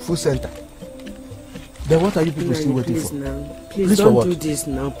now food center. Then what are you people still waiting for? Please don't do this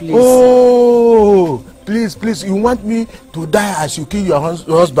now, please. Oh, please. You want me to die as you kill your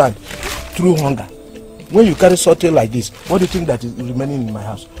husband through hunger? When you carry something like this, what do you think that is remaining in my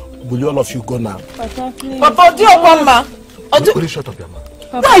house? Will all of you go now? Papa, please. Papa, do you come, ma? Will you shut up your mouth?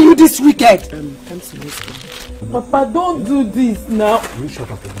 Why are you this wicked? Papa, don't do this now. Will you shut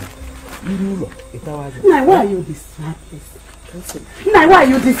up your mouth? Now, why are you this heartless? Now, why are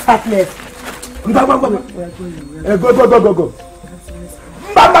you this heartless? Go.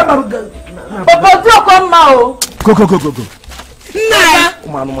 Papa, do you come, ma? Go.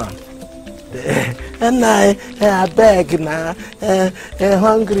 Nah. And I beg now.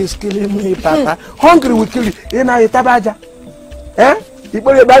 Hungry is killing me, Papa. Hungry will kill you. You know, it's tabaja.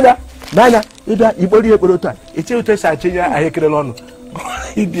 Ibori baja. Nanya. Ibori eboroto. It's you to say I hear alone.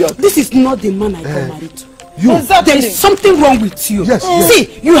 Idiot. This is not the man I got married to. Exactly. There is something wrong with you. Yes.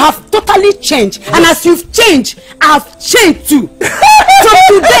 See, you have totally changed. Yes. And as you've changed, I've changed too. So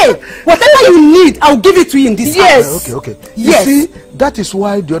today, whatever you need, I'll give it to you in this house. Okay. Yes. You see, that is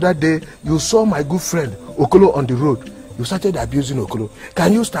why the other day you saw my good friend Okolo on the road. You started abusing Okolo.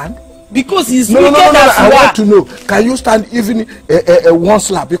 Can you stand? Because he's no. I well. want to know. Can you stand even one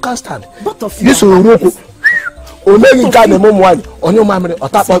slap? You can't stand. Both of you. This will you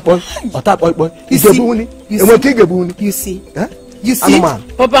see,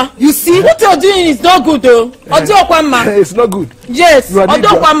 Papa, you see, what you're doing is not good though. It's not good. Yes, you are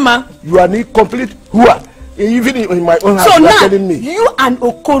complete hua. Even in my own house, so you are now, telling me. you and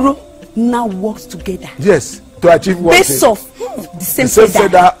Okoro now works together. Yes, to achieve what? Based off the same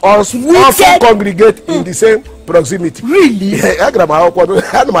feather. Also congregate in the same proximity. Really?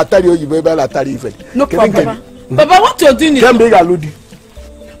 No problem. Papa, what you're doing is...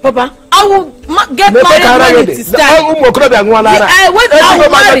 Papa, I will get married when it is time. I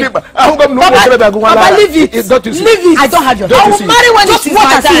leave it. Leave it. I don't have your... I will marry when it is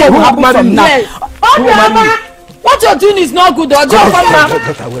my time. What you're doing is not good.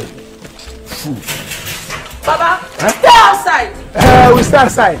 Papa, stay outside. We stay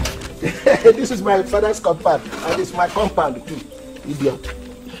outside. This is my father's compound, and it's my compound too. Idiot.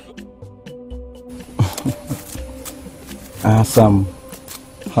 Sam,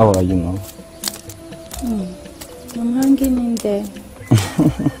 how are you now? I'm hanging in there.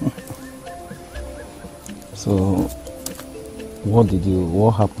 So, what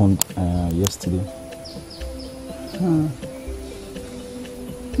happened yesterday?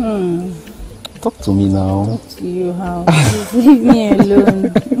 Talk to me now. Talk to you how? Just leave me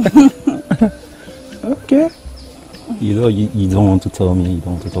alone. Okay. You don't want to tell me, you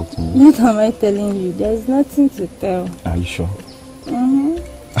don't want to talk to me. What am I telling you? There's nothing to tell. Are you sure?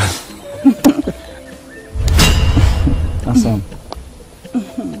 Assam,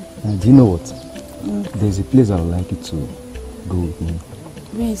 do you know what? There's a place I would like you to go with me.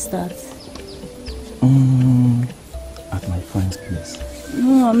 Where is that? At my friend's place.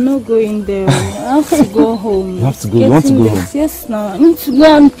 No, I'm not going there. I have to go home. You have to go? You want to go home? Yes, now. I need to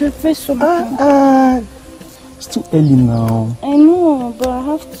go and prepare something. It's too early now. I know, but I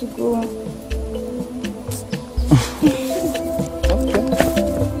have to go.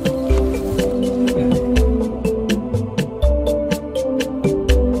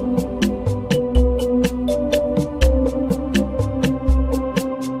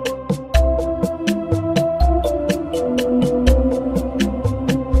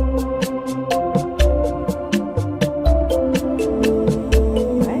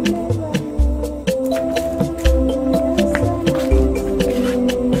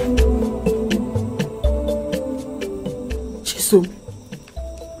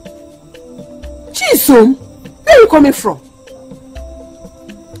 Chisom, where are you coming from?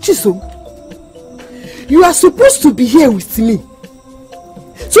 Chisom, you are supposed to be here with me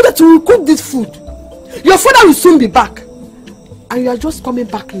so that we will cook this food. Your father will soon be back, and you are just coming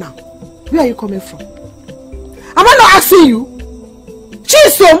back now. Where are you coming from? Am I not asking you?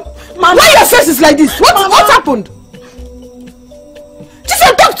 Chisom, why your face is like this? What happened?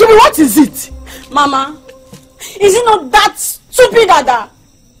 Chisom, talk to me. What is it? Mama, is it not that stupid Ada?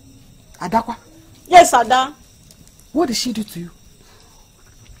 Adakwa? Yes, Ada. What did she do to you?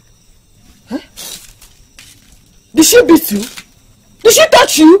 Huh? Did she beat you? Did she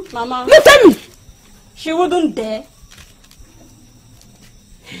touch you? Mama. No, tell me. She wouldn't dare.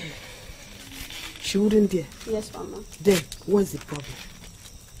 She wouldn't dare? Yes, Mama. Then, what's the problem?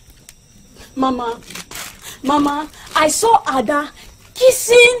 Mama, I saw Ada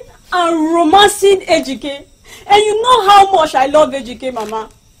kissing and romancing Ejike. And you know how much I love Ejike, Mama.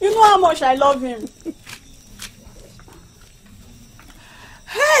 You know how much I love him.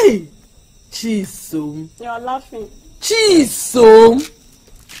 Hey! Chisom. You are laughing. Chisom.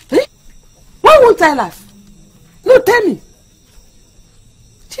 Hey? Why won't I laugh? No, tell me.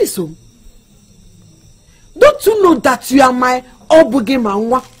 Chisom. Don't you know that you are my obuge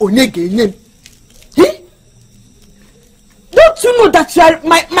manwa onyegenyen? Hey? Don't you know that you are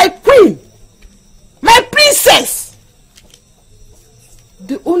my queen? My princess?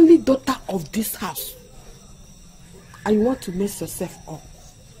 The only daughter of this house, and you want to mess yourself up.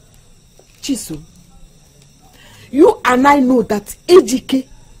 Chisom, you and I know that Ejike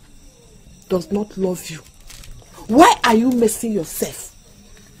does not love you. Why are you messing yourself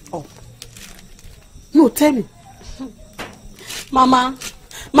up? No, tell me. Mama,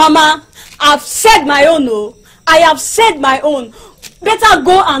 I've said my own. No, I have said my own. Better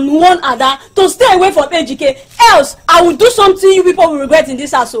go and warn Ada to stay away from Ejike. Else, I will do something you people will regret in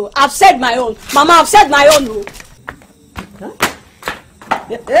this house. I've said my own. Mama, I've said my own. No. Huh?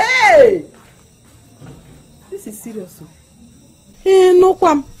 Hey! This is serious. Hey, no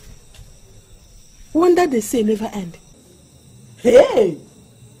kwam. Wonder they say never end. Hey!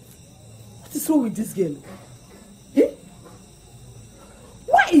 What is wrong with this girl? Hey?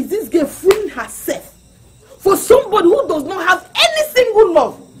 Why is this girl fooling herself for somebody who does not have any single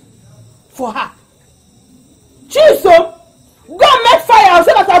love for her? Chisom, go and make fire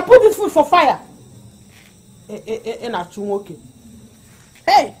so that I put this food for fire.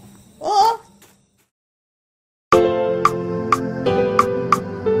 Hey! Oh!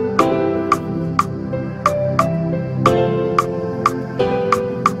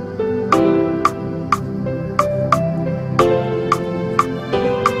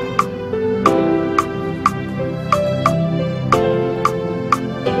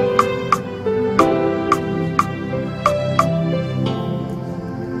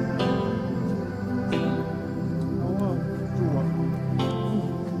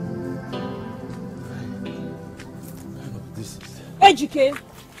 Ejike,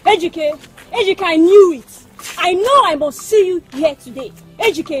 I knew it. I know I must see you here today.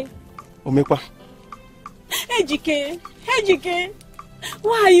 Ejike. Omekwa. Ejike,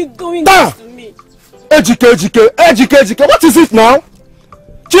 why are you doing this to me? Ejike, what is it now?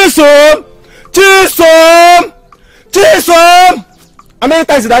 Chisom! How many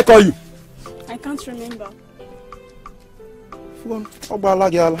times did I call you? I can't remember. You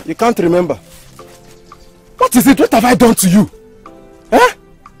can't remember. What is it? What have I done to you? Eh?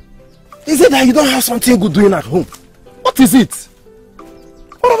 Is it that you don't have something good doing at home? What is it?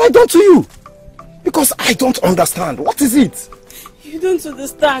 What have I done to you? Because I don't understand. What is it? You don't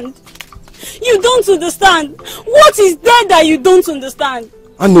understand. What is there that you don't understand?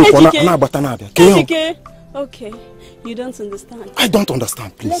 Ejike. Okay. You don't understand. I don't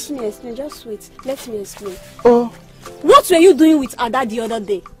understand, please. Let me explain. Just wait. Let me explain. Oh. What were you doing with Ada the other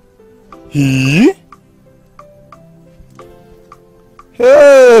day? He?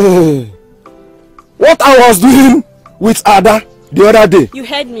 Hey. What I was doing with Ada the other day? You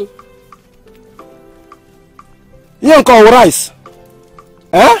heard me. You don't call rice.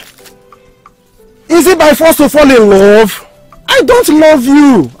 Eh? Is it by force to fall in love? I don't love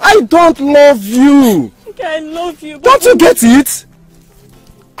you. Okay, I love you. Don't you get it?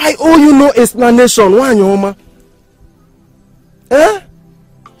 I owe you no explanation. Why, Nyoma? Eh?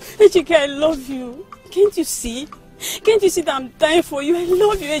 Ejike, I love you. Can't you see? Can't you see that I'm dying for you? I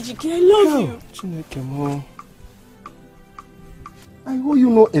love you, Ejike. I love you. Chineke, I owe you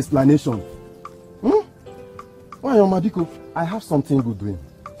no explanation. Why, Nyoma, Biko? I have something good doing.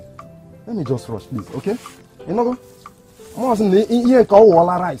 Let me just rush, please, okay? You know,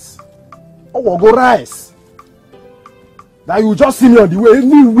 rice. Rice. That you just see me on the way,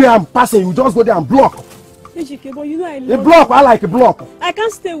 anywhere I'm passing, you just go there and block. Ejike, but you know I love you. A block, I like a block. I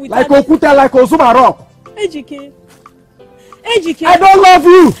can't stay with like Okuta, like Ozuma Rock. Ejike. I don't love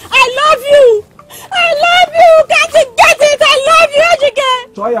you. I love you. Can't you get it? I love you, Ejike.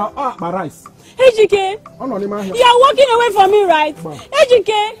 Choya, my rice. Ejike. You are walking away from me, right?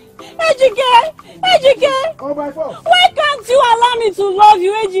 Ejike. Oh, by force. Why can't you allow me to love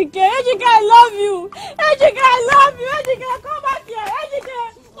you, Ejike? Ejike, I love you. Ejike, I love you. Ejike, come back here. Ejike.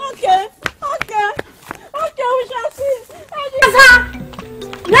 Okay, we shall see.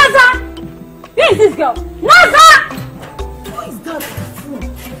 Naza! Where is this girl? Naza! Who is that?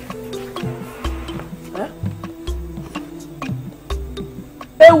 Huh?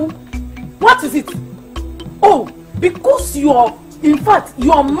 What is it? Oh, because you are... In fact,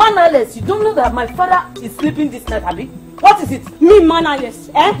 you are mannerless. You don't know that my father is sleeping this night, Abi? What is it? Me mannerless,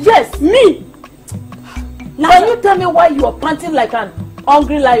 eh? Yes, me. Can you tell me why you are panting like an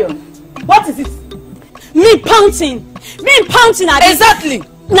hungry lion? What is it? Me panting, Abi. Exactly.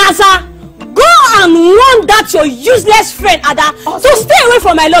 Naza, go and warn that your useless friend Ada to stay away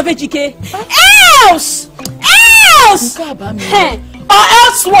from my love, Ejike. Else. Hey. Or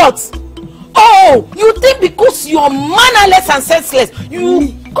else what? Oh, you think because you are mannerless and senseless,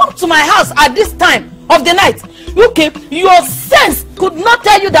 you come to my house at this time of the night? Okay, your sense could not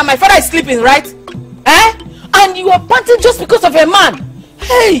tell you that my father is sleeping, right? Eh? And you are panting just because of a man.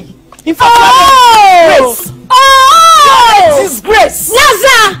 Hey, in fact, disgrace.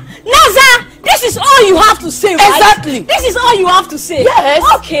 Naza, this is all you have to say, right? Exactly. This is all you have to say. Yes.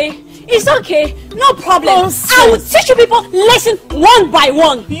 Okay. It's okay, no problem. Nonsense. I will teach you people lesson one by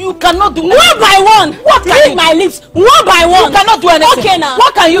one. You cannot do one by one. What can Read my lips one by one. You cannot do anything. Okay now.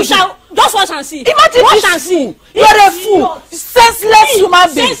 What can you do? Just watch and see. Imagine watch this and see. You are a fool, senseless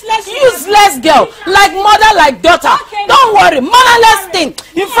human being, useless girl, like mother, like daughter. Okay, don't worry, mannerless thing.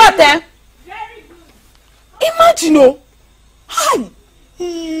 In fact, imagine, oh, hi.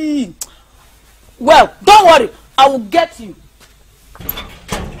 Well, don't worry, I will get you.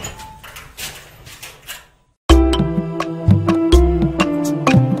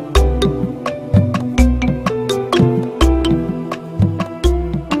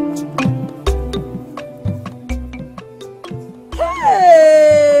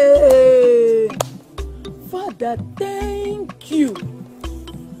 Father, thank you.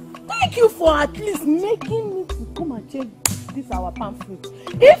 Thank you for at least making me to come and check this our palm fruit.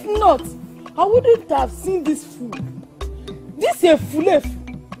 If not, I wouldn't have seen this food. This is a fulef.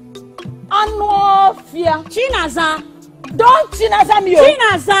 Annual fear. Chinaza. Don't Chinaza me.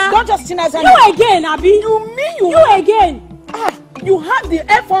 Chinaza. Don't just Chinaza me. You again, Abi. You mean you again. You have the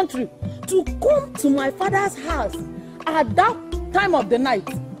effrontery to come to my father's house at that time of the night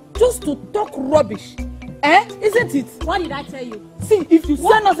just to talk rubbish. Eh? Isn't it? What did I tell you? See, if you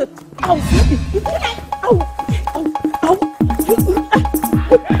send us a... I'll slap it.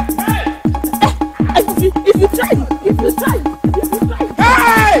 If you try,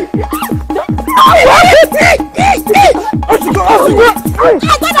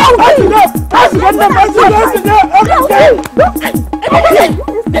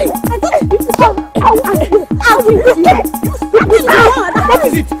 What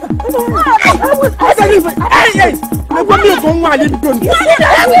is it?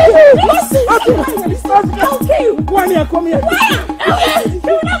 Come here.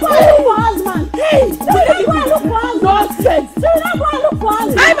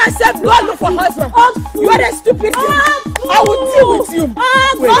 I myself go look for husband. You are a stupid girl. I will deal with you.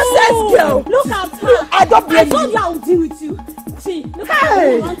 Nonsense girl. Look at her. I don't blame you. I told you I will deal with you. See, look at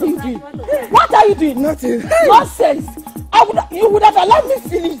her. What are you doing? Nothing. Nonsense. You would have allowed me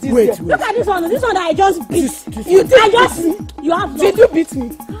finish this. Wait. Look at this one that I just beat. You did. You have. Did you beat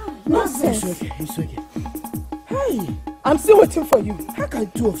me? Nonsense. It's okay. Hey, I'm still waiting for you. How can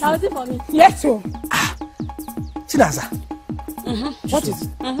you do of you? I'll wait for me. Yes, sir. Chinaza. What is it?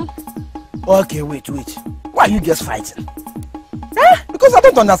 Okay, wait. Why are you guys fighting? Because I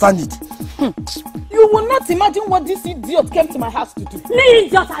don't understand it. You will not imagine what this idiot came to my house to do. Me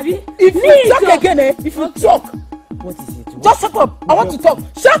idiot, Abi. If you talk again, if you talk. What is it? Just shut up. I want to talk.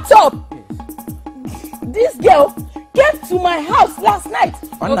 Shut up. This girl came to my house last night.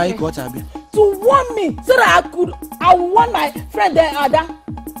 To warn me so that I would warn my friend Ada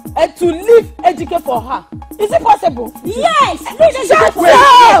to leave Ejike for her. Is it possible? Yes. Shut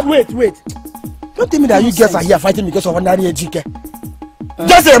up. Wait. Don't tell me that you guys are here fighting because of Manari Ejike.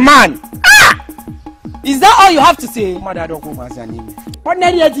 Just a man. Is that all you have to say? Manari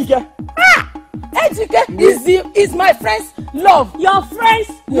Ejike. Ejike is my friend's love. Your friend's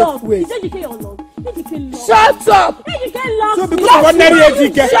love. Wait. Is Ejike your love? Ejike love. Shut up. Ejike loves So because of Manari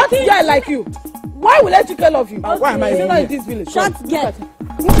Ejike. Shut guy like you. Why will Ejike love you? Okay. Why am I You're not in this village. Shut girl.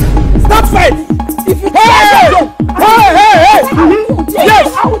 Stop fight. If you Hey! Yes.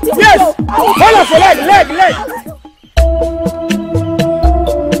 Hold on for leg.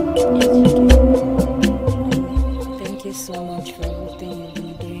 Thank you so much for everything you've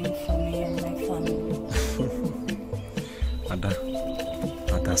been doing for me and my family.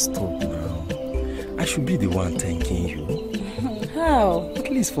 Ada, stop now. I should be the one thanking you. How? At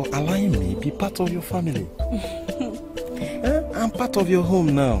least for allowing me be part of your family. I'm part of your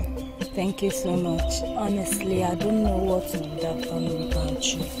home now. Thank you so much. Honestly, I don't know what to do with that family without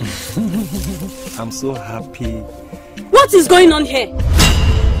you. I'm so happy. What is going on here?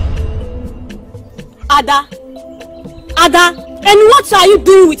 Ada, and what are you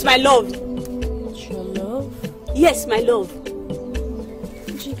doing with my love? Your love? Yes, my love.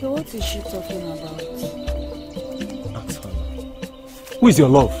 Chike, what is she talking about? Who is your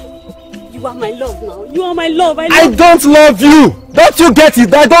love? You are my love now. You are my love. I don't love you. Don't you get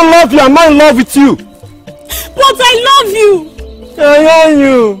it? I don't love you. I'm not in love with you. But I love you.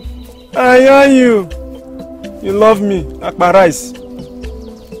 I own you. You love me. Akpa rice.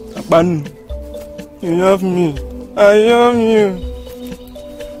 Akpanu. You love me. I own you.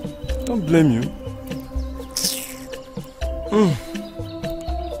 Don't blame you.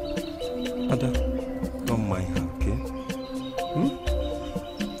 Ada, don't mind her, okay?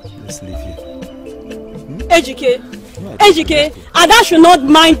 Let's leave here. Ejike, Ada should not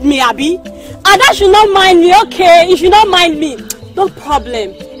mind me, Abi. Ada should not mind me, okay? You should not mind me. No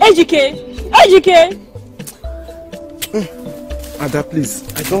problem. Ejike. Ada, please.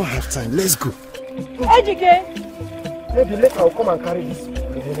 I don't have time. Let's go. Ejike. Maybe later I'll come and carry this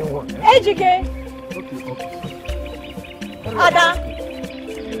remaining one. Ejike. Okay. Ada.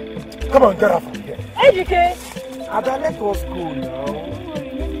 Come on, get up from here. Ejike. Ada, let us go now.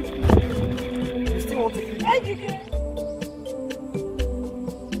 You still want to eat? Ejike.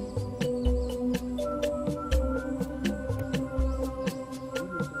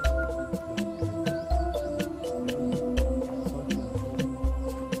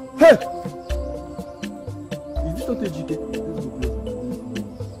 Hey! Is this not Ejike?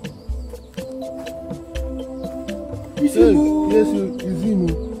 Is he? Yes, is he?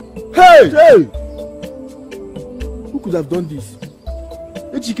 Hey! Who could have done this?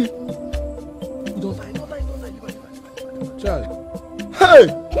 Ejike? You don't lie. Child. Hey!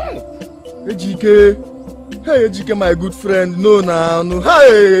 Ejike! Hey, Ejike, my good friend. No.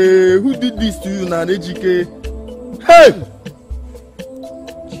 Hey! Who did this to you now, Ejike? Hey!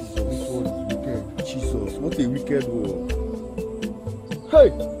 Jesus, what a wicked world. Hey!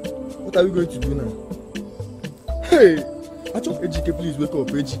 What are we going to do now? Hey! Acho, Ejike, please wake up,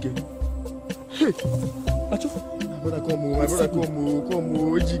 Ejike. Hey! Acho, my brother come home.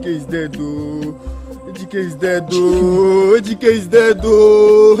 Ejike is dead, though. Ejike is dead,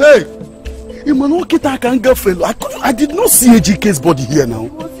 though. Hey! I did not see Ejike's body here now. He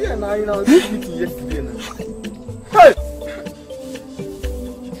was here now, meeting yesterday now. Hey!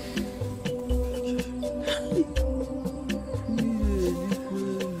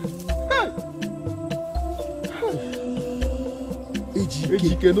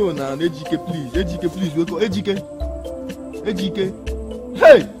 Ejike, no, nah, Ejike, please. Ejike, please, wake up. Ejike. Ejike.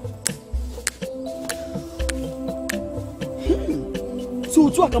 Hey! So,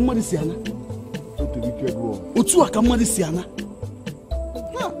 Utu akamadi siana? Utu akamadi siana?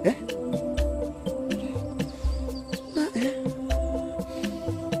 Eh?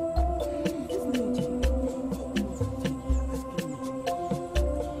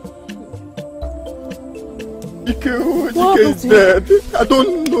 Ejike is dead. I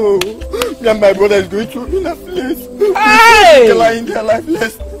don't know. Me and my brother is going to in a place. Hey! They're lying their life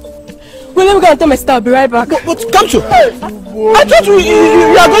less. Well, let me go and tell my sister. I'll be right back. But come to. I thought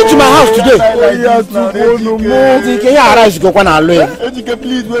you are going to my house today. Ejike,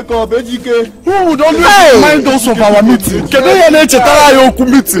 please wake up. Ejike. Who don't mind those of our meeting? Can you hear Chetara Yoku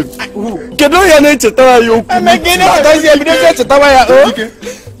meeting? Can you hear Chetara Yoku? I'm again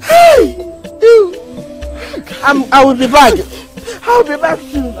Hey! I will be back. I'll be back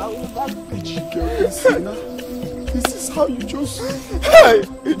soon. This is how you just... Hey,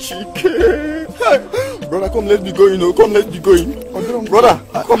 Ejike. Hey. Brother, come, let's be going. Oh. Come, let's be going. Brother,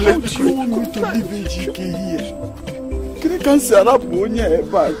 come, let's be going. You want me to leave Ejike here? Can you cancel up on your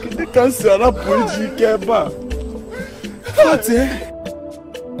back? Can you cancel up on Ejike back?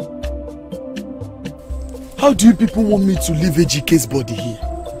 How do you people want me to leave Ejike's body here?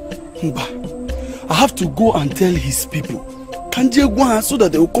 I have to go and tell his people. Kanje go so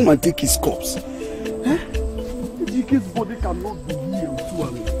that they will come and take his corpse. Ejike's body cannot be here too.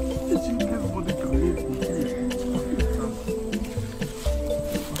 Ejike's body cannot be here.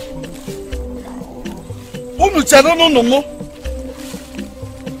 No.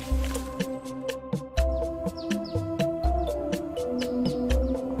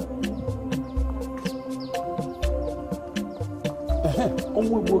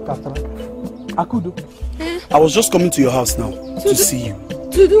 Akudo, I was just coming to your house now to see you.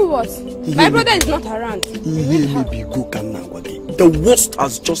 To do what? My brother is not around. The worst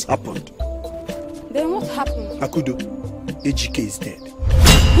has just happened. Then what happened? Akudo, Ejike is dead.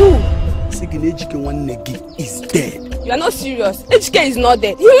 Who? Ejike Wanegi is dead. You are not serious. Ejike is not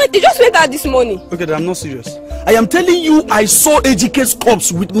dead. He just went out this morning. Okay, then I'm not serious. I am telling you, I saw Ejike's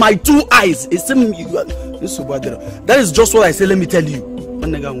corpse with my 2 eyes. That is just what I say. Let me tell you.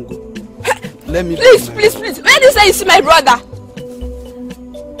 Let me please. Where do you say you see my brother?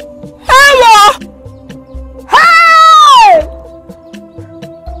 Hello! Hey!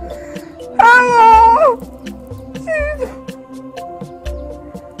 Hello!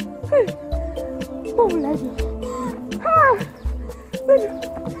 Hey! What will I do? Hey!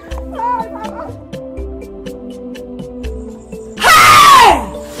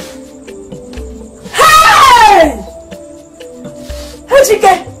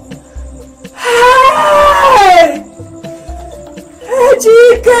 Ejike! Hey!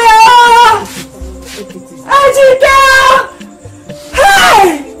 Ejike! Ejike! Hey!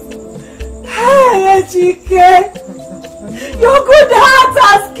 Hey, Ejike! Your good heart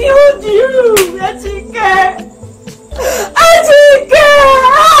has killed you, Ejike! Ejike!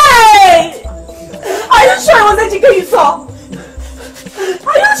 Hey! Are you sure it was Ejike you saw?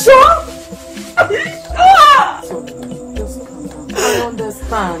 Are you sure?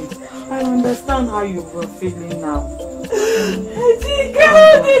 I understand how you were feeling now. Ejike,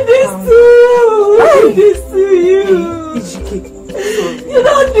 who did this to you? Who did this to you? You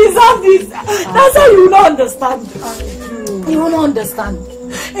don't deserve this. That's how you will not understand. You will not understand.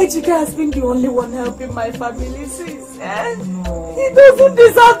 Ejike has been the only one helping my family since. No. He doesn't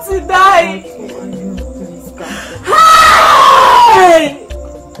deserve to die. Hey!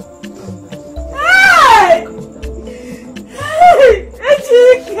 Hey! Hey!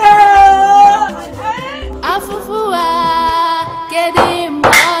 Ejike! Afufua kedi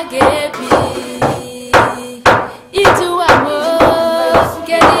magebi itu amo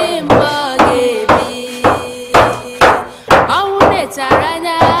kedi magebi awune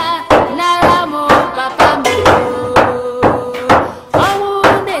taranya naramo papa mo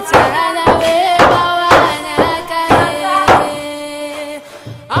awune taranya we bawana kare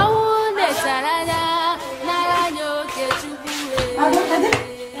awune taranya naranyo kechubuwe.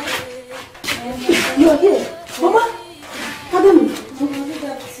 You're here. Mama? Adam?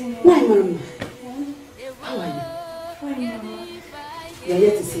 Why, Mama? How are you? Fine, Mama. You're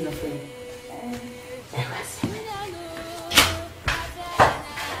here to see your friend.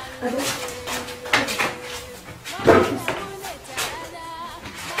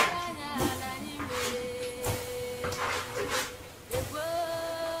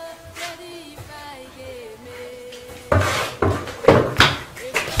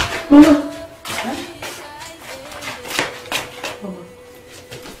 Mama.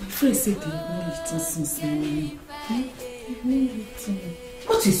 you said you've not eaten since morning. You've not eaten.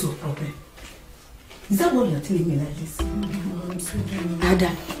 What is your problem? Is that what you're telling me like this? I'm sorry. Ada,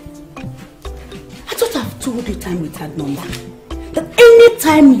 I thought I've told you time without number that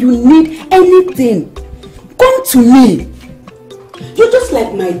anytime you need anything, come to me. You're just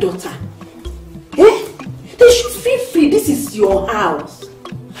like my daughter. Eh? They should feel free. This is your house.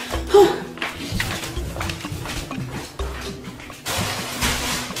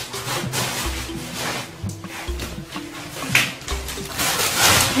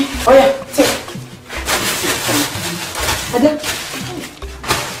 Oh yeah, take. Ada.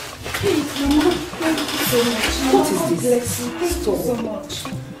 Mama, thank you so much. What is this? Bless you. Thank you so much.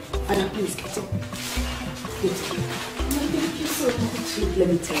 Ada, please get up. Get up. Thank you so much. Let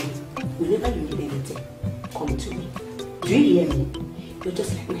me tell you, whenever you need anything, come to me. Do you hear me? You're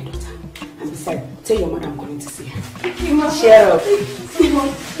just like my daughter. And besides, tell your mother I'm coming to see her. Thank you, Mama. Cheer up. Thank you so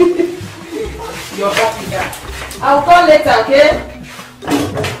much. You're happy now. I'll call later, okay?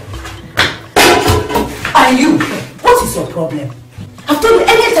 And you, what is your problem? I've told you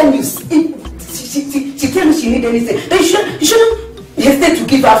anytime she tells me she needs anything, then you shouldn't hesitate to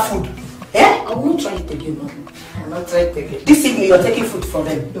give her food. Eh? I won't try it again, Mom. I'll not try it again. This evening you're taking food for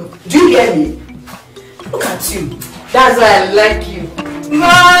them. No. Do you hear me? Look at you. That's why I like you.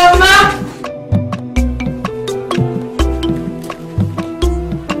 Mama!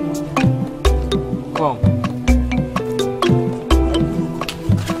 Come.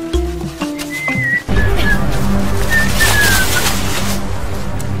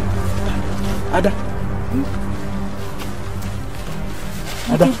 Ada.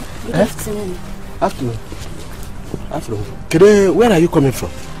 Ada. Good afternoon. Afternoon. Afternoon. Today, where are you coming from?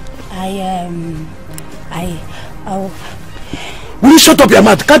 Will you shut up your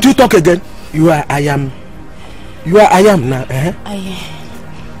mouth? Can't you talk again? You are I am now. I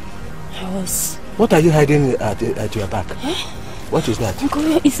was. What are you hiding at your back? What is that?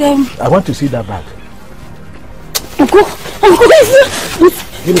 Uncle, it's I want to see that bag. Uncle,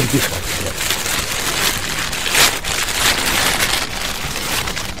 Give me this one.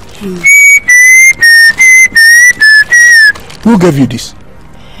 Who gave you this?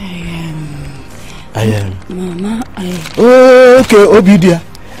 I am. Mama, Okay, Obidia.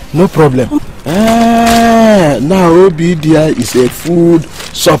 No problem. Now Obidia is a food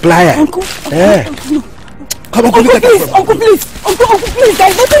supplier. Uncle, Come on, Uncle, please, Uncle, please. Uncle, please.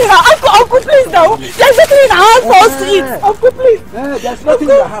 There's nothing in our house. Uncle, please, now. There's nothing in our house for us to eat. Uncle, please. There's nothing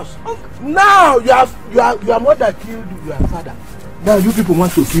in your house. Now your mother killed your father. Now you people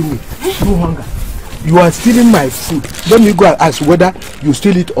want to kill me. No hunger. You are stealing my food. Let me go and ask whether you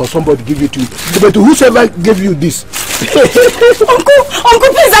steal it or somebody give it to you. But whosoever gave you this. Uncle,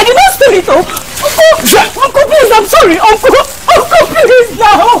 please, I did not steal it. Uncle, please, I'm sorry. Uncle, please,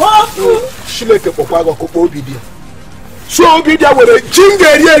 now. So Obidia were a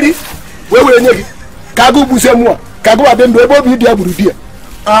chingeri. Where were you? Kago Busemua. Kago Adem Obidia Burudia.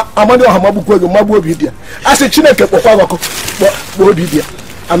 Amado Hamabuko, Mabu Obidia. As a Chineke Popawako, Obidia.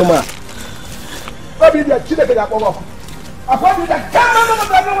 Anoma. Obidia Chineke Popawako. Upon that, I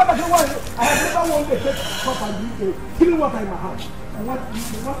have never wanted to take up and kill what in my house. I want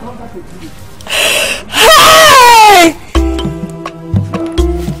that to do. Hey!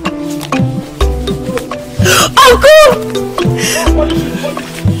 Uncle!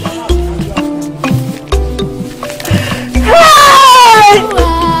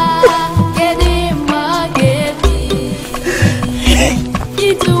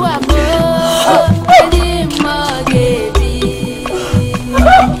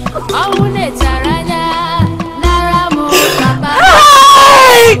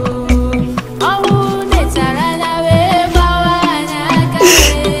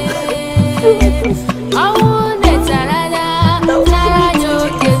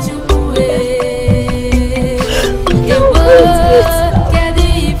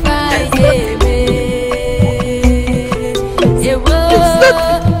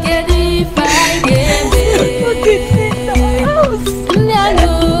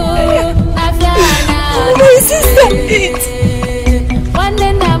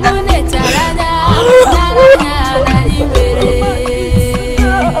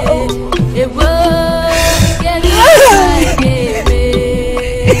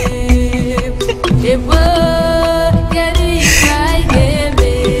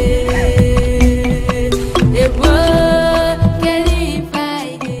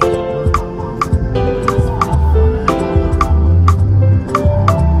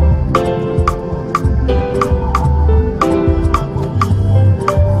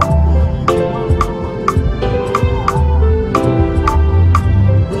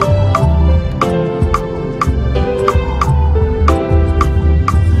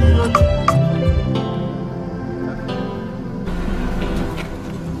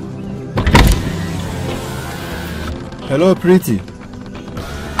 Hello, pretty.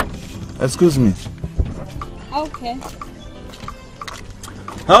 Excuse me. Okay.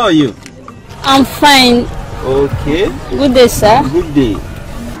 How are you? I'm fine. Okay. Good day, sir. Good day.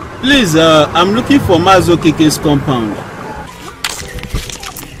 Please, I'm looking for Mazo Keke's compound.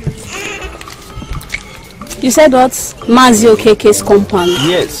 You said what? Mazio Keke's compound?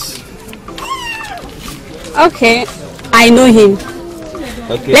 Yes. Okay. I know him.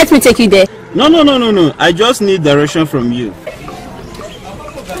 Okay. Let me take you there. No. I just need direction from you.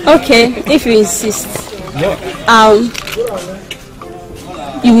 Okay, if you insist. Yeah.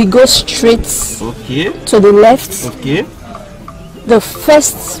 You will go straight to the left. Okay. The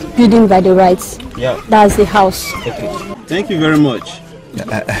first building by the right. Yeah. That's the house. Okay. Thank you very much.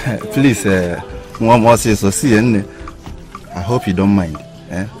 Please, one more say so. See, I hope you don't mind.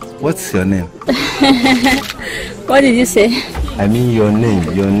 What's your name? What did you say? I mean your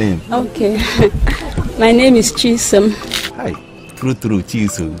name. Okay. My name is Chisum. Hi. True,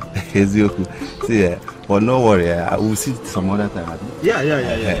 Chisum. See, but no worry, I will see some other time. Yeah.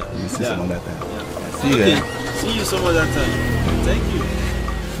 We'll see some other time. See you. Okay. See you some other time. Thank you.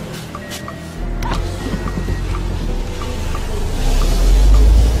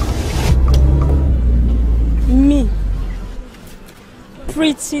 Me,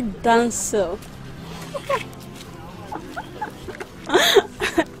 pretty dancer.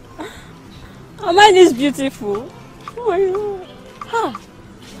 Am I this beautiful? Oh, ha.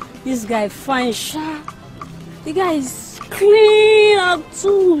 This guy fine, sha. The guy is clean and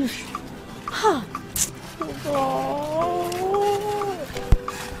too. Ha. Oh,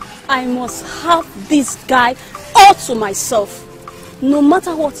 I must have this guy all to myself, no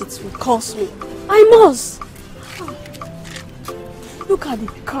matter what it will cost me. I must. Look at the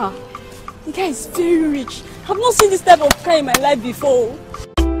car. The guy is very rich. I've not seen this type of car in my life before.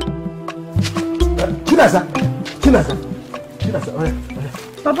 Chinaza,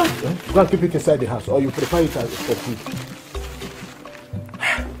 Papa, go and keep it inside the house, or you prepare it as for food.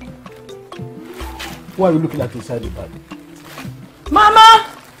 Why are you looking at inside the bag? Mama!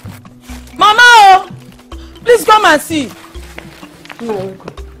 Oh! Please come and see. No,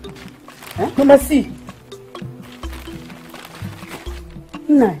 welcome. Come and see.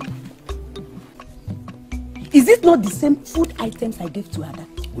 No. Is it not the same food items I gave to Ada?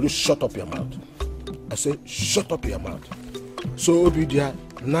 Will you shut up your mouth? I say, shut up your mouth. So, Obidia,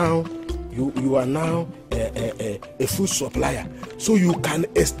 now you are now a food supplier. So you can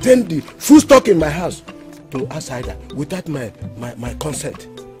extend the food stock in my house to outsider without my consent.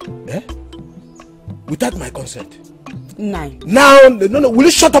 Without my consent. No. Now, no, will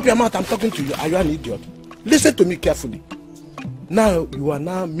you shut up your mouth? I'm talking to you. Are you an idiot? Listen to me carefully. Now, you are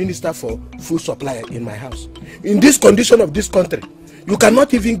now minister for food supply in my house. In this condition of this country, you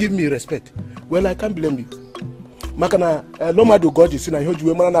cannot even give me respect. Well, I can't blame you. Makana, no matter God is in a huge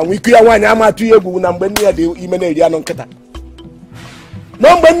woman, and we can't want Yama to you, and when near the Imeneria Nonketa.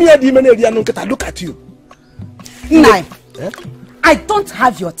 No, when near the Imeneria Nonketa, look at you. Nine. I don't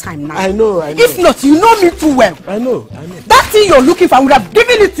have your time now. I know. If not, you know me too well. I know. That thing you're looking for, I would have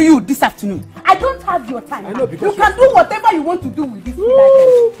given it to you this afternoon. I don't have your time. I know, because you can do whatever you want to do with this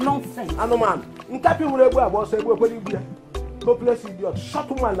nonsense. I know, man. Hopeless idiot, short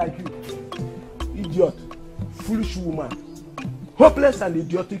woman like you. Idiot, foolish woman, hopeless and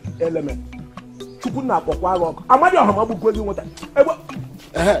idiotic element. You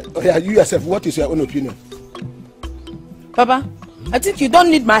yourself, what is your own opinion? Papa, I think you don't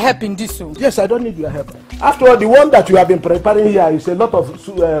need my help in this. Yes, I don't need your help. After all, the one that you have been preparing here is a lot of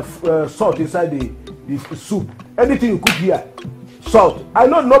salt inside the soup. Anything you cook here, salt. I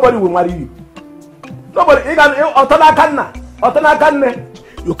know nobody will marry you. Nobody.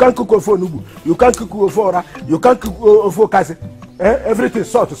 You can't cook for nubu. You can't cook for ora. You can't cook for kasi. Everything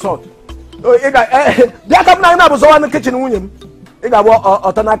salt.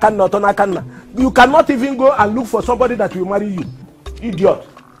 You cannot even go and look for somebody that will marry you. Idiot.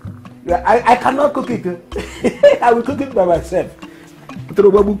 I cannot cook it. I will cook it by myself.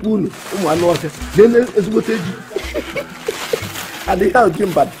 And they have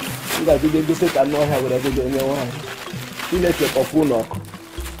Jim bad. You say I know how to do anyone. You let your phone knock.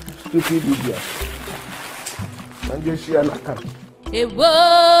 Stupid idiot. And just share na come. Ewo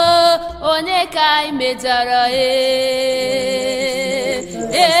oneka imejara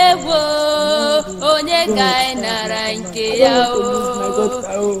ewo oneka inara nke ya o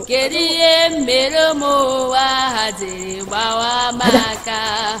keriye mere mo wa hadiri gbawa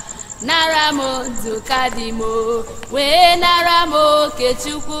maka nara mo zukadi mo we nara mo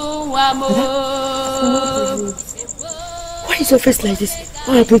kechukwu wa mo. Why is your face like this?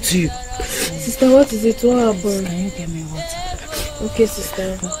 What happened to you? Sister, what is it? What happened? Can you get me water? Okay,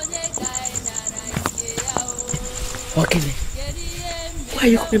 sister. Okay, why are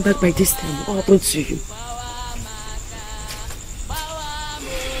you coming back by this time? What happened to you?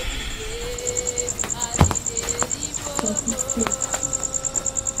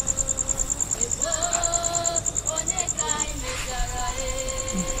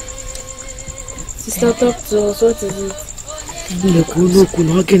 Sister, talk to us. What is it?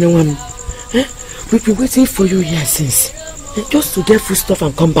 We've been waiting for you here since. Just to get food stuff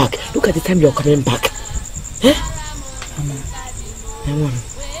and come back. Look at the time you're coming back. Mama,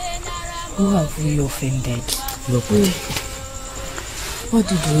 who have we offended? Nobody. What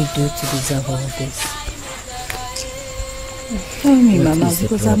did we do to deserve all this? Tell me, Mama,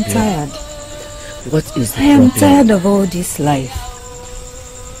 because I'm tired. What is the I am problem? tired of all this life.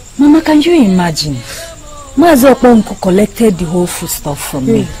 Mama, can you imagine? Mazo Oponko collected the whole food stuff from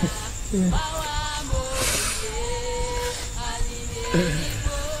me.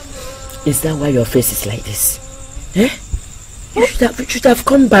 Is that why your face is like this? You should have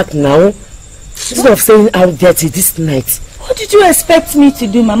come back now. Instead of saying out dirty this night. What did you expect me to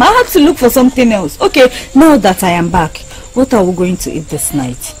do, Mama? I had to look for something else. Okay, now that I am back, what are we going to eat this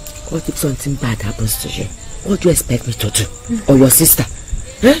night? What if something bad happens to you? What do you expect me to do? Or your sister?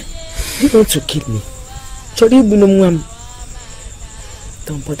 You want to kill me?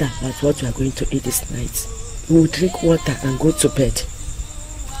 Don't bother about what we are going to eat this night. We will drink water and go to bed.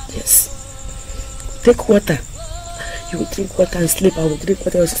 Yes. Take water. You will drink water and sleep. I will drink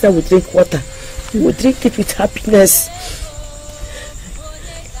water. Your sister will drink water. You will drink it with happiness.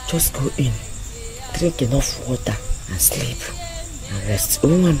 Just go in. Drink enough water and sleep. And rest.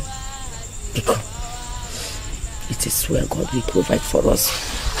 Because it is where God will provide for us.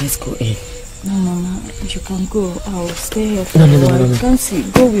 Let's go in. No, Mama, you can go. I will stay here for No. You can't see.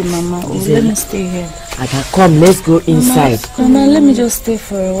 Go with Mama. Oh, let me stay here. Ada, come, let's go inside. Mama, let me just stay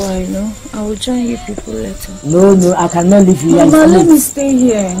for a while, no? I will join you people later. No, I cannot leave you here. Mama, let me stay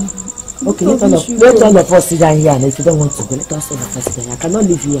here. Okay, let all of us sit down here, and if you don't want to go, let us all of us sit down here. I cannot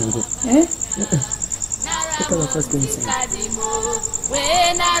leave you and go. Let all of us go inside.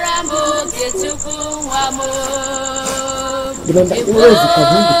 Remember, where is the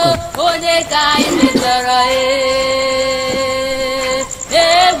cup?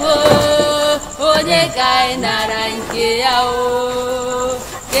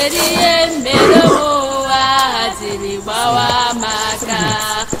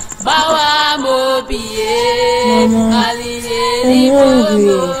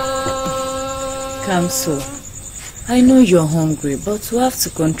 Kamso, I know you're hungry, but we have to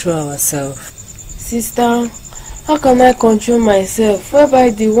control ourselves. Sister, how can I control myself whereby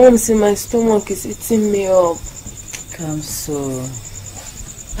the worms in my stomach is eating me up? Kamso,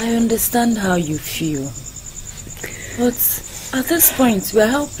 I understand how you feel, but at this point we are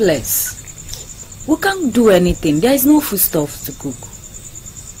helpless. We can't do anything. There is no food stuff to cook.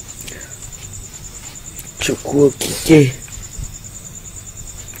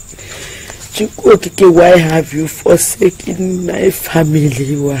 Chukwokike, why have you forsaken my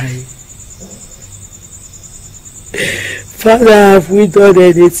family? Why? Father, have we done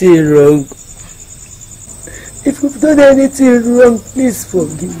anything wrong? If we've done anything wrong, please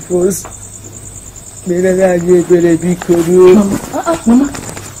forgive us. Mama,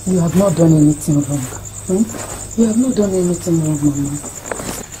 you have not done anything wrong. You have not done anything wrong, Mama.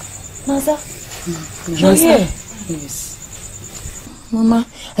 Naza, you're here. Yes. Mama,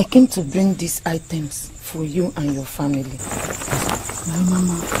 I came to bring these items for you and your family. My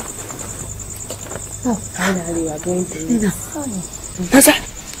Mama. Oh, finally, we are going to eat. Naza,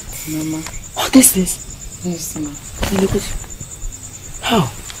 Mama. What is this? Yes, Mama. Look at you. How?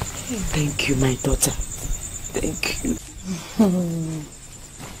 Thank you, my daughter. Thank you.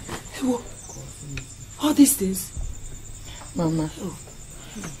 All these things? Mama. Oh,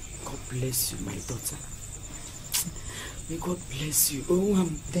 God bless you, my daughter. May God bless you. Oh,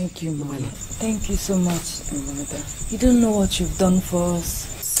 thank you, Mama. Thank you so much, Mother. You don't know what you've done for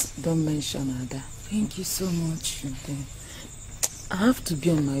us. Don't mention Ada. Thank you so much. I have to be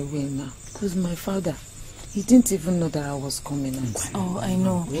on my way now because my father, he didn't even know that I was coming out. Oh, I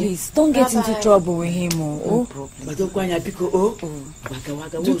know. Please, don't get into trouble with him. No problem.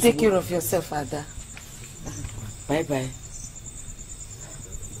 Do take care of yourself, Ada. Bye-bye.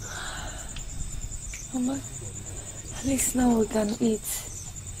 Mama, at least now we can eat.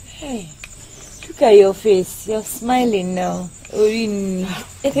 Hey, look at your face. You're smiling now. God.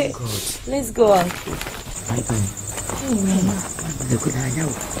 Let's go out. Bye-bye. Hey, Mama.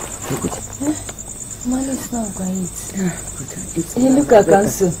 Mama, let's now go eat. Hey, look at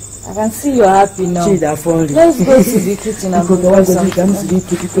Kansu. I can see you're happy now. Let's go to the kitchen and prepare something.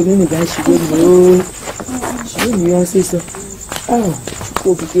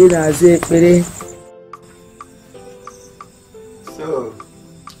 So,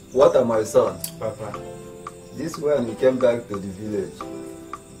 what are my son? Papa. This when we came back to the village.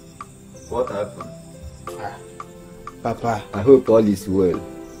 What happened? Papa. I hope all is well.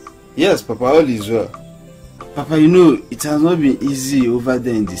 Yes, Papa, all is well. Papa, you know, it has not been easy over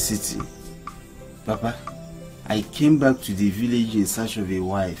there in the city. Papa, I came back to the village in search of a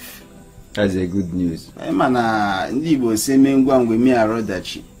wife. That's a good news. Hey, man, Ndibo say me ngwangwe me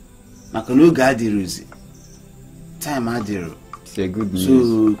arodachi. Makano gadi ruzi. Time adiro. It's a good news.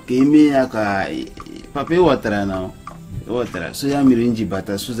 So, keme yaka Papa watera now. Watera. So ya mirinji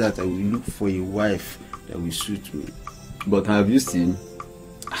bata so that I will look for a wife that will suit me. But have you seen?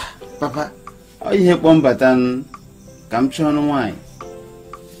 Papa, how you help one button? Come on wine.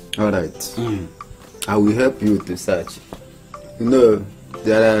 Alright. I will help you to search. You know,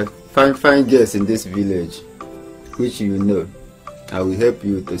 there are fine girls in this village, which you know. I will help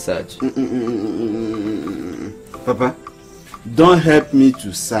you to search. Papa, don't help me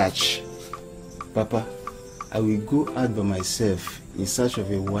to search. Papa, I will go out by myself in search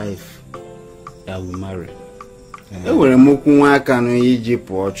of a wife that I will marry. Papa,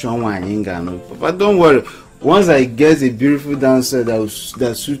 don't worry. Once I get a beautiful dancer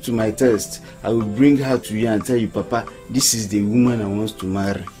that suits to my taste, I will bring her to you and tell you, Papa, this is the woman I want to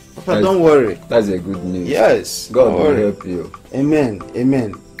marry. Papa, don't worry. That's a good news. Yes. God will help you. Amen.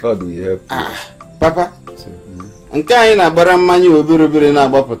 Amen. God will help you. Papa, I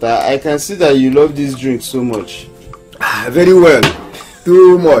can see that you love this drink so much. Very well.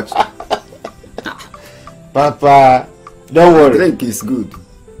 Too much. Papa, don't worry. Drink is good.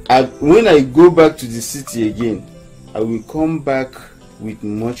 When I go back to the city again, I will come back with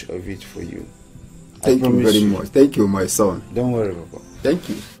much of it for you. Thank you very much. Thank you, my son. Don't worry, Papa. Thank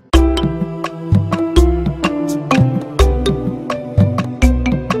you.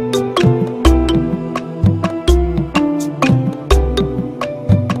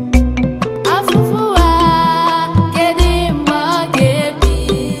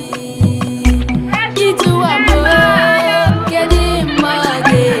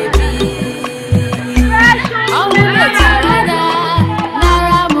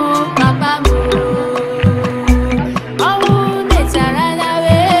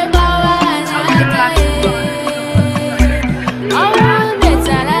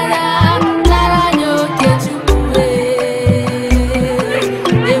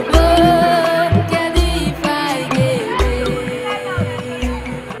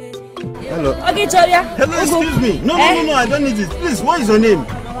 Hello, excuse me. No, I don't need it. Please, what is your name?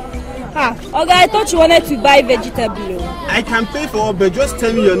 Oga, I thought you wanted to buy vegetable. I can pay for all, but just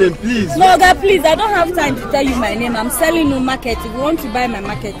tell me your name, please. No, Oga, please, I don't have time to tell you my name. I'm selling no market. If you want to buy my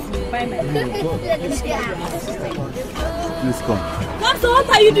market, you buy my name. Please come. Come, so what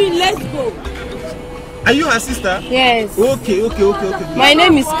are you doing? Let's go. Are you her sister? Yes. Okay. My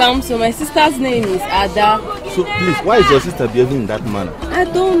name is Kamso. My sister's name is Ada. So please, why is your sister behaving in that manner? I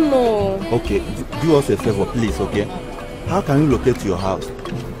don't know. Okay, do us a favor, please, okay? How can you locate your house?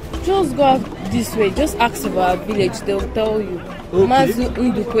 Just go out this way. Just ask about our village. They'll tell you. Okay. Mazu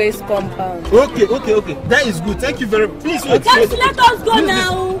Ndukwe's compound. Okay. That is good. Thank you very much. Please wait. Let us go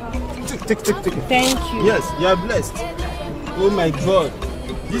now. Take. Thank you. Yes, you are blessed. Oh my God.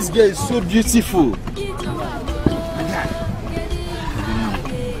 This girl is so beautiful.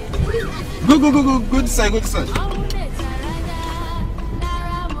 Go this side,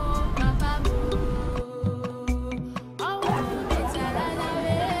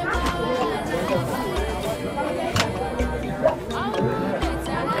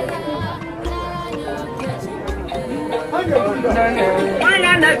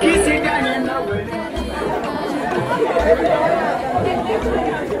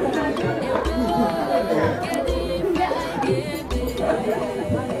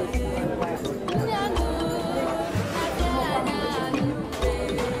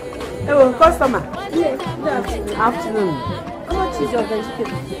 Hello, customer. Yes, Afternoon. How much is your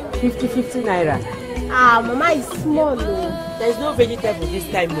vegetable? 50 naira. Mama is small. There is no vegetable this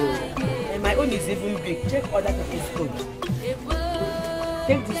time. And my own is even big. Check other people's food.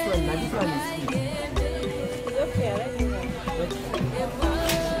 Take this one. Now this one is good. Okay,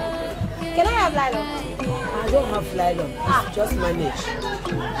 can I have nylon? I don't have nylon. Just manage.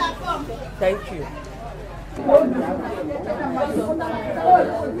 Thank you.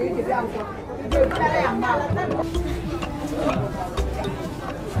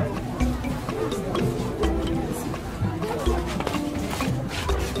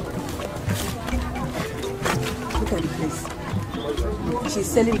 look at the place. She's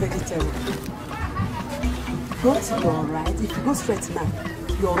selling vegetables. Go to your right. If you go straight now,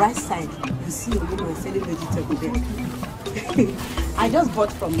 your right side, you see a woman selling vegetables there. I just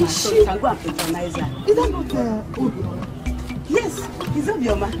bought from her, so you can go and patronize her. Is that not Obioma? Yes, it's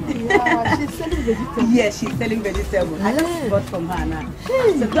Obioma. Yeah, she's selling vegetables. Yes, she's selling vegetables. I just bought from her now.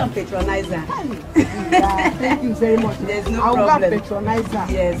 So go and patronize her. Yeah, thank you very much. There's no problem. I'll go and patronize her.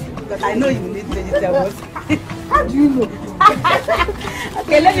 Yes, because I know you need vegetables. How do you know?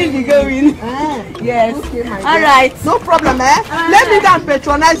 Okay, let me be going. Yes. Okay, my all right. No problem, eh? Let me go and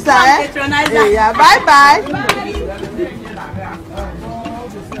patronize her. Patronize her. Yeah, bye bye.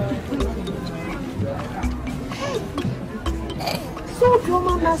 So your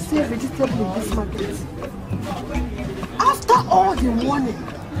mama sells vegetable in this market. After all the money.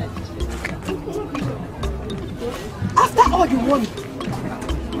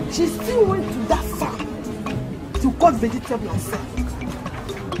 She still went to that farm to cut vegetable and sell.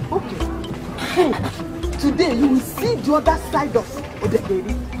 Okay. Today you will see the other side of the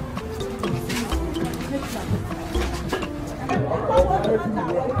baby.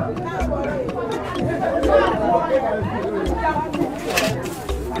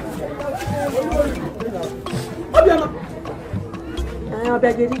 Obioma.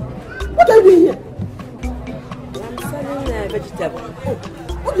 What are you doing here? I'm selling vegetable.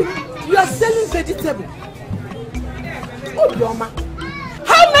 Oh, you are selling vegetable. Obioma,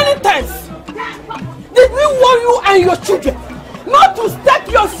 how many times did we warn you and your children not to step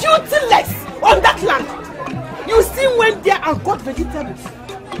your filthy legs on that land? You still went there and got vegetables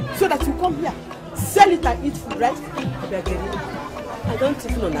so that you come here, sell it and eat food, right? I don't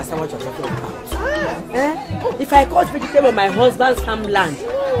even understand what you're talking about. If I cut vegetable on my husband's farmland,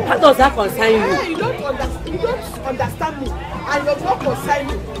 how does that concern you? You don't understand me, and you're not concerned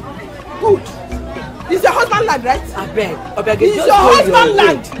me. Good. It's your husband's land, right? I beg. It's your husband's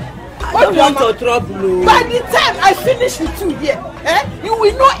land. I don't want to trouble. By the time I finish with you here, you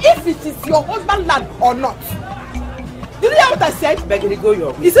will know if it is your husband's land or not. Did you hear what I said? Beggar, go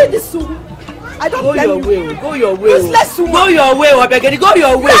your way. Is it this soon? I don't go your way. Go your way. Useless woman. Go your way, Beggar. Go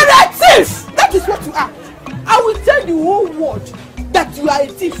your way. You're a thief. That is what you are. I will tell the whole world that you are a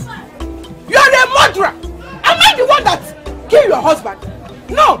thief. You are a murderer. Am I the one that killed your husband?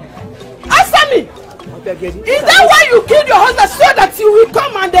 No. Answer me. Is that why you killed your husband so that you will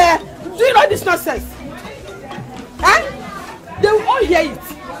come and do all this nonsense? They will all hear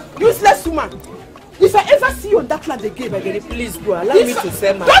it. Useless woman. If I ever see you on that land again, please go. Allow me to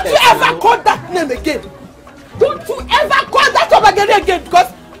sell my Don't you ever call that name again. Don't you ever call that up again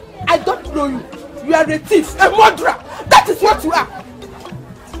because I don't know you. You are a thief, a murderer. That is what you are.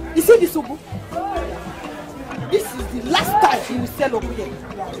 You see this, Ogu? This is the last time you will sell over here.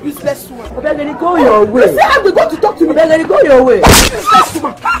 Useless woman. Obegeri, go your way. You say how we go to talk to me. Obegeri, go your way. Useless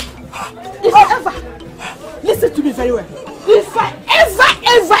woman. If I ever, listen to me very well. If I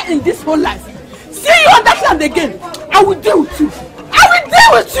ever in this whole life see you on that land again, I will deal with you. I will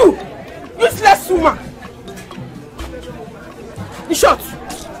deal with you. Useless woman. In short,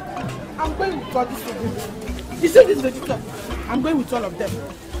 I'm going with all this vegetable. You see this vegetable? I'm going with all of them.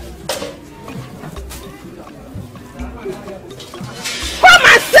 Come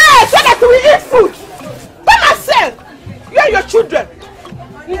and sell so that we eat food. Come and sell. You and your children.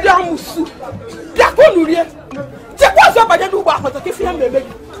 Ndamusu. Diakonurie. Chekwa so baje du ba hoto ke fi am bebe.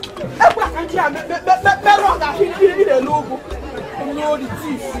 Ebra kan ji am be wrong in the logo. No the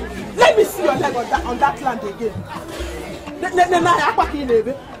thief. Let me see your leg on that land again. Na akwa ki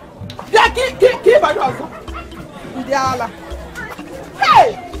lebe. Ya ki ba do so. Ndi ala. Hey!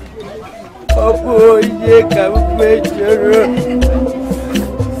 Opo ye ka me jero.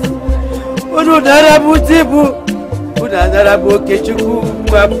 Onu dara butibu. Una dara bo kechuku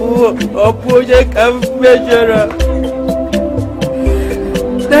mapu. Opo ye ka me jero.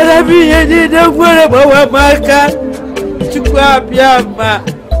 Dara bi ye ni de gwere ba wa maka. Chuku abiama.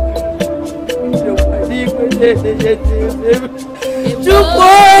 Ni ko de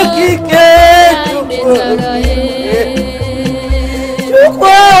Chuku kike.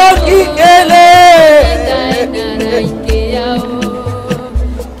 Chuku kikele.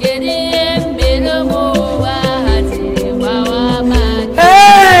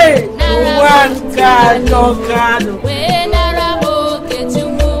 Hey, one kajokano.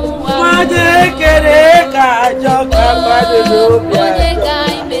 Maje kere kajokano.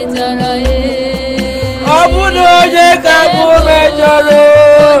 Obudo je kabu mejoro.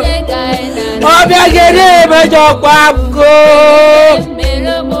 Obegere mejo kwako.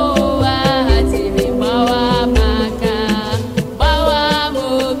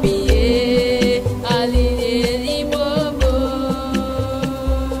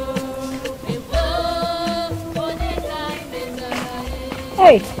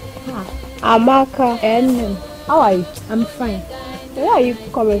 Amaka. And how are you? I'm fine. Where are you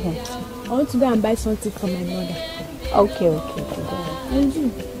coming from? I want to go and buy something for my mother. Okay. And you?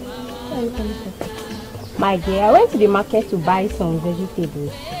 Where are you coming from? My dear, I went to the market to buy some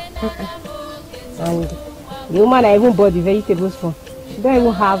vegetables. And the woman I even bought the vegetables from, she don't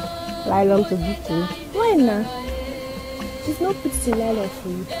even have nylon to give to me. Why not? She's not putting nylon for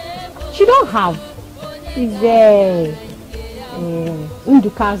you. She don't have. She's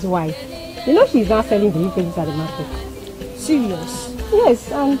Nduka's wife. You know she's not selling vegetables at the market. Serious?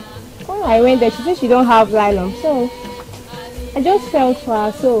 Yes, and when I went there, she said she don't have nylon, so I just felt for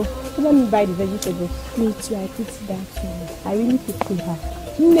her, so let me buy the vegetables. Me too, I pity that one. I really pity her.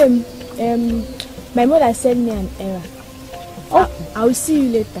 My mother sent me an error. Oh, I will see you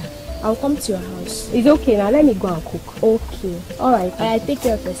later. I'll come to your house. It's okay now, let me go and cook. Okay. Alright. I take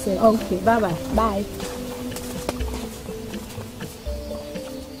care of yourself. Okay, bye-bye. Bye.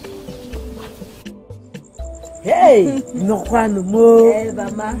 Hey, no one more. Hey,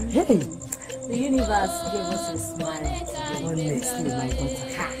 Mama. Hey. The universe gave us a smile today. Honestly, my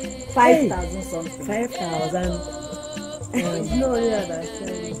daughter. 5,000 something. 5,000. No, you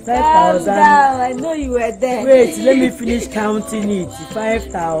understand. 5,000. I know you were there. Wait, let me finish counting it.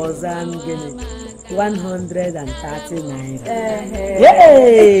 5,000. 130 naira.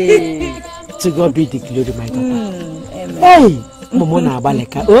 Yay! To God be the glory, my daughter. Hey! Mama,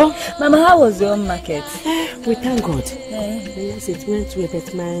 Mama, how was your market? We thank God. Yes, it went well,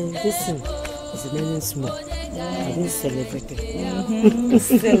 but my listen is very small. I didn't celebrate it.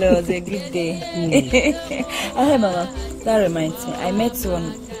 Still, it was a good day. Hey, Mama, that reminds me. I met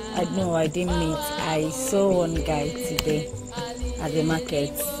one. I didn't meet. I saw one guy today at the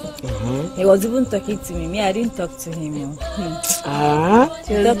market. He was even talking to me. I didn't talk to him. She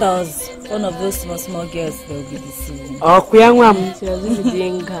thought I was one of those small girls that will be deceiving. Oh, she was even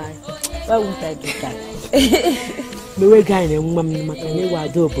being guy. Why wouldn't I do that? No guy in a woman, my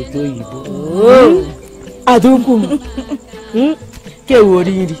do oh, I don't come. Get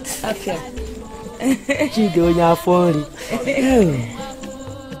worried. Okay. She do your phone.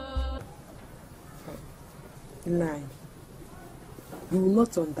 9. You will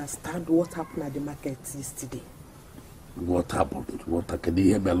not understand what happened at the market yesterday. What happened? What can you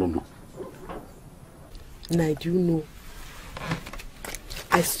hear, Belono? Now, do you know?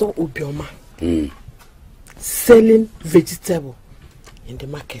 I saw Obioma selling vegetable in the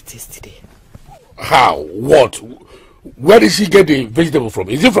market yesterday. How? What? Where did she get the vegetable from?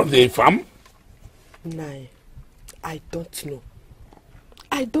 Is it from the farm? No, I don't know.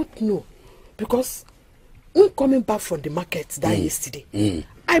 I don't know. Because when coming back from the market that yesterday,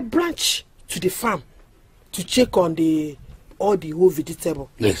 I branched to the farm to check on all the whole vegetable.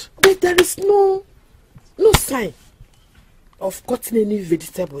 Yes. But there is no sign of cutting any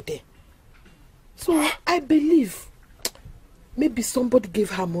vegetable there. So I believe maybe somebody gave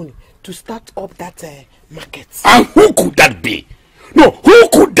her money to start up that market. And who could that be? No, who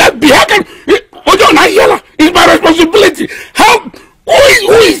could that be? How can it's my responsibility. How?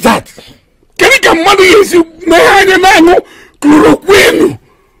 Who is that? Can you come money is you chloroquine?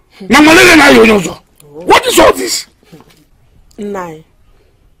 What is all this?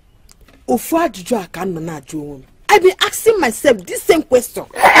 I've been asking myself this same question.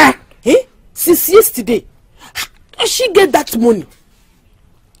 Since yesterday. How does she get that money?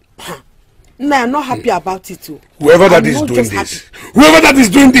 No, I'm not happy about it too. Whoever that is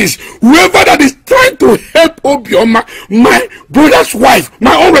doing this, whoever that is trying to help Obioma, my brother's wife,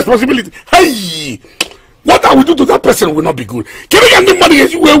 my own responsibility. Hey, what I will do to that person will not be good. Can you get the money?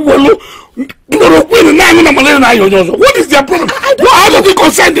 What is their problem? How does it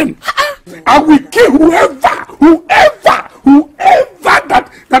concern them? I will kill whoever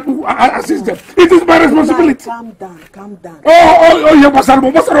that will assist them. It is my responsibility. Calm down. Calm down.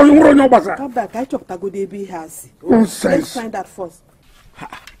 Let's find out first.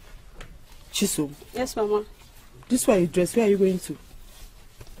 Chisom. Yes, Mama. This way you dress. Where are you going to?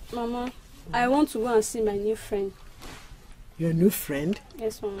 Mama, I want to go and see my new friend. Your new friend?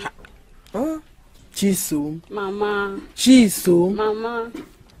 Yes, Mama. Chisom. Mama. Chisom. Mama.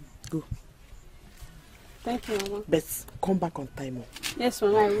 Go. Thank you, Mama. But come back on time. Yes,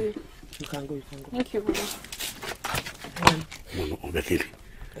 Mama, I will. You can go. Thank you, Mama. No, Bekele.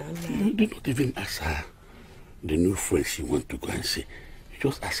 Do not even ask her the new friend she want to go and see. You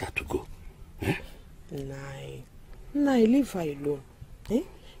just ask her to go. Nah, leave her alone.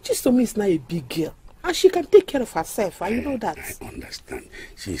 Just to me, is not a big girl. And she can take care of herself. And you know that. I understand.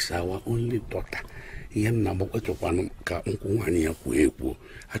 She's our only daughter. ihe nna m kwechekwanụ ka nkwụ nwaanyị ya kwuo ekwuo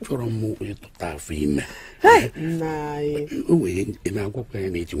achọrọ m ịtụta afọ ime o wee na-agwakwa ya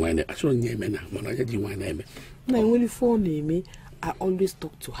na-eji nwaanyị achọrọ nye eme na mana ya ji nwaanyị eme na enwere ife ọ na-eme I always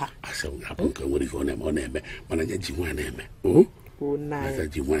talk to her. asị hapụ nke nwere ife ọ na-eme mana ya ji nwaanyị eme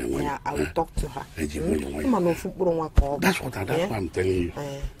Yeah, I will talk to her. That's what I'm telling you.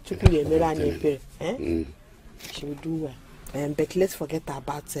 She will do well. But let's forget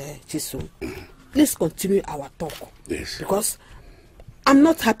about Chisom. Let's continue our talk. Yes. Because I'm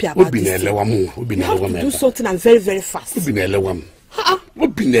not happy about this. We have to do something and very, very fast. How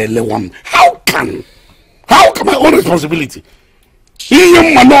can my own responsibility?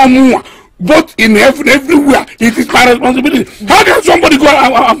 Both in heaven, everywhere, it is my responsibility. How can somebody go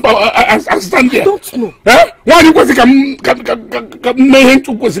and stand there? I don't know. Why do you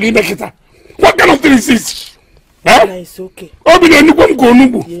what kind of thing is this? It's okay. Don't worry.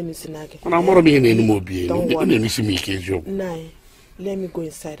 Let me go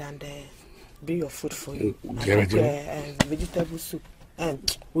inside and bring your food for you. Vegetable soup.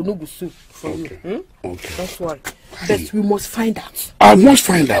 Unubu soup for you. Okay. Don't worry. But we must find out. I must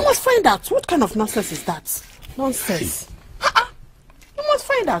find out. We must find out. What kind of nonsense is that? Nonsense. You must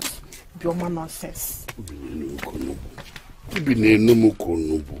find out. Bioma nonsense.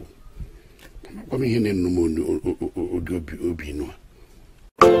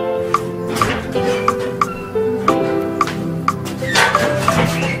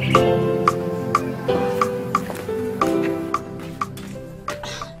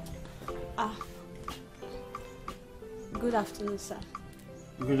 Good afternoon, sir.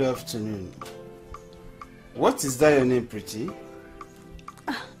 Good afternoon. What is that your name, pretty?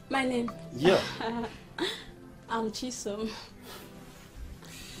 My name? Yeah. I'm Chisom.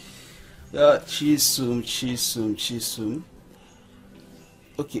 Yeah, Chisom.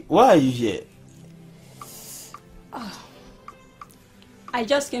 Okay, why are you here? I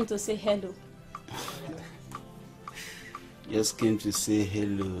just came to say hello. Just came to say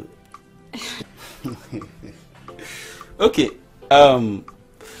hello. Okay,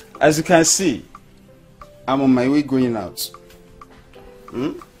 as you can see, I'm on my way going out.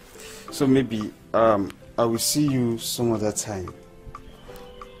 So maybe I will see you some other time.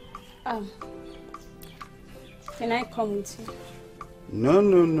 Can I come with you? No.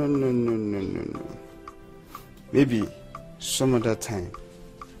 Maybe some other time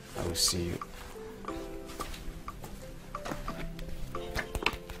I will see you.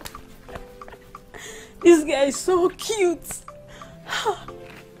 This guy is so cute. I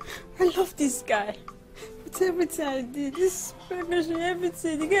love this guy. With everything I did, this preparation,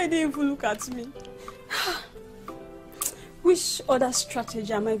 everything, the guy didn't even look at me. Which other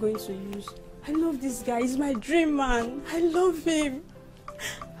strategy am I going to use? I love this guy. He's my dream man. I love him.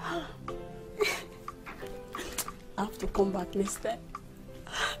 I have to come back next time.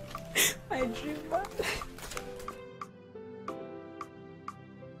 My dream man.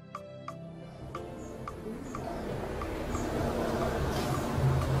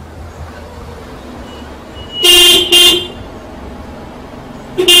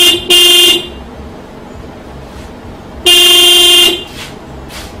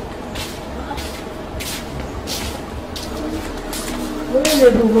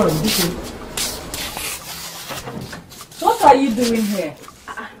 What are you doing here?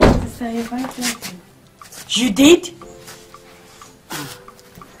 I invited you. You did?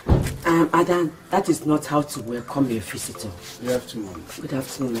 Adan, that is not how to welcome a visitor. Good afternoon. Good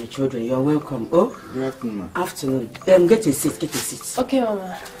afternoon, my children. You're welcome. Oh? Good afternoon. Afternoon. Get a seat. Okay,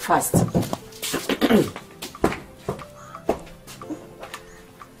 Mama. Fast.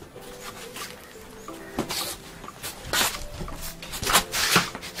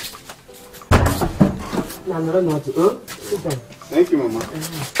 Thank you, Mama.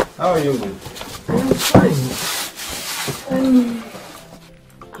 How are you, Mama? I'm fine.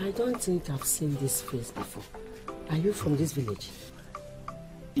 I don't think I've seen this face before. Are you from this village?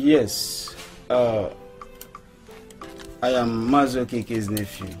 Yes. I am Mazo Keke's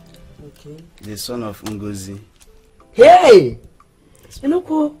nephew. Okay. The son of Ngozi. Hey! You know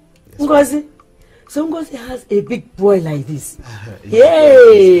who? Ngozi? So Ngozi has a big boy like this.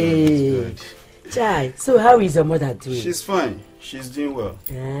 Yay! Chai, so how is your mother doing? She's fine. She's doing well.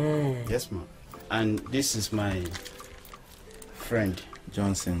 Ah. Yes, ma'am. And this is my friend,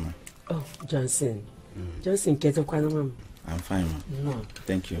 Johnson, ma'am. Oh, Johnson. Johnson, get up, ma'am. I'm fine, ma'am. No.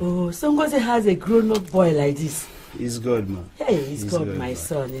 Thank you. Oh, so Ngozi has a grown-up boy like this. He's good, ma'am. Hey, he's good, my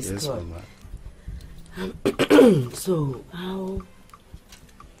son. He's yes, good. Ma'am. So, how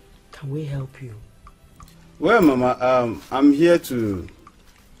can we help you? Well, Mama, I'm here to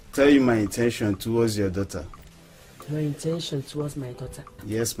tell you my intention towards your daughter. Your intention towards my daughter?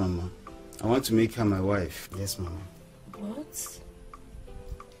 Yes, Mama. I want to make her my wife. Yes, Mama. What?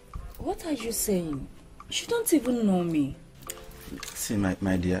 What are you saying? You don't even know me. See, my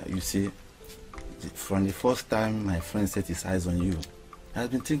dear, you see, from the first time my friend set his eyes on you,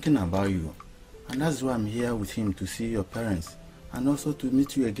 I've been thinking about you. And that's why I'm here with him, to see your parents and also to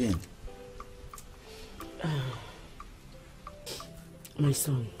meet you again. My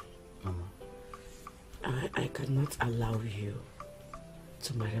son, Mama, I cannot allow you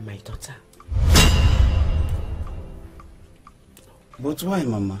to marry my daughter. But why,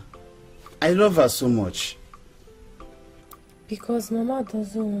 Mama? I love her so much. Because Mama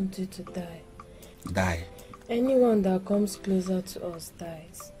doesn't want you to die. Die? Anyone that comes closer to us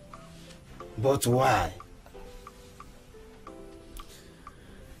dies. But why?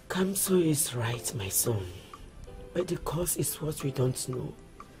 Kamso is right, my son. But the cause is what we don't know.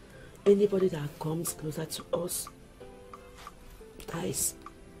 Anybody that comes closer to us dies.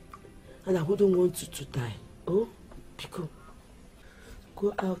 And I wouldn't want you to die. Oh, Pico.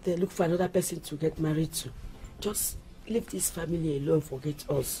 Go out there, look for another person to get married to. Just leave this family alone, forget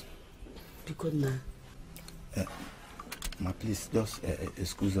us. Pico, now. Ma, please, just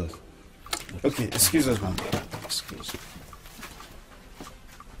excuse us. Okay, excuse us, Mama. Excuse.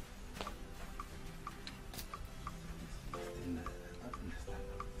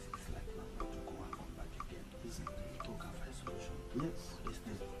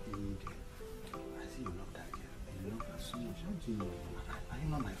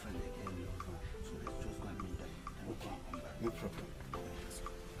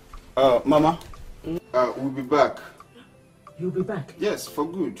 Mama, we'll be back. You'll be back? Yes, for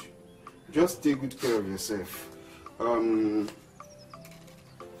good. Just take good care of yourself.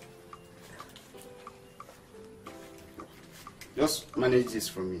 Just manage this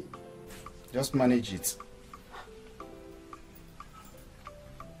for me. Just manage it.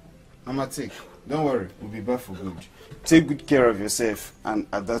 Mama, take. Don't worry, we'll be back for good. Take good care of yourself and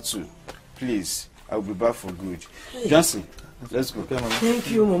Ada too. Please, I'll be back for good. Hey. Johnson, let's go. Okay, Mama.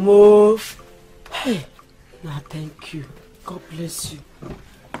 Thank you, Momo. Hey, nah, thank you. God bless you.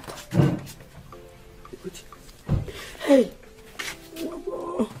 Hey,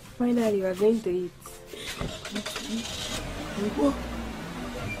 Momo. Finally, we are going to eat. Momo.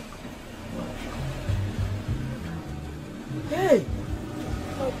 Hey.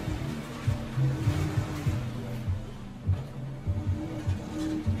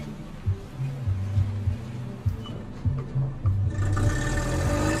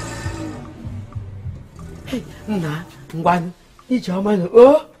 Hey, Nna, Ngwan, Ijeoma no.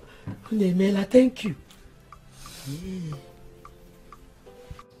 Oh, Nemela, thank you.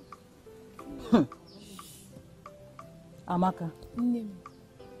 Amaka.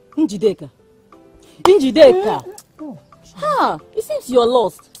 Njideka. Njideka. Ha! It seems you're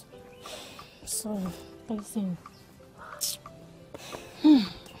lost. Sorry, listen.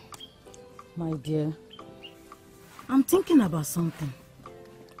 My dear, I'm thinking about something.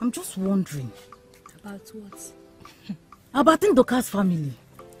 I'm just wondering. About what? About Ndoka's family.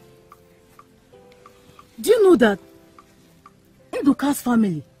 Do you know that Ndoka's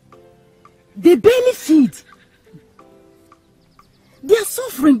family, they barely feed. They are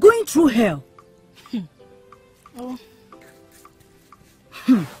suffering, going through hell. Oh.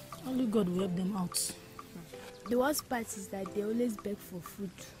 Only God will help them out. The worst part is that they always beg for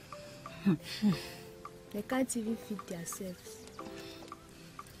food. They can't even feed themselves.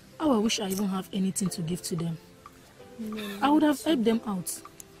 Oh, I wish I even have anything to give to them. No, I would have helped them out,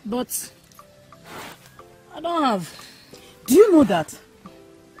 but I don't have. Do you know that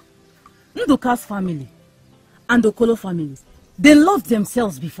Ndoka's family and the Okolo families, they loved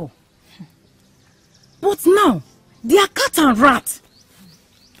themselves before? But now, they are cat and rat.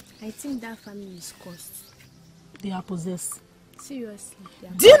 I think that family is cursed. They are possessed. Seriously.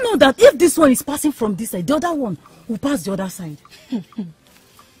 Do you know that if this one is passing from this side, the other one will pass the other side?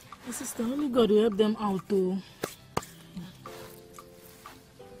 My sister, only God will help them out though.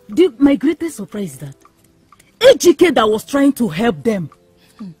 My greatest surprise is that Ejike that was trying to help them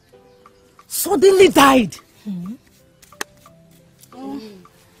suddenly died.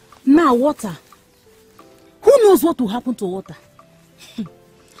 Now water. Who knows what will happen to water?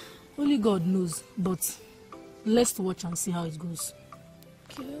 Only God knows, but let's watch and see how it goes.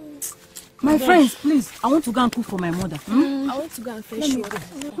 Okay. My friends, please, I want to go and cook for my mother. I want to go and fetch water.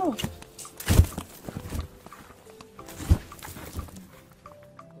 Go.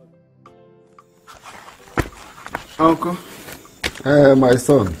 Uncle. My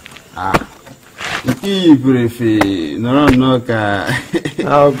son. Keep briefly. No,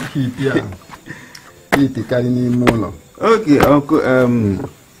 I'll keep ya. Keep the carrying mono. Okay, Uncle.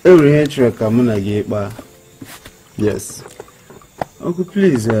 Every head truck I'm gonna get back. Yes. Uncle,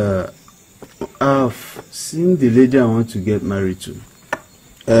 please. I've seen the lady I want to get married to.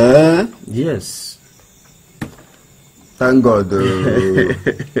 Yes. Thank God.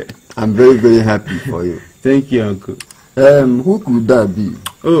 I'm very, very happy for you. Thank you, Uncle. Who could that be?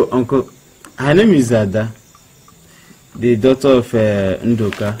 Oh, Uncle. Her name is Ada. The daughter of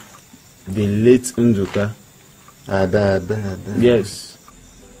Ndoka. The late Ndoka. Ada. Yes.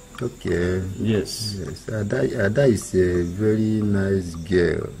 Okay. Yes. Ada is a very nice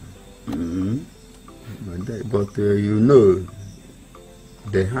girl. But you know,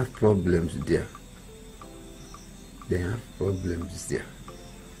 they have problems there.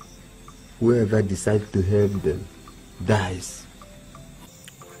 Whoever decides to help them dies.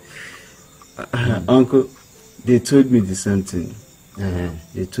 Uncle, they told me the same thing.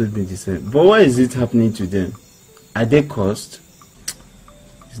 They told me the same. But why is it happening to them? Are they cursed?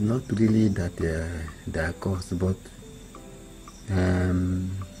 It's not really that they are cursed, but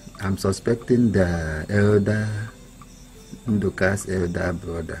I'm suspecting the elder, Ndoka's elder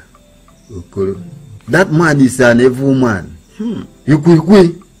brother, Okoro. That man is an evil man.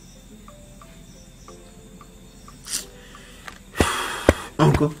 Yukui.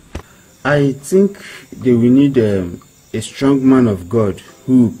 Uncle, I think they will need a strong man of God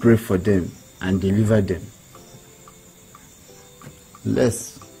who will pray for them and deliver them.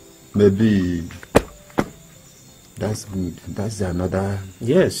 Maybe that's good. That's another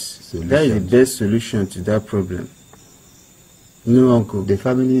solution. That is the best solution to that problem. No, Uncle. The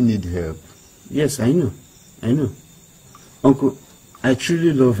family need help. Yes, I know. Uncle, I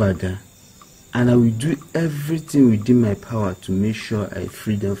truly love Ada, and I will do everything within my power to make sure I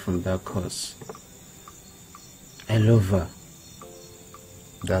free them from that curse. I love her.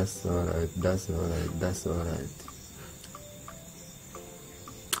 That's all right.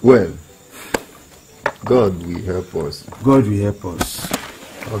 Well, God will help us.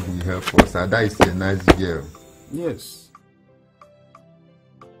 Ada is a nice girl. Yes.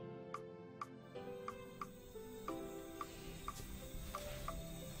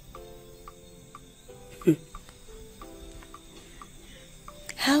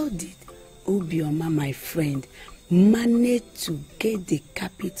 How did Obioma, my friend, manage to get the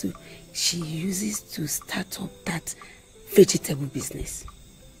capital she uses to start up that vegetable business?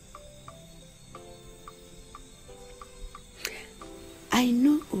 I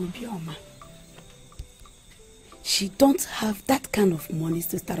know Obioma. She don't have that kind of money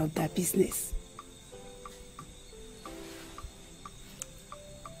to start up that business.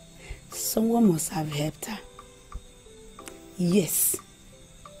 Someone must have helped her. Yes.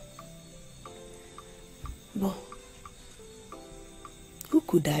 But who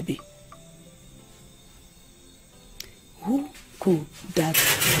could that be? Who could that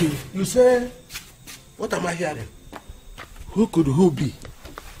be? You say, what am I hearing? Who could who be?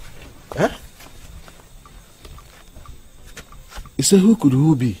 Huh? You say, who could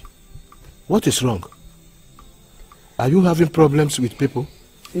who be? What is wrong? Are you having problems with people?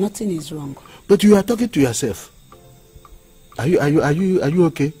 Nothing is wrong. But you are talking to yourself. Are you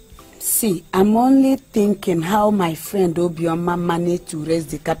okay? See, I'm only thinking how my friend Obioma managed to raise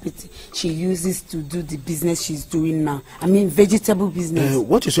the capital she uses to do the business she's doing now. I mean, vegetable business.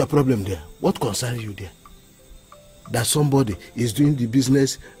 What is your problem there? What concerns you there? That somebody is doing the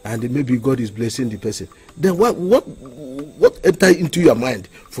business and maybe God is blessing the person. Then what entered into your mind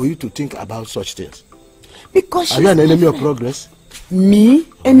for you to think about such things? Because are you an enemy of progress? Me?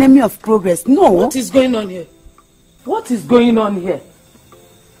 Enemy of progress? No. What is going on here?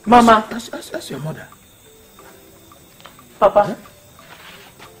 Mama. That's your mother. Papa. Huh?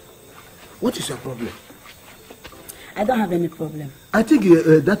 What is your problem? I don't have any problem. I think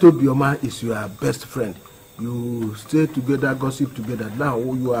that Obioma is your best friend. You stay together, gossip together. Now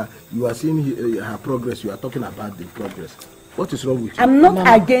you are seeing her progress. You are talking about the progress. What is wrong with you? I'm not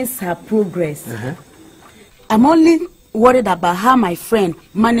against her progress. I'm only worried about how my friend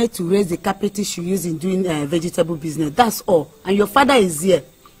managed to raise the capital she used in doing vegetable business. That's all. And your father is here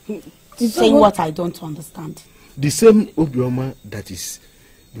saying what I don't understand. The same Obioma that is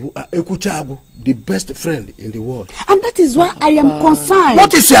Ekuchabu, the best friend in the world. And that is why I am concerned.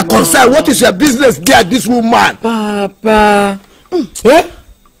 What is your concern? What is your business there, this woman? Papa.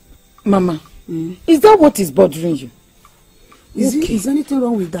 Mama, is that what is bothering you? Is anything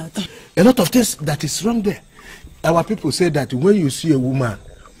wrong with that? A lot of things that is wrong there. Our people say that when you see a woman,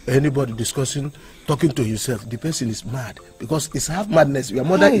 anybody talking to himself, the person is mad because it's half madness. Your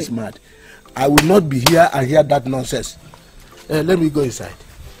mother is mad. I will not be here and hear that nonsense. Let me go inside.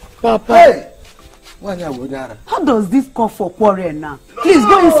 Papa. Hey! How does this call for quarrel now? Please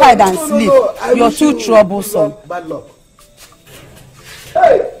go inside and sleep. You're too troublesome. Bad luck.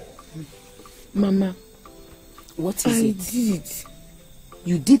 Hey! Mama, what is it? I did.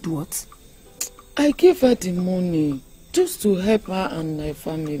 You did what? I gave her the money just to help her and my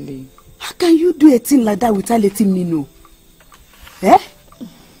family. How can you do a thing like that without letting me know? Eh?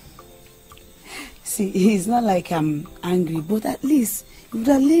 See, it's not like I'm angry, but at least you would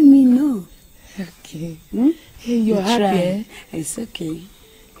have let me know. Okay. Hmm? Hey, you're happy, eh? It's okay.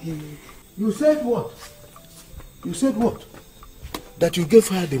 You said what? You said what? That you gave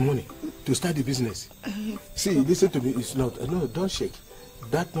her the money to start the business. See, listen to me. It's not. No, don't shake.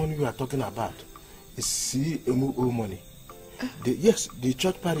 That money you are talking about is CMO money. Yes, the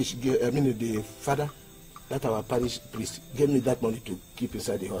church parish, the father, that our parish priest, gave me that money to keep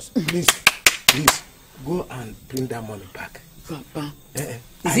inside the house. Please, go and bring that money back. Papa.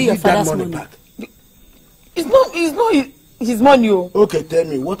 Is it your father's money? Back. It's not his money. Okay, tell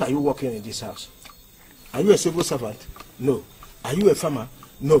me, what are you working in this house? Are you a civil servant? No. Are you a farmer?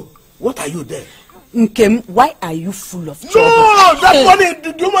 No. What are you there? Nkem, why are you full of trouble? No, that money,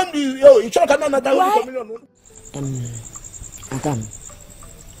 the woman, you can't another Madam,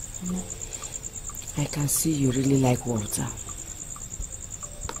 I can see you really like Walter.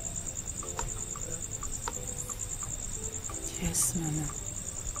 Yes, Mama.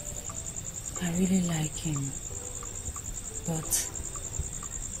 I really like him. But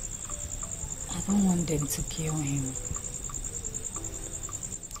I don't want them to kill him.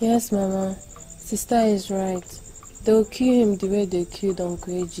 Yes, Mama. Sister is right. They'll kill him the way they killed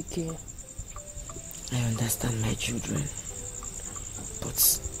Uncle Ejike. I understand my children.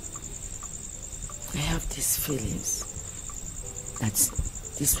 But I have these feelings that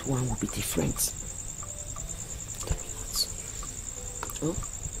this one will be different. Oh?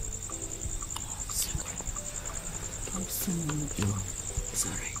 I'm sorry. No, it's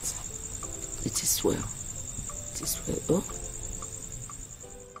alright. It is well. It is well. Oh?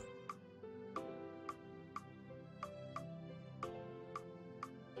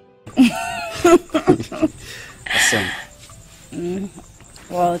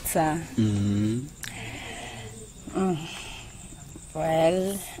 Walter.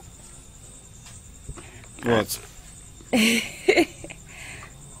 Well. What?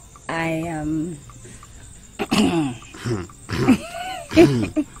 I am.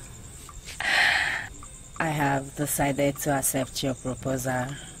 I have decided to accept your proposal.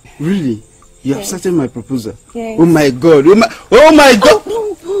 Really? You have accepted my proposal? Yes. Oh my God! Oh my God!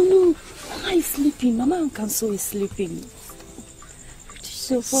 No. Mama is sleeping. Mama and Kanso is sleeping.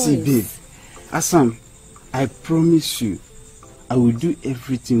 See, babe, Assam, I promise you, I will do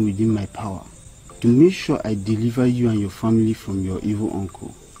everything within my power to make sure I deliver you and your family from your evil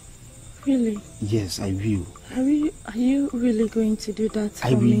uncle. Really? Yes, I will. Are you really going to do that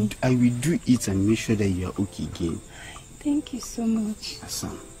for me? I will do it and make sure that you are okay again. Thank you so much.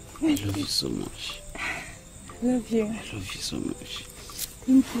 Assam, I love you so much. I love you. I love you so much.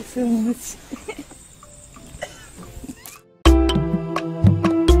 Thank you so much.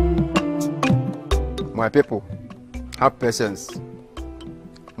 My people, have patience.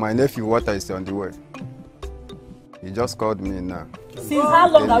 My nephew Walter is on the way. He just called me now. Since how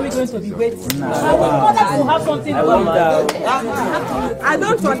long are we going to be waiting? Have something to I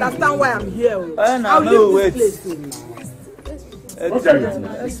don't understand why I'm here. I'll leave this place. Okay.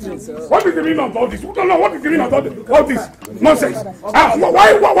 What is the meaning of all this? We don't know what is the meaning of all this nonsense.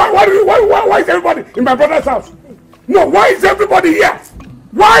 Why is everybody in my brother's house? No, why is everybody here?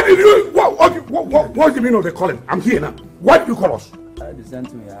 Why did you? What's the meaning of the calling? I'm here now. Why did you call us?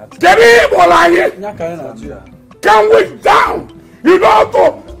 Can we down? You know how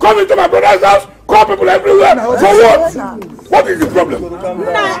to come into my brother's house, call people everywhere. For what? What is the problem?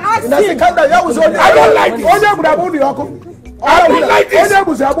 I don't like this.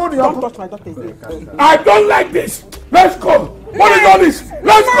 I don't like this. I don't like this. Let's go. What is all this?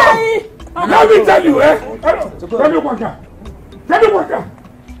 Let's go. Let me tell you, Tell me what.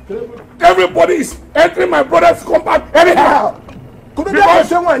 Everybody is entering my brother's compound anyhow.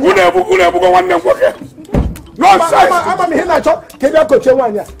 Nonsense.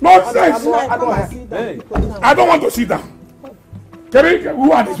 I don't want to sit down.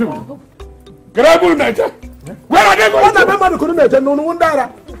 Who are these people? Where are they going to?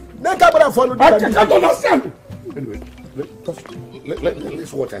 I can't understand. Anyway,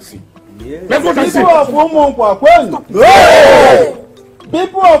 let's watch and see. Let's watch and see. People of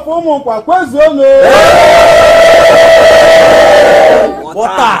Umunkwa,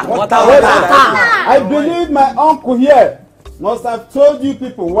 Water. I believe my uncle here must have told you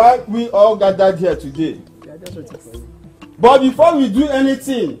people why we all gathered here today. But before we do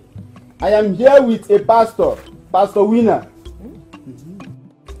anything, I am here with a pastor, Pastor Winner.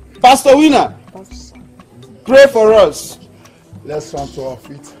 Pastor Winner, pray for us. Let's stand to our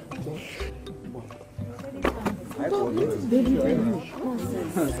feet.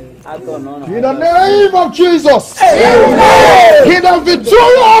 In the name of Jesus. Amen. In the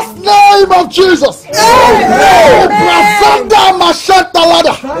victorious name of Jesus. Amen. Brasanda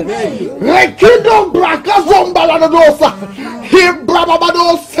mashatalada. Rekidom brakazomba ladadosa.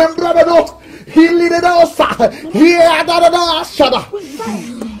 Hibrababado sembrabado. Hilidosa. Hiadada shada.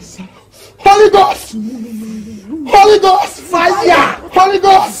 Holy Ghost. Holy Ghost fire. Holy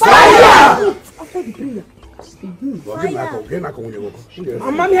Ghost fire.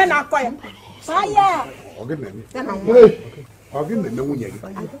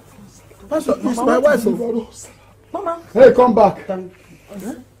 Pastor, it's my wife. Mama. Hey, come back. The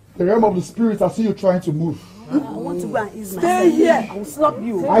realm of the spirit, I see you trying to move. I want to go and ease myself. Stay here. I will slap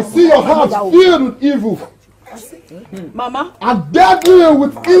you. I see your heart filled with evil. Mama. And deadly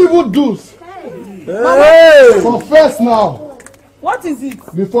with evil doers. Hey. Confess now. What is it?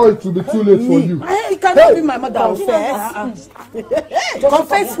 Before it will be too late for you. It cannot be my mother. Confess.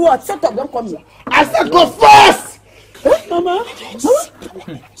 Confess what? Shut up, don't come here. I said confess! Mama.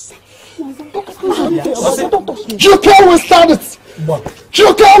 You can't withstand it.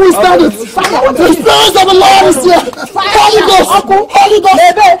 You can't withstand it. The Spirit of the Lord is here. Holy Ghost. Holy Ghost.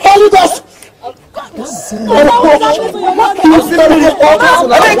 Holy Ghost. I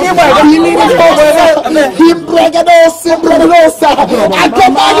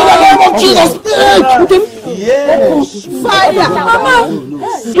command in the name of Jesus, speak! Fire! Mama!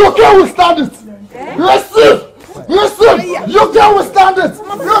 You can't withstand it! Receive! Receive! You can't withstand it!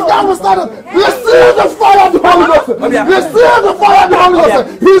 You can't withstand it! Receive the fire of the Holy Ghost! Receive the fire of the Holy Ghost!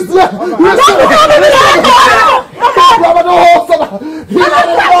 He's there!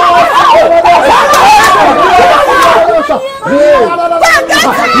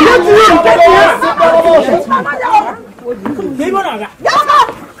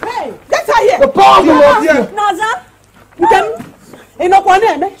 Get her here! The power of the Lord here!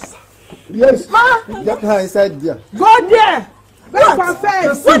 Yes. Get her inside there. Go there! Go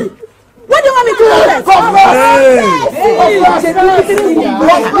confess! What do you want me to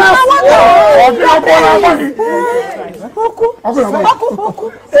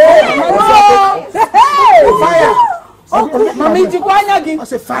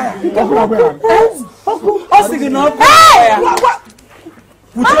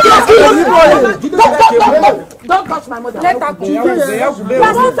Don't touch my mother. Let her confess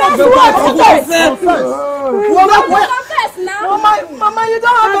now. Mama, you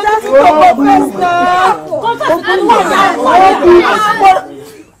don't have anything to confess now.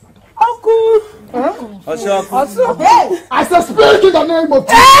 I said, speak in the name of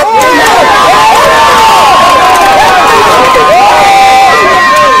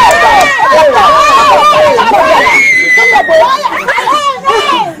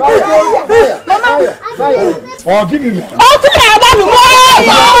Oh, give me.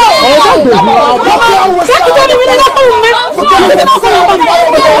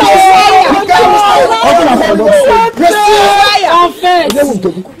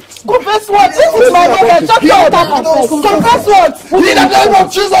 Confess what? This is my mother. Shut your mouth. Confess what? In the name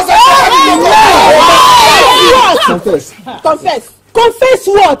of Jesus. Confess. Confess. Confess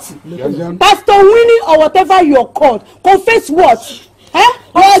what? Pastor Winnie or whatever you're called. Confess what? Eh?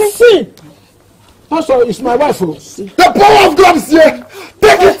 Or sin. Pastor, it's my wife. The power of God is here.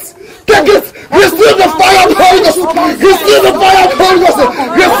 Take it. Take it. Receive the fire of the Holy Ghost. Receive the fire of the Holy Ghost.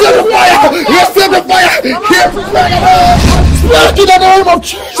 Receive the fire. Receive the fire. Speak in the name of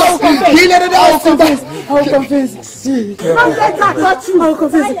Jesus. He let it out. I will confess. I will confess. I will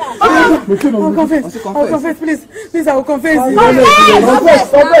confess. I will confess. Please. Please, I will confess. Confess.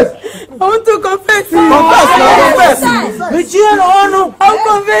 Confess. I want to confess. Confess. I will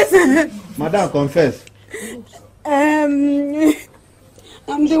confess. Madam, confess. I'm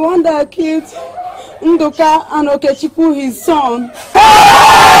the one that killed Ndoka and Okechukwu, his son.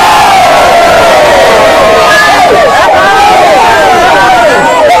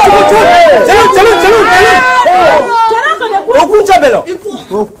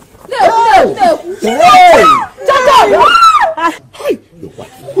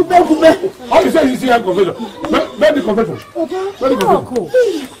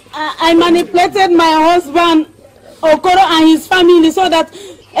 I manipulated my husband Okoro and his family so that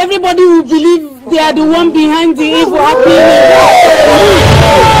everybody will believe they are the one behind the evil happening.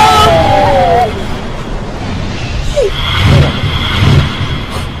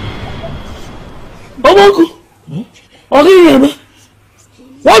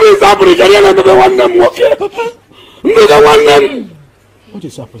 What is happening? What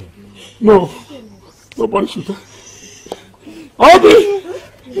is happening? No. Nobody shoot her. Obi!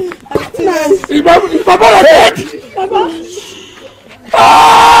 Is Papa dead?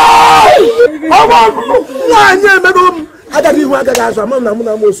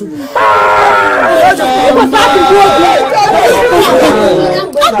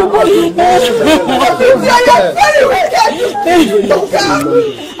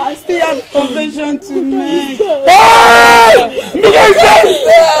 I still have confession to make.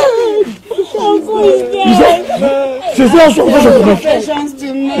 Confessions to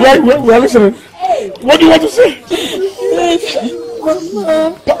make. We are listening. What do you want to say?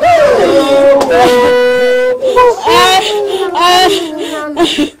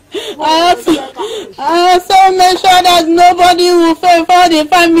 I also make sure that nobody will favor the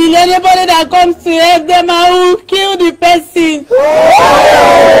family. Anybody that comes to help them, I will kill the person.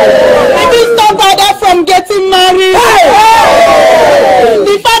 Maybe stop father from getting married.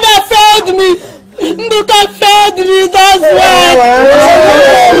 The father failed me. Nduka failed me, that's why.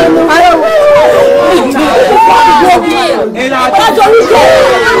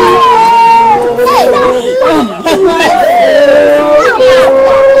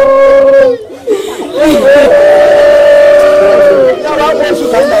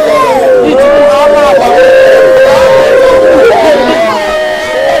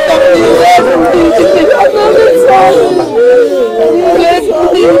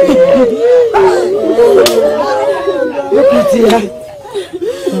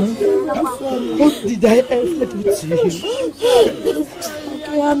 What did I ever do to you?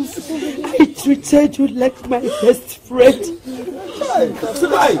 I treated you like my best friend. I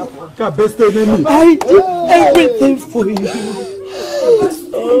did everything for you.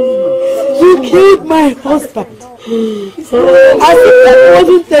 You killed my husband. I think that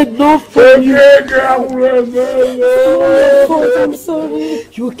wasn't enough for you. I'm sorry.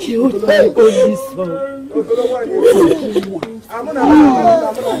 You killed my only son.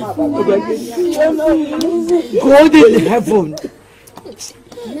 God in heaven.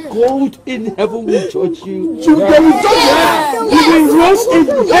 God in heaven will judge you. You will rot in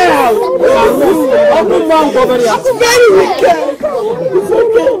hell. That's very wicked.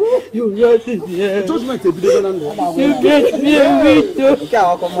 You rot in hell. You get me a widow.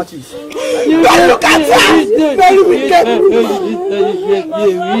 You look at that. Very wicked. You get me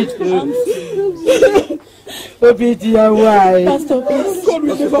a widow. Obidia why? Pastor, please. God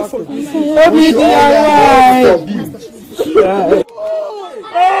will never forgive you. Obidia why?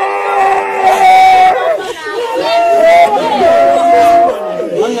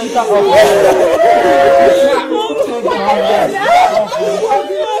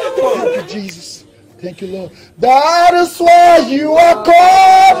 Thank you, Jesus. Thank you, Lord. That is why you are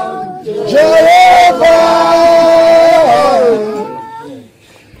called Jehovah.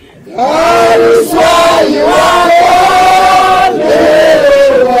 That is why you are called Jehovah.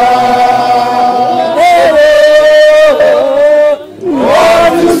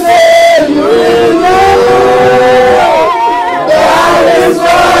 What you say you will know. That is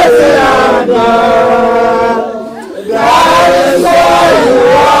why you are God. That is why you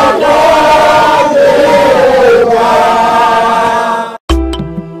are called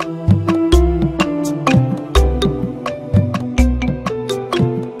Jehovah.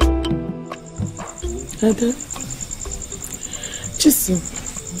 Ada, Jason,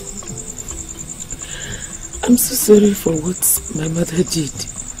 I'm so sorry for what my mother did.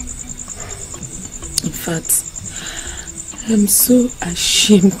 In fact, I'm so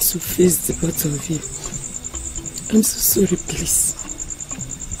ashamed to face the both of you. I'm so sorry, please.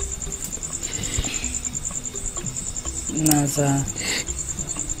 Naza,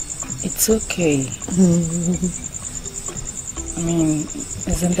 it's okay. I mean,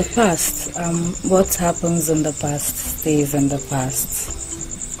 it's in the past. What happens in the past stays in the past.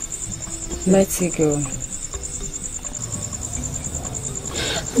 Let it go.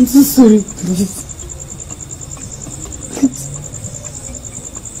 I'm so sorry, please.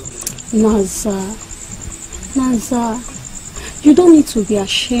 Naza, you don't need to be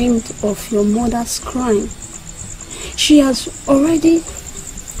ashamed of your mother's crime. She has already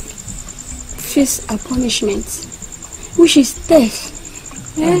faced a punishment, which is death.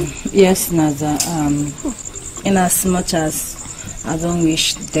 Yes, Naza. In as much as I don't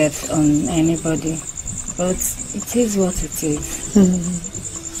wish death on anybody, but it is what it is.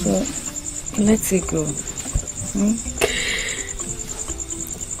 So, let it go.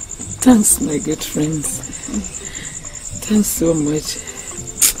 Thanks, my good friends. Thanks so much.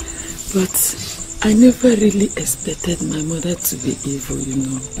 But I never really expected my mother to be evil, you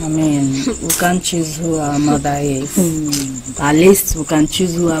know. I mean, we can't choose who our mother is. At least we can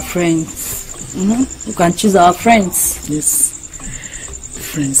choose who our friends. We can choose our friends. Yes.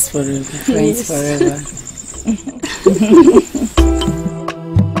 Friends forever. Friends forever.